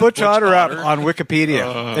 Look Butch Otter up on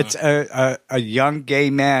Wikipedia. It's a young gay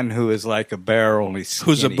man who is like a bear, only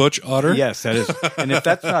skinny. Who's a Butch Otter? Yes, that is. And if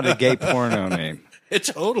that's not a gay porno name. It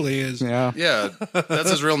totally is. Yeah. Yeah, that's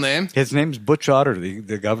his real name. His name's Butch Otter,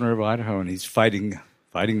 the governor of Idaho, and he's fighting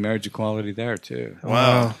marriage equality there, too.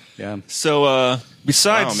 Wow. Yeah. So,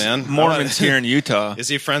 besides Mormons here in Utah, is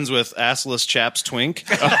he friends with assless chaps Twink?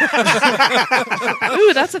 Ooh,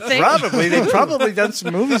 that's a thing. Probably. They've probably done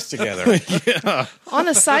some movies together. Yeah. On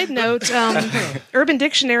a side note, Urban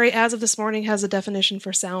Dictionary, as of this morning, has a definition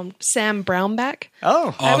for Sam Brownback.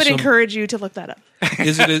 Oh. I would Awesome. encourage you to look that up.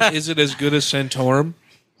 Is it as good as Santorum?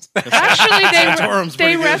 Actually,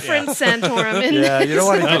 they reference Santorum. You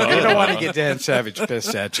don't want to get Dan Savage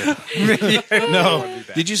pissed at you. No.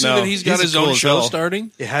 Did you see that he's got his own show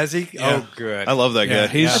starting? Has he? Yeah. Oh, good. I love that guy. Yeah,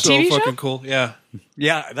 he's so TV show? fucking cool. Yeah,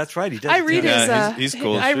 Yeah, that's right. He does. I read his. he's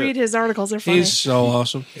cool as I shit. read his articles. They're funny. he's so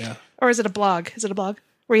awesome. Yeah. Or is it a blog? Is it a blog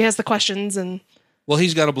where he has the questions and? Well,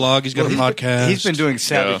 he's got a blog. He's got a podcast. He's been doing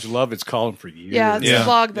Savage Love. It's called for years. Yeah, it's a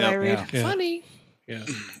blog that I read. Yeah. Funny. Yeah.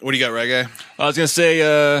 What do you got, Reggae? I was going to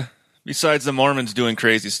say, besides the Mormons doing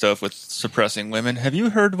crazy stuff with suppressing women, have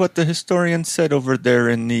you heard what the historians said over there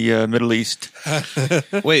in the Middle East?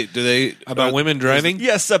 Wait, do they About women driving?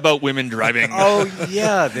 Yes, about women driving. Oh,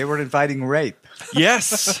 yeah. They were inviting rape.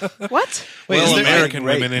 Yes. What? Well, is there American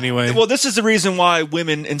any women anyway. Well, this is the reason why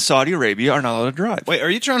women in Saudi Arabia are not allowed to drive. Wait, are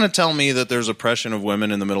you trying to tell me that there's oppression of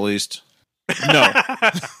women in the Middle East? No.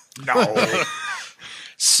 No.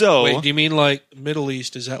 So, Wait, do you mean like Middle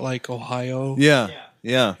East? Is that like Ohio? Yeah.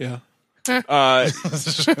 Yeah.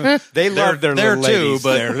 They love their there little too, ladies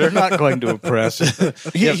but- there. They're not going to oppress.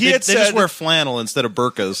 he They had just said wear flannel instead of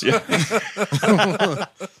burqas.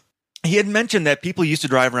 he had mentioned that people used to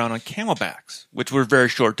drive around on camelbacks, which were very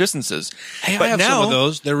short distances. Hey, But I have now, some of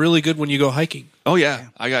those. They're really good when you go hiking. Oh yeah,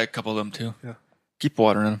 I got a couple of them too. Yeah. Keep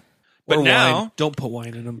water in them. But Or now, wine. Don't put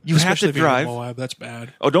wine in them. You have Especially to if you're in drive. Moab. That's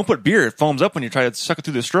bad. oh, don't put beer; it foams up when you try to suck it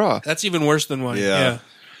through the straw. That's even worse than wine. Yeah. Yeah.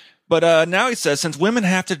 But now he says, since when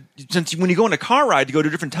you go on a car ride to go to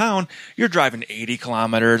a different town, you're driving 80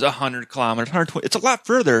 kilometers, 100 kilometers, 120. It's a lot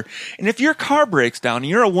further. And if your car breaks down and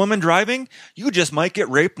you're a woman driving, you just might get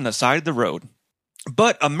raped on the side of the road.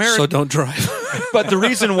 But So don't drive. But the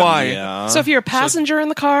reason why, Yeah. So if you're a passenger in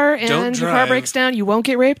the car don't and your car drive. breaks down, you won't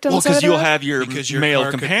get raped on the side because of the you'll road? have your Because your male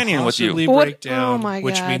car could companion with you. possibly What? break down, Oh, my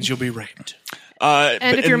which God. means you'll be raped.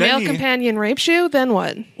 And if your then male companion rapes you, then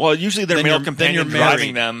what? well, usually their Then male you're- then companion you're married.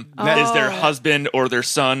 driving them is their husband or their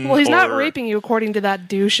son. Well, he's not or- raping you according to that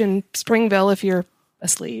douche in Springville if you're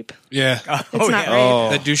asleep. Yeah. It's not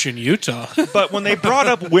rape. That douche in Utah. But when they brought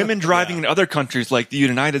up women driving in other countries like the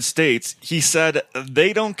United States, he said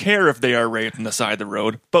they don't care if they are raped on the side of the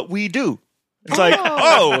road, but we do. It's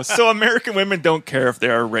like, so American women don't care if they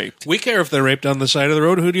are raped. We care if they're raped on the side of the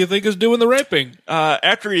road. Who do you think is doing the raping?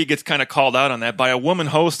 After he gets kind of called out on that by a woman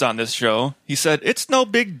host on this show, he said it's no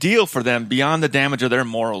big deal for them beyond the damage of their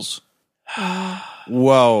morals.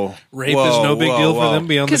 Whoa. Rape is no big deal for them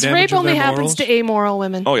beyond the Because damage rape of only their happens morals. to amoral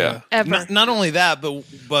women. Oh, yeah. Ever. Not only that,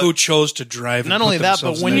 but Who chose to drive. Not and only put that, but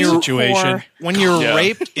themselves when in that you're- situation, Whore. when you're Yeah.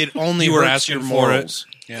 raped, it only you were hurts asking your for morals.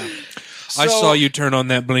 it. Yeah. I saw you turn on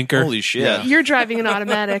that blinker. Holy shit. You're driving an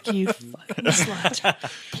automatic, you fucking slut.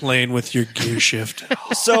 Playing with your gear shift.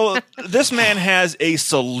 So this man has a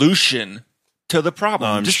solution to the problem.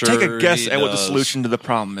 I'm Just sure take a guess he at what the does. solution to the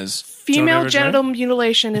problem is. Female ever genital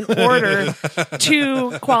mutilation in order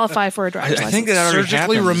to qualify for a driver's I license. think that already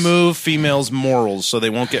Surgically happens. remove females' morals so they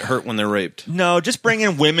won't get hurt when they're raped. No, just bring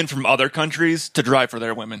in women from other countries to drive for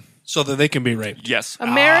their women. So that they can be raped. Yes,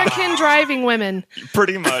 American driving women.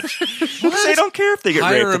 pretty much. They don't care if they get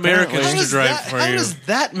Hire raped. Americans apparently. to drive for how you. does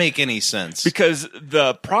that make any sense? Because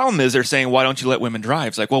the problem is they're saying, why don't you let women drive?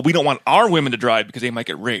 It's like, well, we don't want our women to drive because they might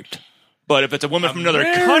get raped. But if it's a woman from another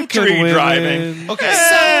American country women. driving,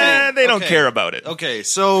 Okay, they don't okay. care about it. Okay,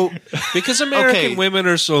 so Because American Okay. women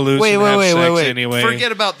are so loose and have sex anyway.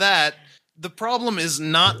 Forget about that. The problem is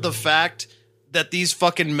not the fact that these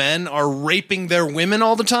fucking men are raping their women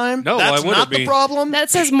all the time. No, that's why would not it be? the problem. That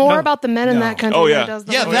says more about the men in that country Oh, than yeah. it does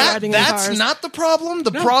the Yeah, women driving in that's cars. not the problem.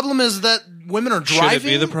 The problem is that women are driving. Should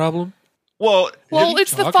it be the problem? Well, Well,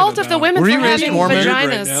 it's the talking fault of the about? women Were for you raised having Mormon vaginas.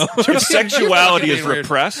 right now? if sexuality is Fucking weird.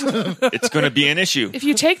 repressed, it's going to be an issue. If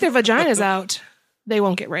you take their vaginas out, they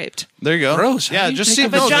won't get raped. There you go. Gross. How Yeah, do you just take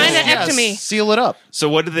seal a vagina-ectomy? yeah, seal it up. So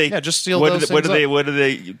what do they? Yeah, just seal what those do they, what do things they? up. What do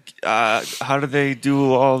they? How do they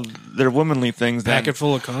do all their womanly things? Then? Pack it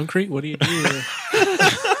full of concrete? What do you do?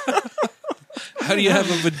 How do you have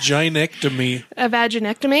a vaginectomy? A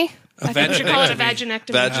vaginectomy? I think we should call it a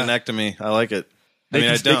vaginectomy. Vaginectomy. I like it. They I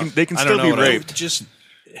mean, can- I don't. they can I still don't know be what I- raped. Just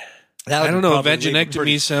I don't know.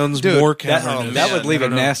 Vaginectomy sounds more cavernous. That would leave a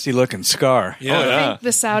nasty looking scar. Yeah. I think the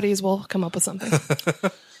Saudis will come up with something.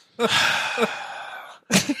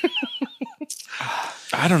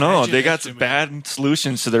 I don't know. They got some bad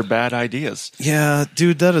solutions to their bad ideas. Yeah,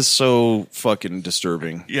 dude, that is so fucking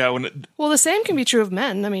disturbing. Yeah. Well, the same can be true of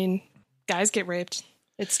men. I mean, guys get raped.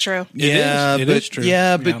 It's true. It is true.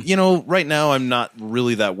 Yeah, but Yeah. right now I'm not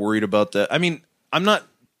really that worried about that. I mean, I'm not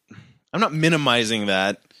minimizing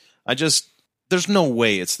that. There's no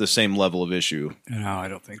way it's the same level of issue. No, I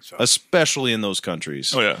don't think so. Especially in those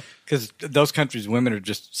countries. Oh, yeah. Because those countries, women are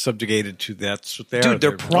just subjugated to that's what they are. Dude,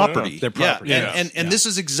 they're property. Their property. Yeah. And this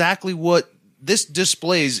is exactly what this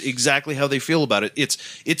displays exactly how they feel about it.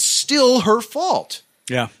 It's still her fault.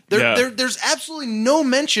 Yeah. There's absolutely no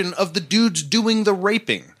mention of the dudes doing the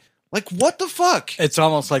raping. Like, what the fuck? It's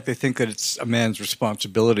almost like they think that it's a man's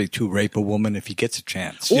responsibility to rape a woman if he gets a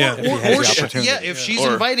chance. If she's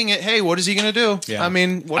inviting it, hey, what is he going to do? Yeah. I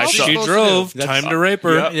mean, what else she drove. Time to rape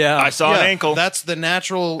her. Yeah. I saw an ankle. That's the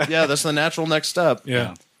natural. Yeah, that's the natural next step.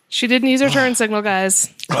 Yeah. She didn't use her turn signal, guys.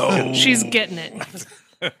 Oh. She's getting it.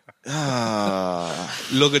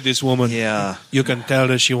 Look at this woman. Yeah. You can tell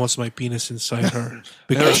that she wants my penis inside her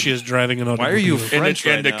because she is driving an automobile. Why are you French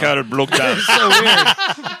right the now? car broke down. So weird.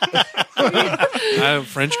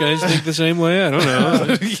 French guys think the same way. I don't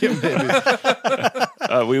know.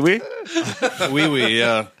 Oui. Oui,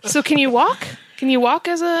 yeah. So can you walk? Can you walk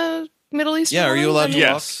as a Middle Eastern Yeah, are you allowed woman? to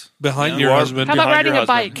walk? Yes. Behind your husband. How about Behind riding your a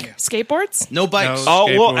bike? husband. Skateboards? No bikes. No. Oh,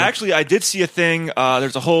 well, Skateboard. actually, I did see a thing.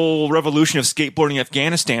 There's a whole revolution of skateboarding in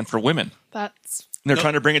Afghanistan for women. That's They're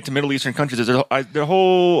trying to bring it to Middle Eastern countries. There's the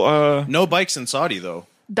whole... No bikes in Saudi, though,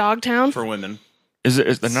 Dogtown. for women. Is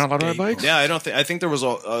there not a lot of bikes? Yeah, I think there was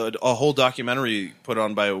a whole documentary put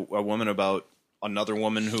on by a woman about another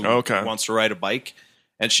woman who wants to ride a bike.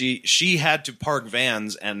 And she had to park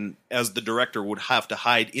vans, and as the director would have to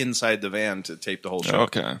hide inside the van to tape the whole show.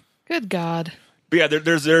 Okay. Good God. But yeah,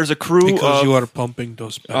 there's a crew Because of you are pumping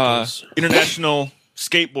those pedals. international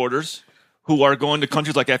skateboarders who are going to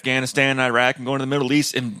countries like Afghanistan, Iraq, and going to the Middle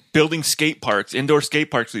East and building skate parks, indoor skate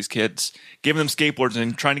parks for these kids, giving them skateboards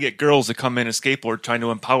and trying to get girls to come in and skateboard, trying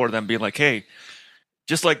to empower them, being like, hey,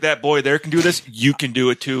 just like that boy there can do this, you can do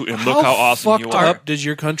it too, and look how awesome you fucked are. up does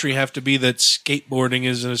your country have to be that skateboarding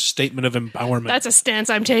is a statement of empowerment? That's a stance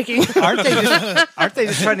I'm taking. Aren't they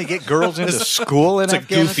just trying to get girls into school in It's a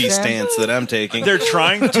Afghanistan? goofy stance that I'm taking. They're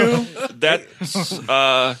trying to. That's,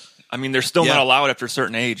 I mean, they're still not allowed after a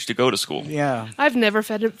certain age to go to school. Yeah. I've never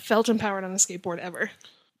felt empowered on a skateboard ever.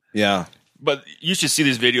 Yeah. But you should see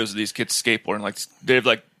these videos of these kids skateboarding. Like, they've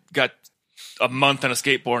got a month on a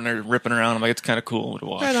skateboard and they're ripping around. I'm like, it's kind of cool to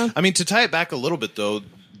watch. Right on. I mean, to tie it back a little bit, though,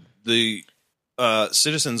 the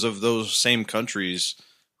citizens of those same countries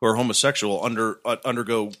who are homosexual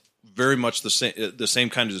undergo very much the same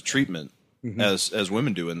kinds of treatment as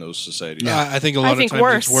women do in those societies. Yeah, I think a lot of times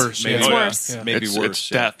worse. it's worse. Maybe It's yeah. worse. Yeah. Maybe It's worse.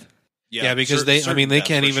 death. Yeah, because they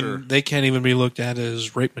can't even they can't even be looked at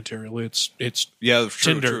as rape material. It's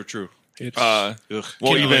Tinder. True. It's Well,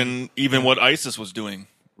 Killing. even what ISIS was doing,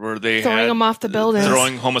 where they Throwing had them off the buildings.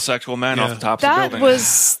 throwing homosexual men off the tops of That buildings.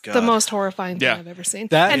 was the God. most horrifying thing Yeah. I've ever seen.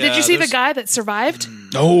 That- and did you see the guy that survived?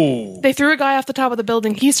 no. They threw a guy off the top of the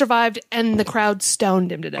building. He survived, and the crowd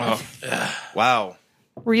stoned him to death. Wow.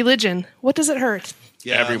 Religion. What does it hurt?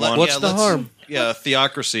 Yeah, Everyone. What's the harm? Yeah,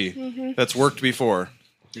 theocracy. That's worked before.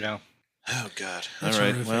 Yeah. Oh, God. All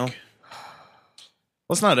right. Well,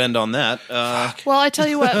 let's not end on that. Well, I tell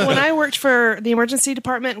you what, when I worked for the emergency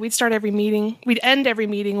department, we'd end every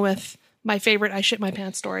meeting with my favorite I shit my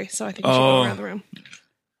pants story. So I think we should go around the room.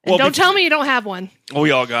 And Well, don't tell me you don't have one. Oh,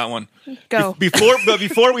 we all got one. Go.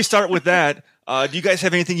 Before we start with that, do you guys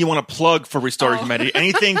have anything you want to plug for Restore Humanity?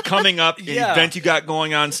 Anything coming up, an event you got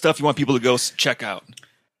going on, stuff you want people to go check out?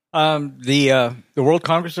 The World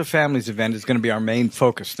Congress of Families event is going to be our main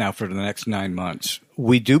focus now for the next 9 months.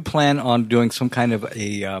 We do plan on doing some kind of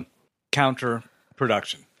a counter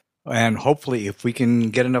production. And hopefully, if we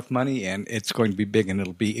can get enough money in, it's going to be big, and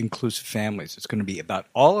it'll be inclusive families. It's going to be about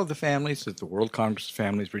all of the families that the World Congress of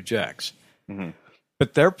Families rejects. Mm-hmm.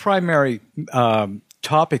 But their primary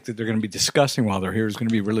topic that they're going to be discussing while they're here is going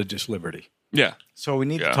to be religious liberty. Yeah. So we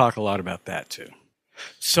need to talk a lot about that, too.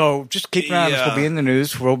 So just keep an eye on us. We'll be in the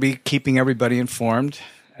news. We'll be keeping everybody informed.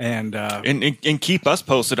 And keep us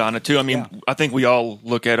posted on it, too. I mean, I think we all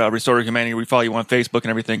look at Restore Humanity. We follow you on Facebook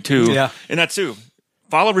and everything, too. Yeah. And that's too.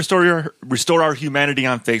 Follow Restore Our Humanity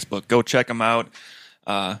on Facebook. Go check them out.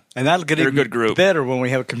 And that'll get they're a even good group. better when we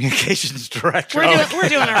have a communications director. We're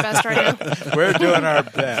doing our best right now. We're doing our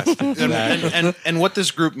best. And what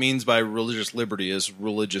this group means by religious liberty is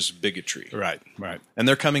religious bigotry. Right. And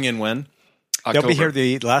they're coming in when? They'll be here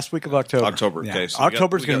the last week of October. October, okay. So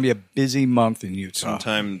October's going to be a busy month in Utah. Some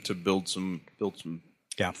time to build some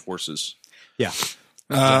forces. Yeah.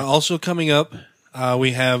 Also coming up,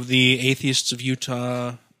 we have the Atheists of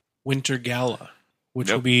Utah Winter Gala,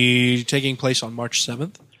 which will be taking place on March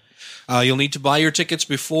 7th. You'll need to buy your tickets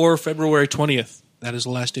before February 20th. That is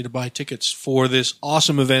the last day to buy tickets for this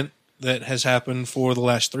awesome event that has happened for the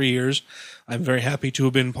last 3 years. I'm very happy to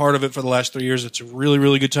have been part of it for the last 3 years. It's a really,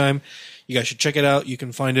 really good time. You guys should check it out. You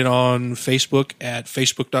can find it on Facebook at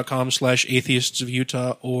facebook.com/atheists of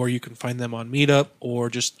Utah, or you can find them on Meetup or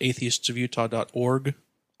just atheistsofutah.org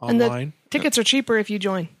online. And the tickets are cheaper if you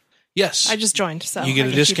join. Yes. I just joined, so you get I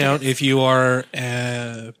a discount if you are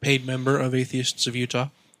a paid member of Atheists of Utah.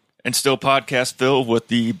 And still Podcast Phil with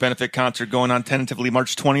the benefit concert going on tentatively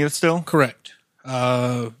March 20th still? Correct.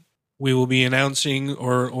 We will be announcing,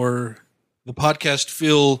 or the Podcast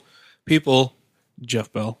Phil people,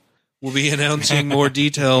 Jeff Bell, will be announcing more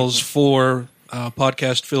details for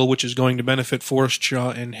Podcast Phil, which is going to benefit Forrest Shaw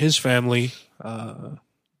and his family.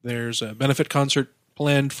 There's a benefit concert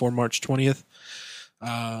planned for March 20th.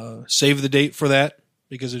 Save the date for that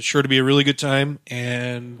because it's sure to be a really good time,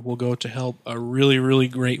 and we'll go to help a really, really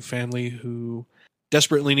great family who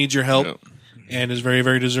desperately needs your help and is very,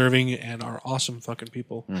 very deserving and are awesome fucking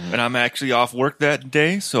people. Mm-hmm. And I'm actually off work that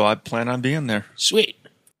day, so I plan on being there. Sweet.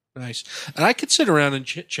 Nice. And I could sit around and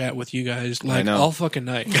chit-chat with you guys like all fucking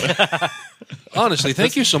night. Honestly,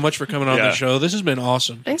 thank you so much for coming on the show. This has been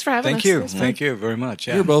awesome. Thanks for having us. Thank you very much.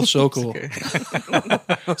 Yeah. You're both so cool.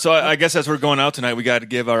 So I guess as we're going out tonight, we got to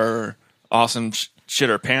give our awesome shit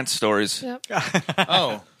our pants stories. Yep.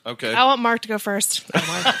 Oh, okay. I want Mark to go first.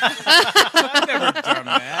 I've never done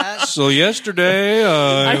that. So yesterday,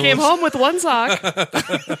 I came home with one sock.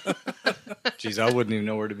 Jeez, I wouldn't even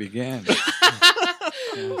know where to begin.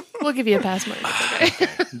 We'll give you a pass, Mark. It's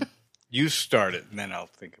okay. You start it, and then I'll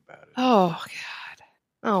think about it. Oh, God.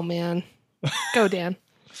 Oh, man. Go, Dan.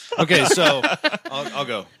 Okay, so I'll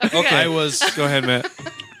go. Okay, I was go ahead, Matt.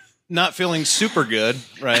 not feeling super good,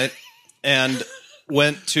 right? And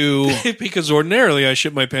went to because ordinarily I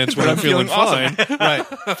shit my pants when I'm feeling fine. right.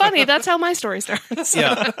 Funny, that's how my story starts.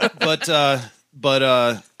 Yeah, but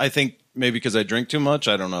I think maybe because I drink too much,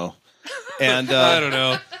 I don't know. And I don't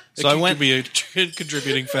know. So I went to be a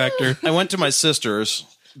contributing factor. I went to my sister's,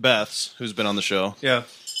 Beth's, who's been on the show. Yeah,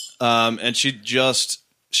 and she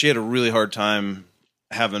had a really hard time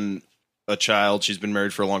having a child. She's been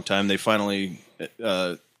married for a long time. They finally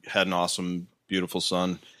had an awesome, beautiful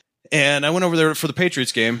son. And I went over there for the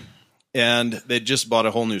Patriots game, and they just bought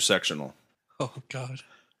a whole new sectional. Oh, God.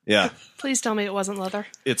 Yeah. Please tell me it wasn't leather.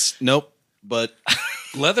 Nope, but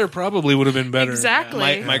leather probably would have been better.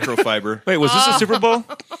 Exactly. Microfiber. Wait, was this a Super Bowl?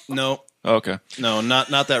 No. Oh, okay. No, not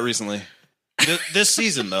that recently. This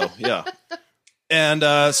season, though, yeah.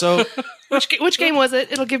 And so... Which game was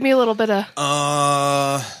it? It'll give me a little bit of...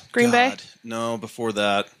 Green Bay? No, before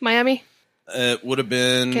that. Miami? It would have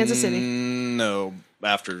been... Kansas City? No,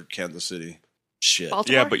 after Kansas City. Shit.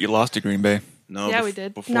 Baltimore? Yeah, but you lost to Green Bay. No, yeah, we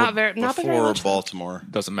did. Before, Not been very before much. Baltimore.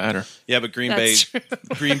 Doesn't matter. Yeah, but Green That's Bay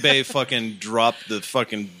Green Bay fucking dropped the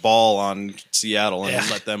fucking ball on Seattle and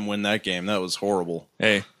let them win that game. That was horrible.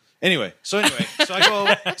 Hey. Anyway, so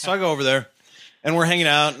I go over there and we're hanging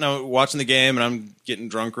out and I'm watching the game and I'm getting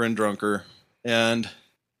drunker and drunker and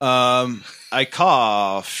I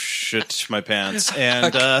shit my pants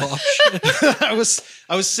and I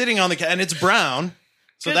was sitting on the couch and it's brown.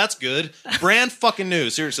 So that's good. Brand fucking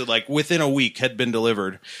new. Seriously, like within a week had been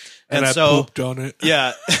delivered. And I so pooped on it.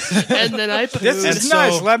 Yeah. And then I pooped. This is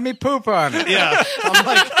nice. Let me poop on it. Yeah.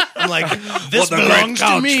 I'm like this belongs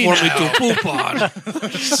to me for now. me to poop on.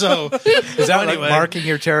 So is that like marking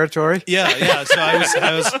your territory? Yeah. So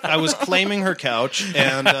I was claiming her couch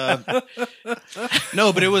and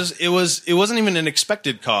no, but it wasn't even an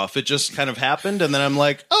expected cough. It just kind of happened and then I'm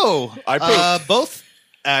like, oh, I pooped. Both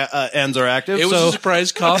ends are active. It was a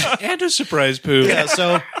surprise cough and a surprise poop. Yeah,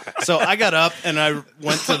 so I got up and I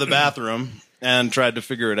went to the bathroom and tried to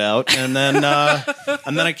figure it out, and then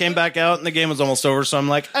I came back out and the game was almost over. So I'm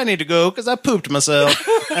like, I need to go because I pooped myself,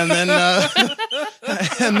 and then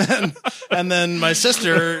and then my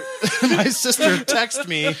sister texted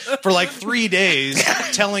me for like 3 days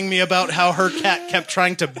telling me about how her cat kept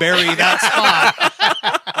trying to bury that spot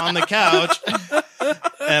on the couch.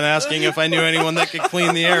 And asking if I knew anyone that could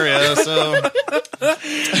clean the area. So,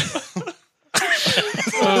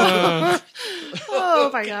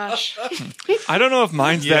 oh my my gosh. I don't know if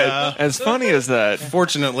mine's that as funny as that.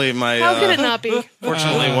 Fortunately, How could it not be?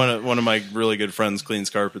 Fortunately, one of my really good friends cleans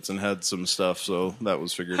carpets and had some stuff, so that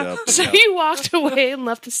was figured out. But So you walked away and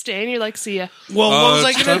left the stain. You're like, see ya. well, what was I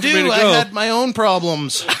it's going time to for me do? to I go. had my own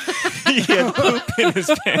problems. He had poop in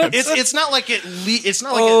his pants. It's not like it. It's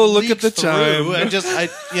not like Oh, it look at leaked the through. time.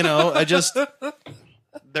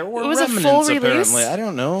 There were Was it remnants full release? apparently. I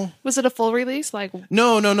don't know. Was it a full release? Like, so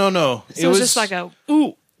No. it was just like a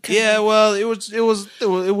ooh. Yeah, well, it was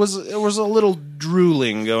a little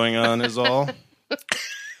drooling going on, is all.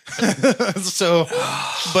 So,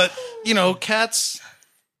 but cats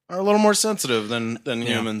are a little more sensitive than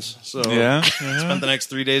humans. So, spent the next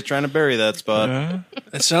 3 days trying to bury that spot.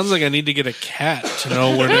 It sounds like I need to get a cat to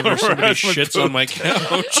know whenever somebody shits on my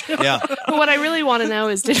couch. Yeah, But what I really want to know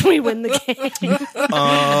is, did we win the game?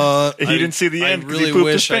 He didn't see the end. I 'cause he really pooped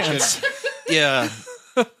wish his I pants. could. Yeah,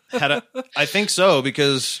 I think so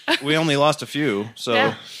because we only lost a few. So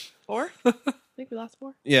Yeah. 4? I think we lost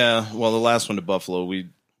 4. yeah, well, the last one to Buffalo,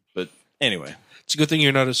 but anyway. It's a good thing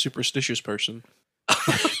you're not a superstitious person.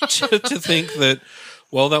 to think that,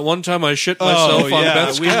 well, that one time I shit myself on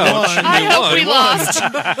Beth's we couch. won. I hope we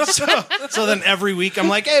lost. So then every week I'm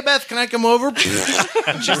like, "Hey Beth, can I come over?"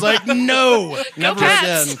 And she's like, "No, never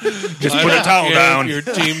Pats. again." Just put a towel down. Your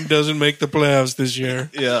team doesn't make the playoffs this year.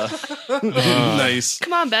 Yeah, nice,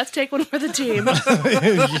 Come on, Beth, take one for the team.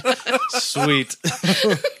 sweet.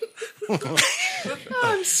 Oh,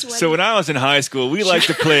 I'm sweating. So when I was in high school, we liked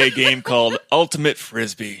to play a game called Ultimate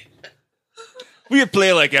Frisbee. We would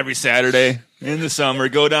play like every Saturday in the summer,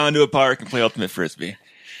 go down to a park and play Ultimate Frisbee.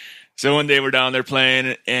 So one day we're down there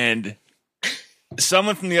playing, and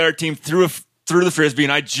someone from the other team threw the Frisbee,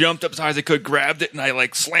 and I jumped up as high as I could, grabbed it, and I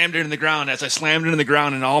like slammed it into the ground. As I slammed it into the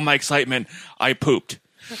ground, in all my excitement, I pooped.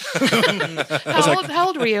 How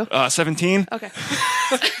old were you? 17? Okay.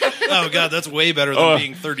 Oh god, that's way better than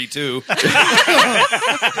being 32.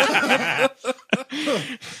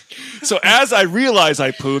 So as I realized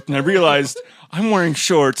I pooped, and I realized I'm wearing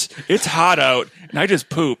shorts, it's hot out, and I just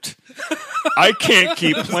pooped. I can't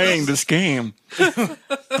keep playing this game.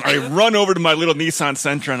 I run over to my little Nissan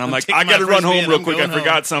Sentra, and I'm like, I got to run home real quick. I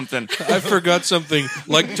forgot something. I forgot something,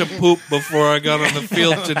 like to poop before I got on the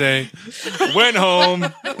field today. Went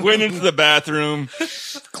home, went into the bathroom,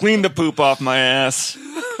 cleaned the poop off my ass,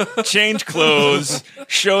 changed clothes,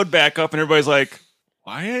 showed back up, and everybody's like,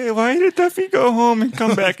 why did Duffy go home and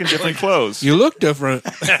come back in different clothes? You look different.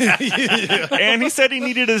 And he said he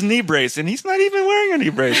needed his knee brace, and he's not even wearing a knee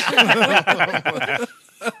brace.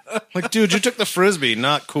 Like, dude, you took the Frisbee.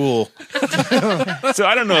 Not cool. So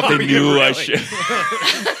I don't know if they knew I should.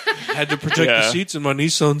 Had to protect the seats in my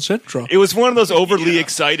Nissan Sentra. It was one of those overly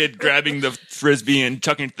excited grabbing the Frisbee and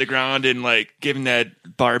chucking it to the ground and like giving that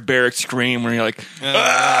barbaric scream where you're like,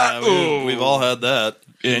 We've all had that.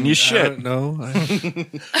 and you shit. No.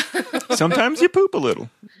 Sometimes you poop a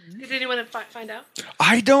little. Did anyone find out?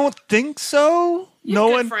 I don't think so. You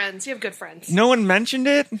have good friends. You have good friends. No one mentioned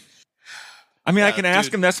it. I mean, I can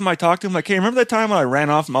ask him. That's when I talk to him. Like, hey, remember that time when I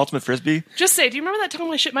ran off from Ultimate Frisbee? Just say, do you remember that time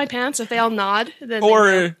I shit my pants? If they all nod, then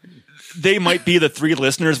Or they might be the 3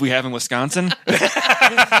 listeners we have in Wisconsin.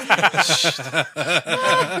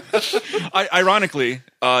 Ironically,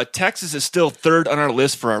 Texas is still 3rd on our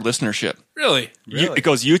list for our listenership. Really? It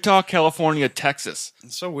goes Utah, California, Texas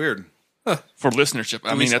It's so weird. for listenership.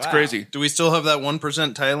 I mean, that's crazy. Do we still have that 1%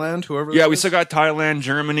 Thailand? Whoever. Yeah, that we is? still got Thailand,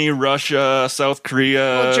 Germany, Russia, South Korea.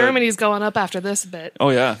 Well, Germany's going up after this bit. Oh,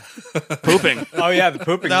 yeah. Pooping. Oh yeah, the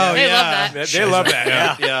pooping. Oh, They yeah. love that. They love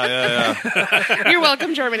that. Yeah. Yeah. You're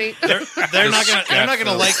welcome, Germany. They're not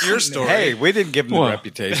gonna like your story. Hey, we didn't give them the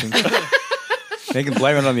reputation. They can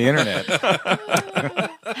blame it on the internet.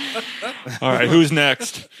 All right, who's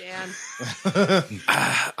next? Dan.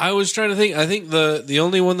 I was trying to think. I think the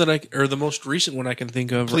only one or the most recent one I can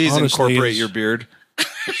think of. Please honestly, incorporate is- your beard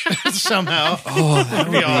somehow. Oh, that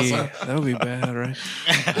would be awesome. That would be bad, right?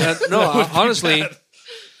 Honestly,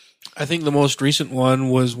 I think the most recent one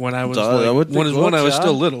was when I was when I was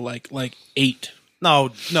still little, like 8. No,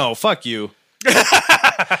 fuck you.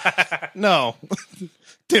 No.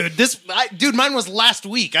 Dude, mine was last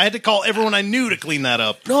week. I had to call everyone I knew to clean that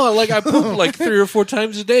up. No, like I poop like 3 or 4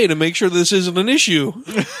 times a day to make sure this isn't an issue.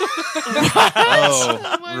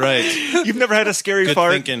 Oh, right. You've never had a scary Good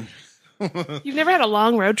fart? thinking. You've never had a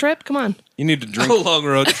long road trip? Come on. You need to A drink. long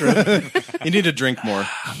road trip. You need to drink more.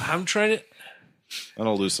 I'm trying to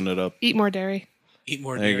That'll loosen it up. Eat more dairy. eat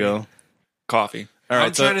more. There you dairy. go. Coffee. All right.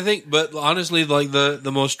 I'm trying to think, but honestly, like the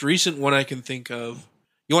most recent one I can think of,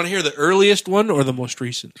 You want to hear the earliest one or the most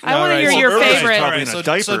recent? I want to hear your favorite. All right,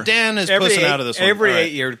 so Dan is pussing out of this one. Every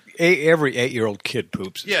 8-year-old kid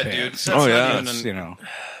poops. Yeah, pants. dude.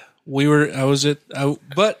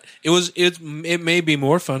 But it may be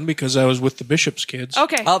more fun because I was with the Bishop's kids.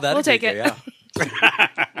 Okay, we'll take it. Yeah.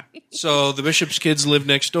 So the Bishop's kids lived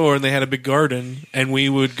next door, and they had a big garden, and we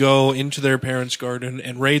would go into their parents' garden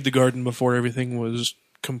and raid the garden before everything was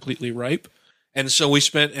completely ripe. And so we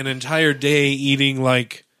spent an entire day eating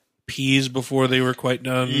like peas before they were quite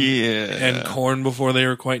done, and corn before they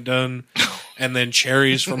were quite done, and then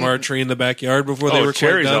cherries from our tree in the backyard before they were quite done.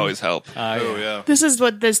 Cherries always help. Yeah. This is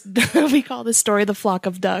what we call this story the flock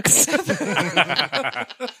of ducks. But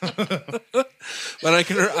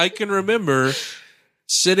I can remember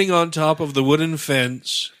sitting on top of the wooden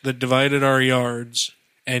fence that divided our yards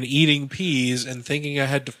and eating peas and thinking I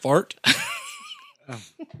had to fart.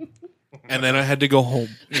 And then I had to go home.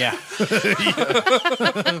 Yeah.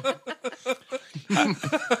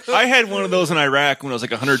 I had one of those in Iraq when it was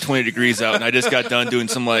like 120 degrees out, and I just got done doing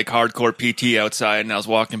some like hardcore PT outside, and I was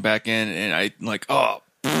walking back in, and I like,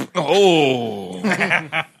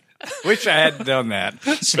 Wish I hadn't done that.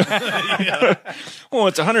 Well,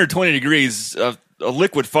 it's 120 degrees. A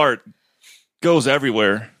liquid fart goes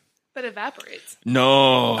everywhere. But evaporates.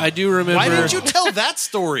 No. I do remember. Why didn't you tell that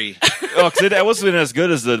story? Because that wasn't as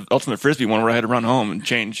good as the Ultimate Frisbee one where I had to run home and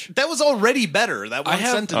change. That was already better. That one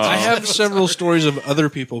sentence. I have several stories of other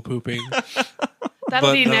people pooping.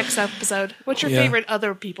 That'll be next episode. What's your favorite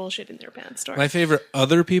other people shitting their pants story? My favorite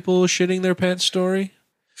other people shitting their pants story?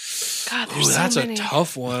 God, there's that's so many. a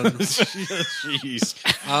tough one. Jeez.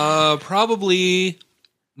 Probably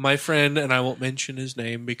my friend, and I won't mention his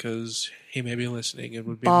name because he may be listening. It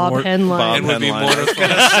would be Bob Henline. It would be Henline.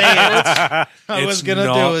 mortifying. I was going to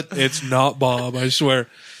do it. It's not Bob, I swear.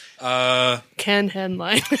 Ken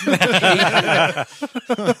Henline.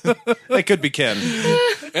 It could be Ken.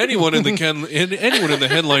 Anyone in the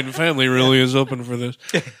Headline family really is open for this.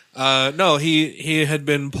 No, he had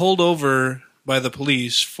been pulled over by the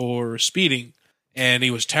police for speeding, and he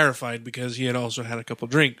was terrified because he had also had a couple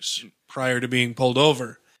drinks prior to being pulled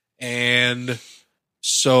over. And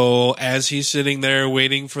so as he's sitting there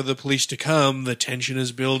waiting for the police to come, the tension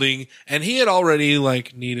is building, and he had already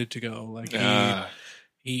like needed to go. Like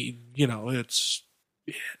he it's,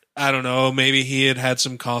 I don't know, maybe he had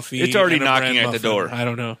some coffee. It's already and a knocking bread at the muffin. door. I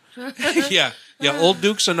don't know. Yeah, old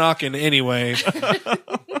Duke's a knocking anyway.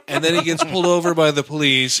 And then he gets pulled over by the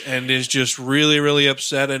police and is just really, really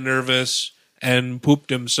upset and nervous and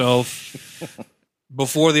pooped himself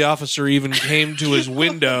before the officer even came to his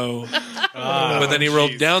window. But then he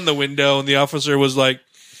rolled down the window and the officer was like,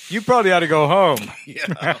 You probably ought to go home.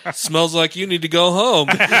 smells like you need to go home.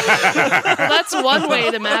 Well, that's one way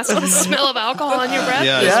to mask the smell of alcohol on your breath.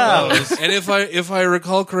 Yeah. And if I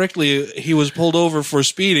recall correctly, he was pulled over for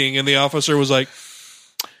speeding and the officer was like,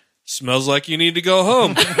 smells like you need to go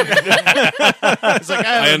home.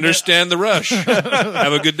 I understand the rush.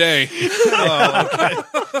 Have a good day.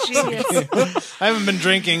 Genius. I haven't been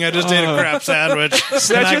drinking. I just ate a crap sandwich.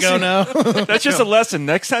 Can I go now? That's just a lesson.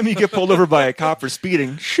 Next time you get pulled over by a cop for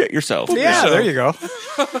speeding, shit yourself. Yeah, there you go.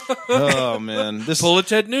 Oh, man. Pull a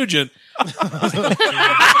Ted Nugent. Did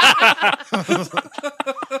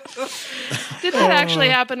that actually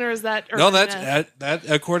happen, or is that? No, that's that.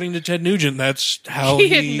 According to Ted Nugent, that's how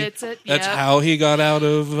he admits it. That's yeah. how he got out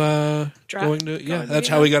of Draft. going to. Yeah, that's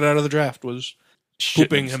how he got out of the draft, was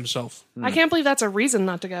pooping himself. I can't believe that's a reason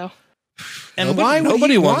not to go. And why would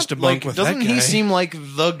nobody he wants to bunk with that Doesn't guy. he seem like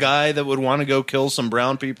the guy that would want to go kill some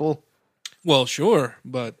brown people? Well, sure,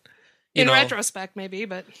 but In retrospect, maybe,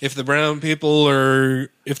 but if the brown people or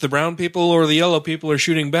the yellow people are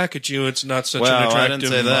shooting back at you, it's not such an Well, I attractive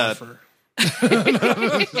didn't say that. offer.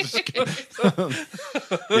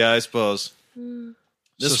 Yeah, I suppose.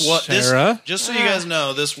 Sarah? Just so you guys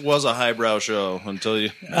know, this was a highbrow show until you.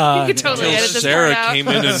 you could totally edit this Sarah part out. came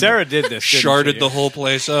in and Sarah did this. sharded the whole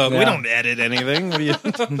place up. We don't edit anything. What do you?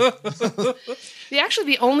 Actually,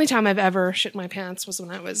 the only time I've ever shit my pants was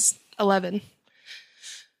when I was 11.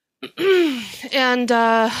 And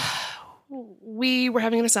we were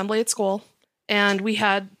having an assembly at school, and we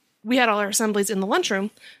had all our assemblies in the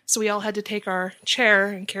lunchroom, so we all had to take our chair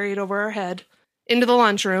and carry it over our head into the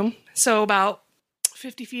lunchroom. So about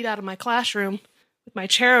 50 feet out of my classroom, with my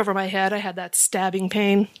chair over my head, I had that stabbing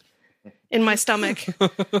pain in my stomach.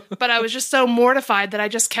 But I was just so mortified that I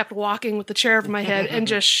just kept walking with the chair over my head and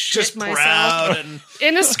just shit myself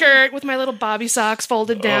in a skirt with my little bobby socks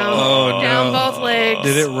folded down, down both legs.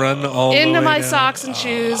 Did it run all into the way my down? socks and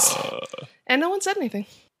shoes? And no one said anything.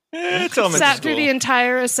 It's elementary Sat through school the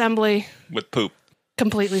entire assembly with poop.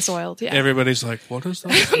 completely soiled. Yeah. Everybody's like, what is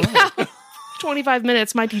that? 25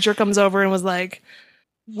 minutes, my teacher comes over and was like,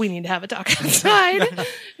 we need to have a talk outside.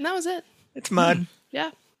 And that was it. It's mud.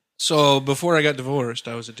 Yeah. So before I got divorced,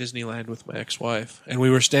 I was at Disneyland with my ex-wife, and we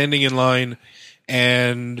were standing in line,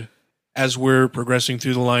 and as we're progressing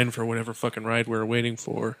through the line for whatever fucking ride we were waiting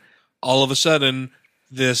for, all of a sudden,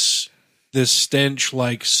 this stench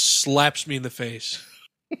like slaps me in the face.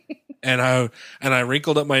 And I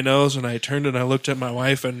wrinkled up my nose, and I turned and I looked at my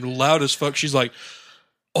wife, and loud as fuck, she's like,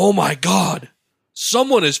 "Oh my God,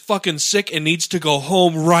 someone is fucking sick and needs to go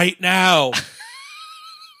home right now."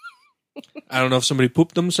 I don't know if somebody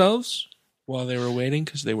pooped themselves while they were waiting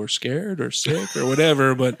because they were scared or sick or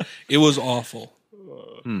whatever, but it was awful.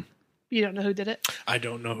 You don't know who did it? I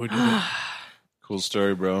don't know who did it. Cool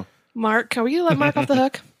story, bro. Mark, will you let Mark off the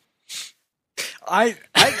hook? I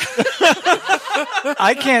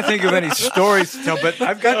can't think of any stories to tell, but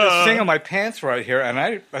I've got this thing on my pants right here, and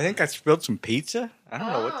I think I spilled some pizza. I don't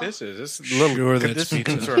know what this is. This is a little Sure, this that's is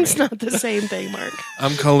pizza. concerning. It's not the same thing, Mark.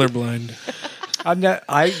 I'm colorblind. I'm not,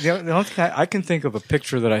 the only thing I can think of a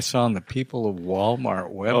picture that I saw on the People of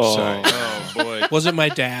Walmart website. Oh boy. Was it my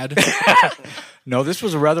dad? No, this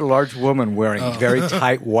was a rather large woman wearing very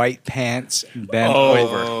tight white pants and bent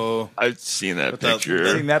over. Oh, I've seen that that-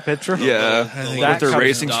 picture. Seen that picture? Yeah, That with the comes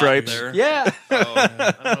racing dot stripes. there. Yeah. Oh, I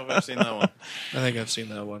don't know if I've seen that one. I think I've seen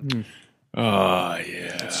that one. Oh,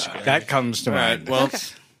 yeah. That comes to All right. mind. Well, Okay.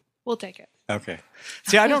 We'll take it. Okay.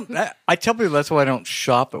 See, I tell people that's why I don't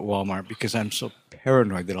shop at Walmart, because I'm so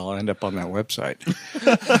paranoid that I'll end up on that website.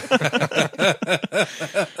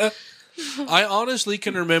 I honestly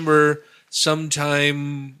can remember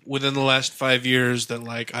sometime within the last 5 years that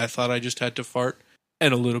like I thought I just had to fart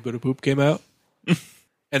and a little bit of poop came out.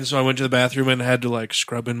 And so I went to the bathroom and had to like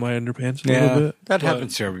scrub in my underpants a little bit. that But-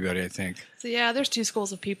 happens to everybody, I think. So yeah, there's two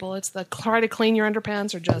schools of people. It's the try to clean your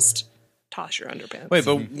underpants or just toss your underpants. wait,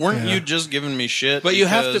 but weren't you just giving me shit? But you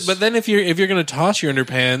have to. because- But then if you're going to toss your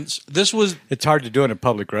underpants, this was It's hard to do in a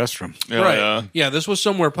public restroom. right. Yeah, this was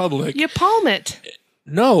somewhere public. You palm it.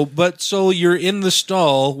 No, but so you're in the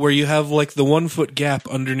stall where you have like the 1 foot gap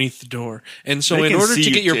underneath the door, and so They in can order see to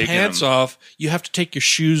you get your taking pants them. off, you have to take your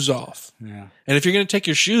shoes off. Yeah. And if you're going to take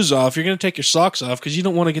your shoes off, you're going to take your socks off because you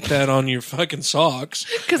don't want to get that on your fucking socks.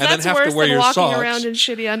 Because and that's then have worse to wear than your walking socks. around in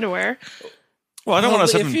shitty underwear. Well, I don't Well, want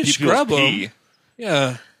to if have you people's scrub 'em- pee.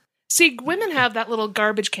 Yeah, See, women have that little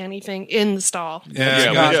garbage canny thing in the stall. yeah,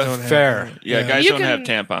 Yeah, guys we- don't have fair. that. Yeah, guys You don't have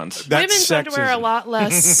can- tampons. That's Women tend to wear a sexism. lot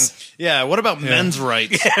less. Yeah, what about men's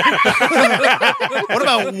rights? What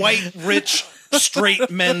about white, rich, straight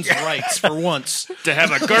men's rights for once? To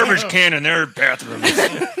have a garbage can in their bathroom.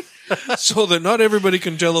 So that not everybody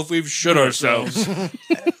can tell if we've shit ourselves. And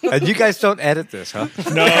you guys don't edit this, huh?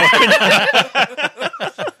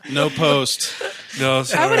 No post. No, I would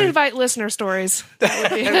sorry. invite listener stories.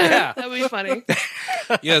 That would be, that would be funny.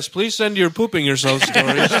 Yes, please send your pooping yourself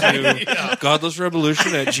stories to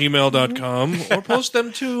godlessrevolution@gmail.com or post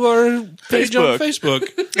them to our page on Facebook.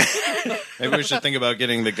 Maybe we should think about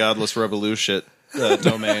getting the Godless Revolution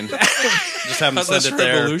domain. Just have them Godless send it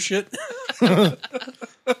there. Revolution.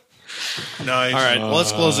 Nice. All right, well,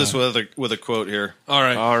 let's close this with a quote here. All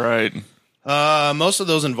right. All right. Most of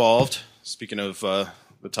those involved, speaking of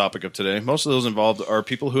the topic of today, most of those involved are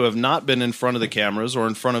people who have not been in front of the cameras or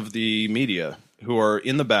in front of the media, who are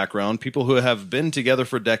in the background, people who have been together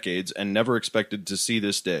for decades and never expected to see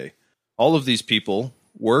this day. All of these people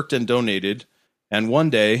worked and donated, and one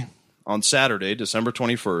day, on Saturday, December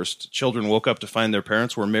 21st, children woke up to find their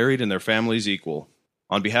parents were married and their families equal.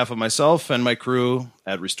 On behalf of myself and my crew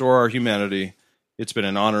at Restore Our Humanity, it's been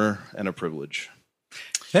an honor and a privilege.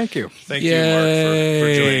 Thank you. Thank you, Mark,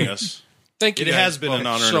 for joining us. Thank you. It guys has been both an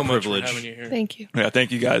honor so and a much for privilege. having you here. Thank you. Yeah,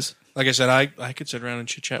 thank you guys. Like I said, I could sit around and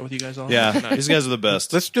chit chat with you guys all Yeah, night. these guys are the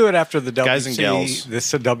best. Let's do it after the WC, Guys and gals.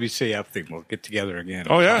 this WCF thing. We'll get together again.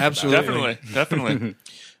 Oh yeah, Absolutely. definitely.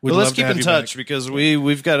 We'd Well, let's love to keep have in you touch back. because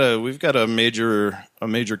we've got a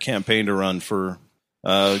major campaign to run for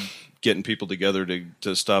getting people together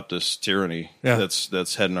to stop this tyranny Yeah.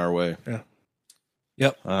 that's heading our way.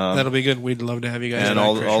 Yep, that'll be good. We'd love to have you guys And back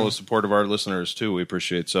all for all sure. the support of our listeners too, we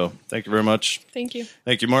appreciate. So thank you very much. Thank you.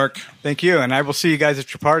 Thank you, Mark. Thank you, and I will see you guys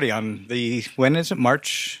at your party on when is it?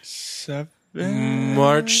 March?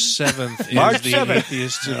 March 7th is March the 7th.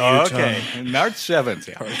 Atheists of Oh, Utah. okay, March 7th.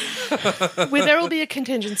 Yeah. There will be a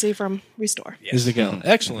contingency from Restore. Is the gal.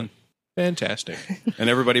 Excellent. Fantastic. And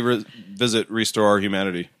everybody visit Restore Our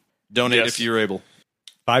Humanity. Donate Yes. if you're able.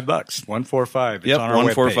 $5, 145. It's Yep, on our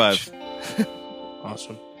 145. webpage.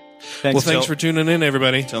 Awesome. Thanks. Well, thanks for tuning in,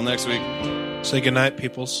 everybody. Till next week. Say goodnight,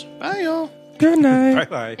 peoples. Bye, y'all. Good night.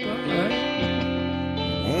 Bye bye.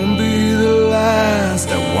 past,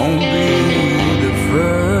 I won't